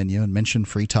pull-down menu and mention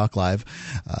Free Talk Live.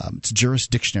 It's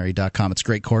jurisdictionary.com. It's a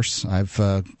great course. I've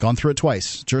gone through it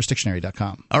twice.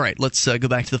 Jurisdictionary.com. All right, let's go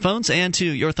back to the phones and to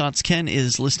your thoughts. Ken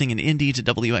is listening in Indy to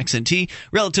WXNT.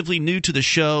 Relatively new to the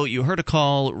show. You heard a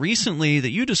call recently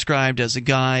that you described as a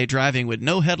guy driving with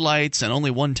no headlights and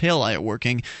only one taillight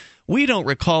working. We don't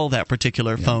recall that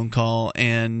particular phone call,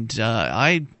 and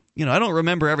I don't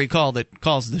remember every call that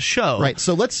calls the show. Right.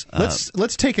 So let's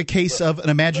take a case of an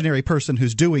imaginary person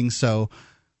who's doing so.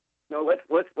 No, let's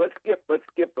skip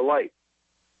the light.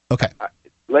 Okay.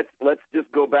 Let's just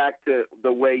go back to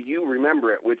the way you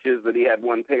remember it, which is that he had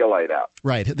one taillight out.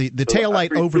 Right. The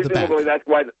taillight over the back.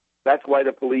 That's why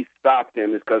the police stopped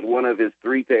him, is because one of his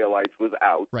 3 taillights was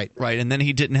out. Right. And then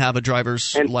he didn't have a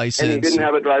driver's license. And he didn't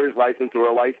have a driver's license or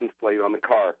a license plate on the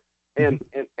car. And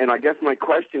I guess my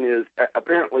question is,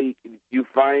 apparently you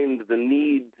find the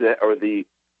need or the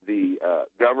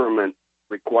government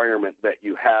requirement that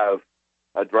you have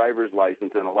a driver's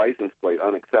license and a license plate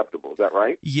unacceptable. Is that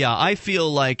right? Yeah, I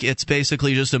feel like it's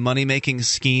basically just a money-making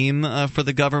scheme for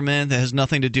the government that has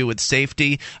nothing to do with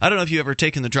safety. I don't know if you've ever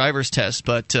taken the driver's test,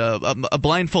 but a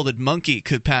blindfolded monkey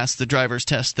could pass the driver's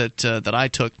test that I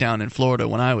took down in Florida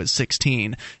when I was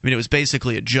 16. I mean, it was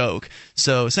basically a joke.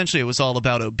 So essentially it was all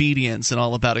about obedience and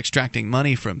all about extracting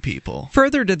money from people.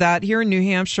 Further to that, here in New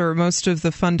Hampshire, most of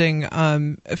the funding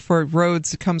for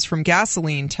roads comes from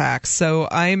gasoline tax. So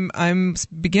I'm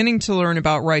beginning to learn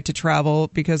about right to travel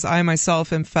because I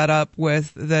myself am fed up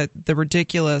with the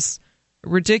ridiculous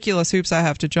hoops I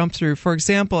have to jump through. For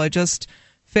example, I just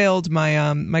failed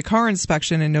my car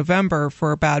inspection in November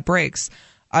for bad brakes.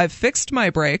 I've fixed my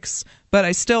brakes, but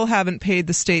I still haven't paid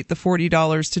the state the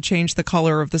 $40 to change the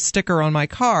color of the sticker on my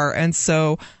car, and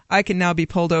so I can now be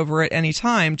pulled over at any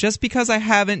time just because I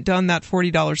haven't done that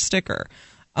 $40 sticker.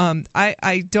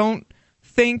 I don't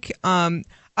think I'm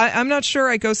not sure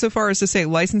I go so far as to say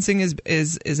licensing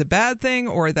is a bad thing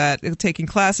or that taking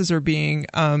classes or being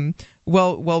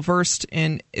well versed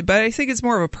in, but I think it's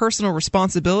more of a personal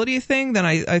responsibility thing than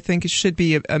I think it should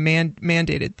be a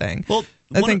mandated thing. Well,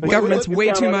 I think government's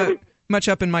way too much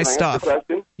up in my stuff.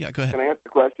 Yeah, go ahead. Can I ask the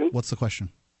question? What's the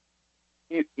question?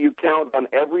 You count on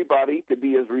everybody to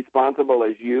be as responsible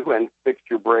as you and fix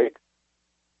your brakes?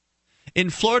 In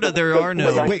Florida, there are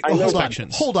no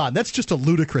inspections. Hold on. That's just a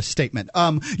ludicrous statement.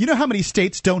 You know how many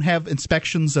states don't have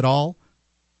inspections at all?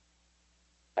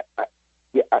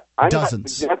 I'm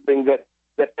Dozens. not suggesting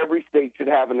that every state should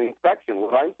have an inspection.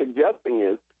 What I'm suggesting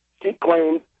is she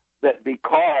claims that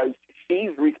because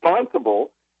she's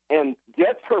responsible and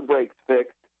gets her brakes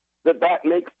fixed, that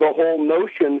makes the whole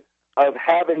notion of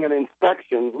having an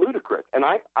inspection ludicrous. And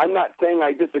I'm not saying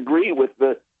I disagree with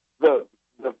the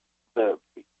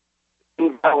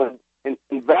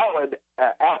invalid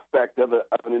aspect of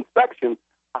an inspection.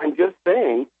 I'm just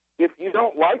saying, if you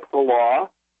don't like the law,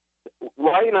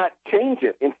 why not change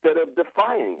it instead of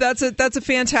defying it? That's a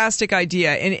fantastic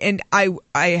idea, and I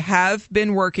have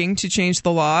been working to change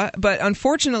the law, but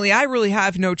unfortunately, I really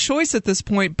have no choice at this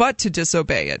point but to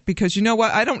disobey it, because you know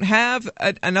what? I don't have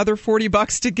another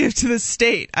 $40 to give to the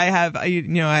state. I have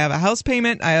a house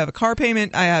payment, I have a car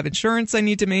payment, I have insurance I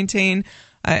need to maintain,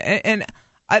 and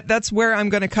that's where I'm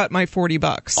going to cut my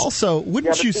 $40. Also,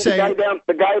 wouldn't you say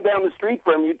the guy down the street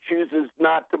from you chooses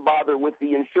not to bother with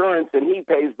the insurance, and he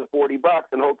pays the $40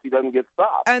 and hopes he doesn't get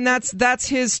stopped? And that's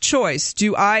his choice.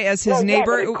 Do I, as his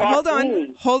neighbor,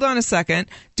 hold on a second.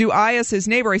 Do I, as his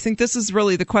neighbor, I think this is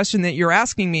really the question that you're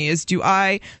asking me, is do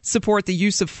I support the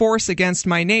use of force against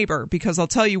my neighbor? Because I'll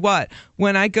tell you what,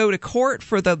 when I go to court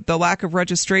for the lack of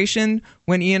registration,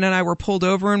 when Ian and I were pulled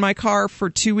over in my car for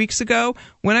 2 weeks ago,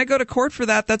 when I go to court for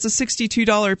that, that's a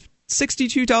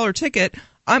 $62 ticket.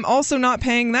 I'm also not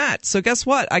paying that. So guess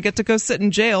what? I get to go sit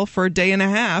in jail for a day and a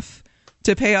half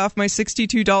to pay off my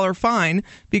 $62 fine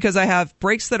because I have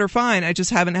brakes that are fine. I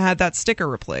just haven't had that sticker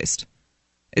replaced.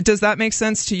 Does that make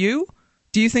sense to you?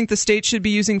 Do you think the state should be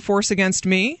using force against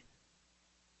me?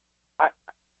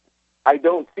 I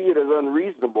don't see it as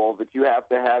unreasonable that you have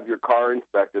to have your car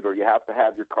inspected or you have to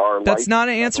have your car licensed. That's not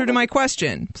an answer to my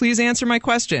question. Please answer my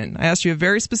question. I asked you a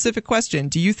very specific question.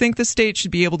 Do you think the state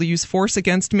should be able to use force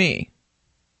against me?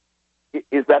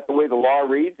 Is that the way the law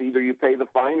reads? Either you pay the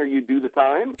fine or you do the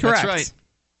time? Correct. That's right.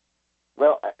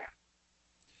 Well,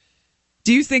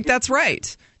 do you think that's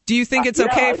right? Do you think it's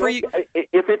okay for you?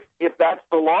 If that's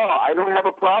the law, I don't have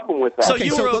a problem with that. So Okay,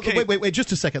 you were okay. Wait,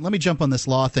 just a second. Let me jump on this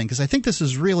law thing because I think this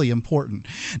is really important.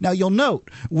 Now, you'll note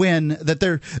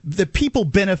the people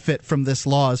benefit from this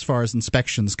law as far as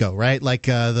inspections go, right? Like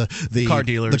the car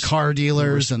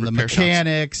dealers, and the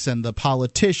mechanics and the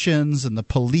politicians and the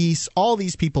police. All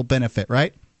these people benefit,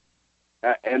 right?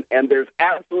 And there's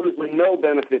absolutely no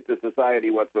benefit to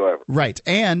society whatsoever. Right,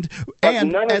 and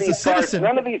as a citizen,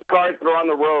 none of these cars that are on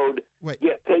the road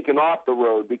get taken off the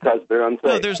road because they're unsafe.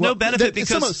 No, there's no benefit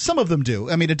because some of them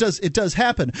do. I mean, it does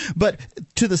happen. But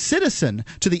to the citizen,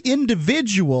 to the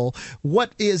individual,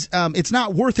 what is it's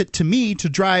not worth it to me to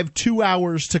drive 2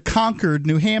 hours to Concord,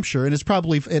 New Hampshire, and it's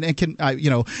probably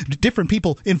different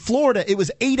people in Florida. It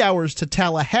was 8 hours to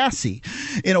Tallahassee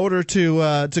in order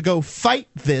to go fight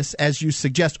this, as you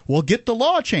suggest. Well, get the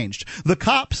law changed. The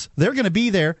cops, they're going to be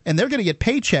there and they're going to get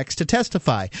paychecks to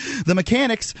testify. The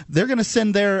mechanics, they're going to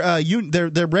send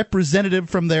their representative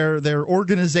from their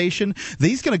organization.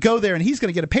 He's going to go there and he's going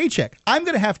to get a paycheck. I'm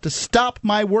going to have to stop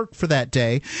my work for that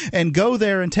day and go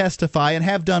there and testify and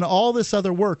have done all this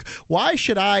other work. Why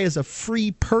should I, as a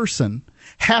free person,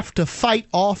 have to fight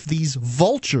off these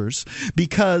vultures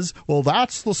because, well,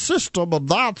 that's the system and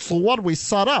that's what we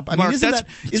set up? I mean,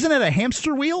 isn't that a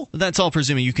hamster wheel? That's all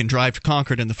presuming you can drive to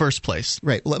Concord in the first place.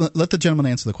 Right. Let the gentleman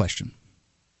answer the question.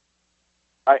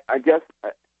 I guess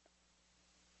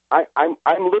I'm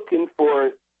looking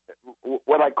for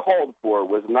what I called for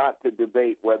was not to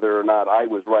debate whether or not I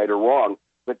was right or wrong,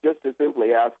 but just to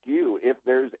simply ask you if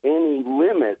there's any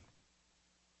limit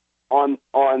on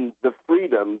the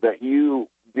freedom that you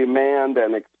demand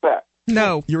and expect.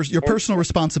 No. Your personal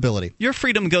responsibility. Your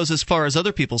freedom goes as far as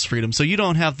other people's freedom, so you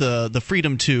don't have the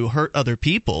freedom to hurt other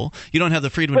people. You don't have the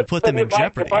freedom to put them in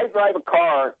jeopardy. If I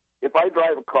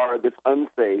drive a car that's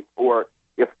unsafe, or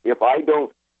if I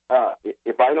don't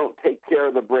take care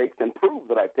of the brakes and prove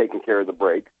that I've taken care of the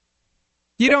brakes,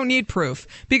 you don't need proof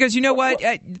because you know what?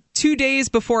 2 days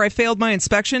before I failed my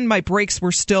inspection, my brakes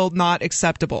were still not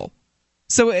acceptable.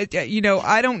 So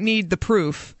I don't need the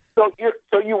proof. So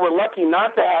you were lucky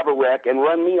not to have a wreck and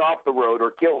run me off the road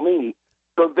or kill me.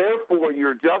 So therefore,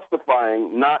 you're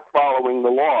justifying not following the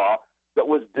law that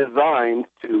was designed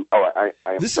to.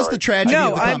 This is the tragedy. No,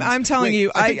 of the commons. I'm telling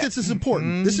you. I think this is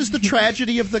important. This is the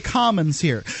tragedy of the commons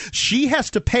here. She has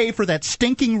to pay for that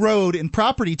stinking road in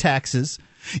property taxes,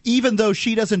 even though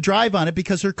she doesn't drive on it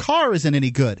because her car isn't any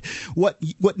good. What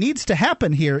needs to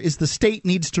happen here is the state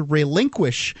needs to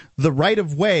relinquish the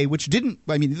right-of-way, which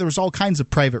there was all kinds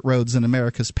of private roads in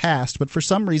America's past, but for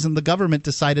some reason the government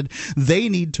decided they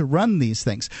need to run these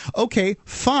things. Okay,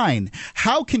 fine.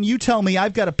 How can you tell me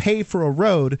I've got to pay for a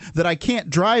road that I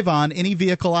can't drive on any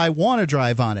vehicle I want to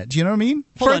drive on it? Do you know what I mean?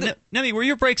 Hold on, Nemi, were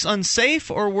your brakes unsafe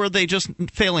or were they just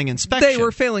failing inspection? They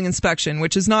were failing inspection,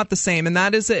 which is not the same, and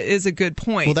that is a good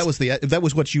point. Well, that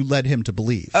was what you led him to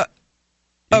believe.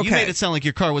 Okay. You made it sound like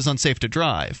your car was unsafe to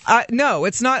drive. No,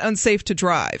 it's not unsafe to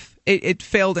drive. It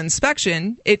failed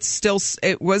inspection. It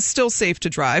was still safe to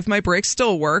drive. My brakes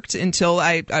still worked until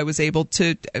I was able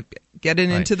to get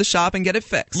it into the shop and get it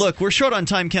fixed. Look, we're short on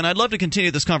time, Ken. I'd love to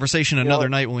continue this conversation another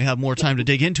night when we have more time to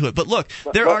dig into it. But look,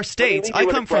 there are states, I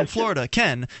come from Florida,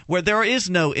 Ken, where there is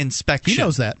no inspection. He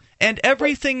knows that. And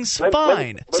everything's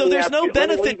fine. So there's no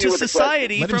benefit to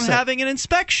society from having an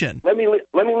inspection. Let me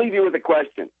leave you with a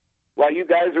question. While you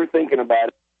guys are thinking about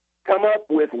it, come up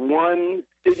with one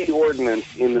city ordinance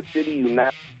in the city you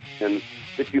now in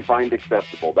that you find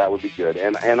acceptable. That would be good.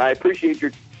 And I appreciate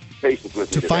your patience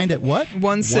with me. To find it what?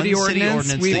 One city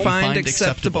ordinance we find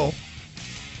acceptable.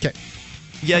 Okay.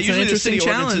 Yeah, That's usually an the city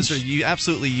interesting ordinances are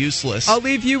absolutely useless. I'll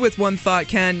leave you with one thought,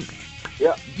 Ken.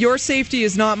 Yeah. Your safety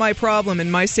is not my problem,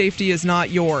 and my safety is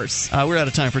not yours. We're out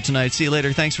of time for tonight. See you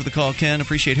later. Thanks for the call, Ken.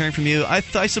 Appreciate hearing from you.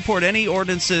 I support any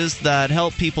ordinances that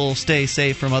help people stay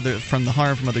safe from the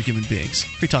harm from other human beings.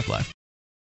 Free Talk Live.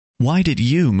 Why did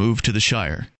you move to the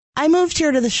Shire? I moved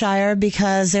here to the Shire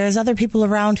because there's other people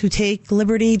around who take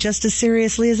liberty just as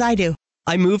seriously as I do.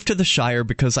 I moved to the Shire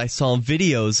because I saw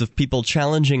videos of people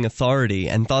challenging authority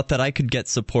and thought that I could get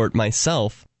support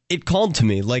myself. It called to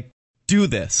me, like, do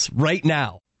this right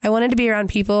now. I wanted to be around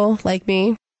people like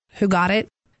me who got it,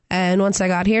 and once I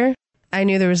got here, I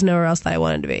knew there was nowhere else that I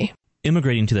wanted to be.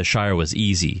 Immigrating to the Shire was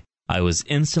easy. I was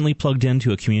instantly plugged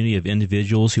into a community of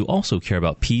individuals who also care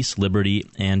about peace, liberty,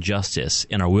 and justice,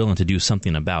 and are willing to do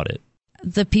something about it.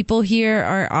 The people here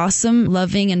are awesome,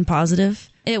 loving, and positive.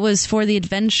 It was for the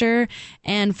adventure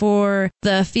and for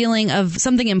the feeling of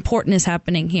something important is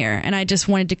happening here, and I just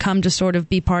wanted to come to sort of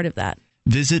be part of that.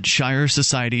 Visit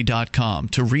ShireSociety.com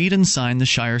to read and sign the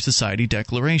Shire Society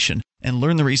Declaration and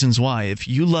learn the reasons why, if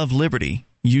you love liberty,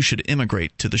 you should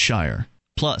immigrate to the Shire.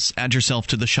 Plus, add yourself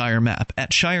to the Shire map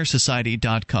at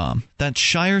ShireSociety.com. That's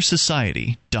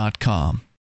ShireSociety.com.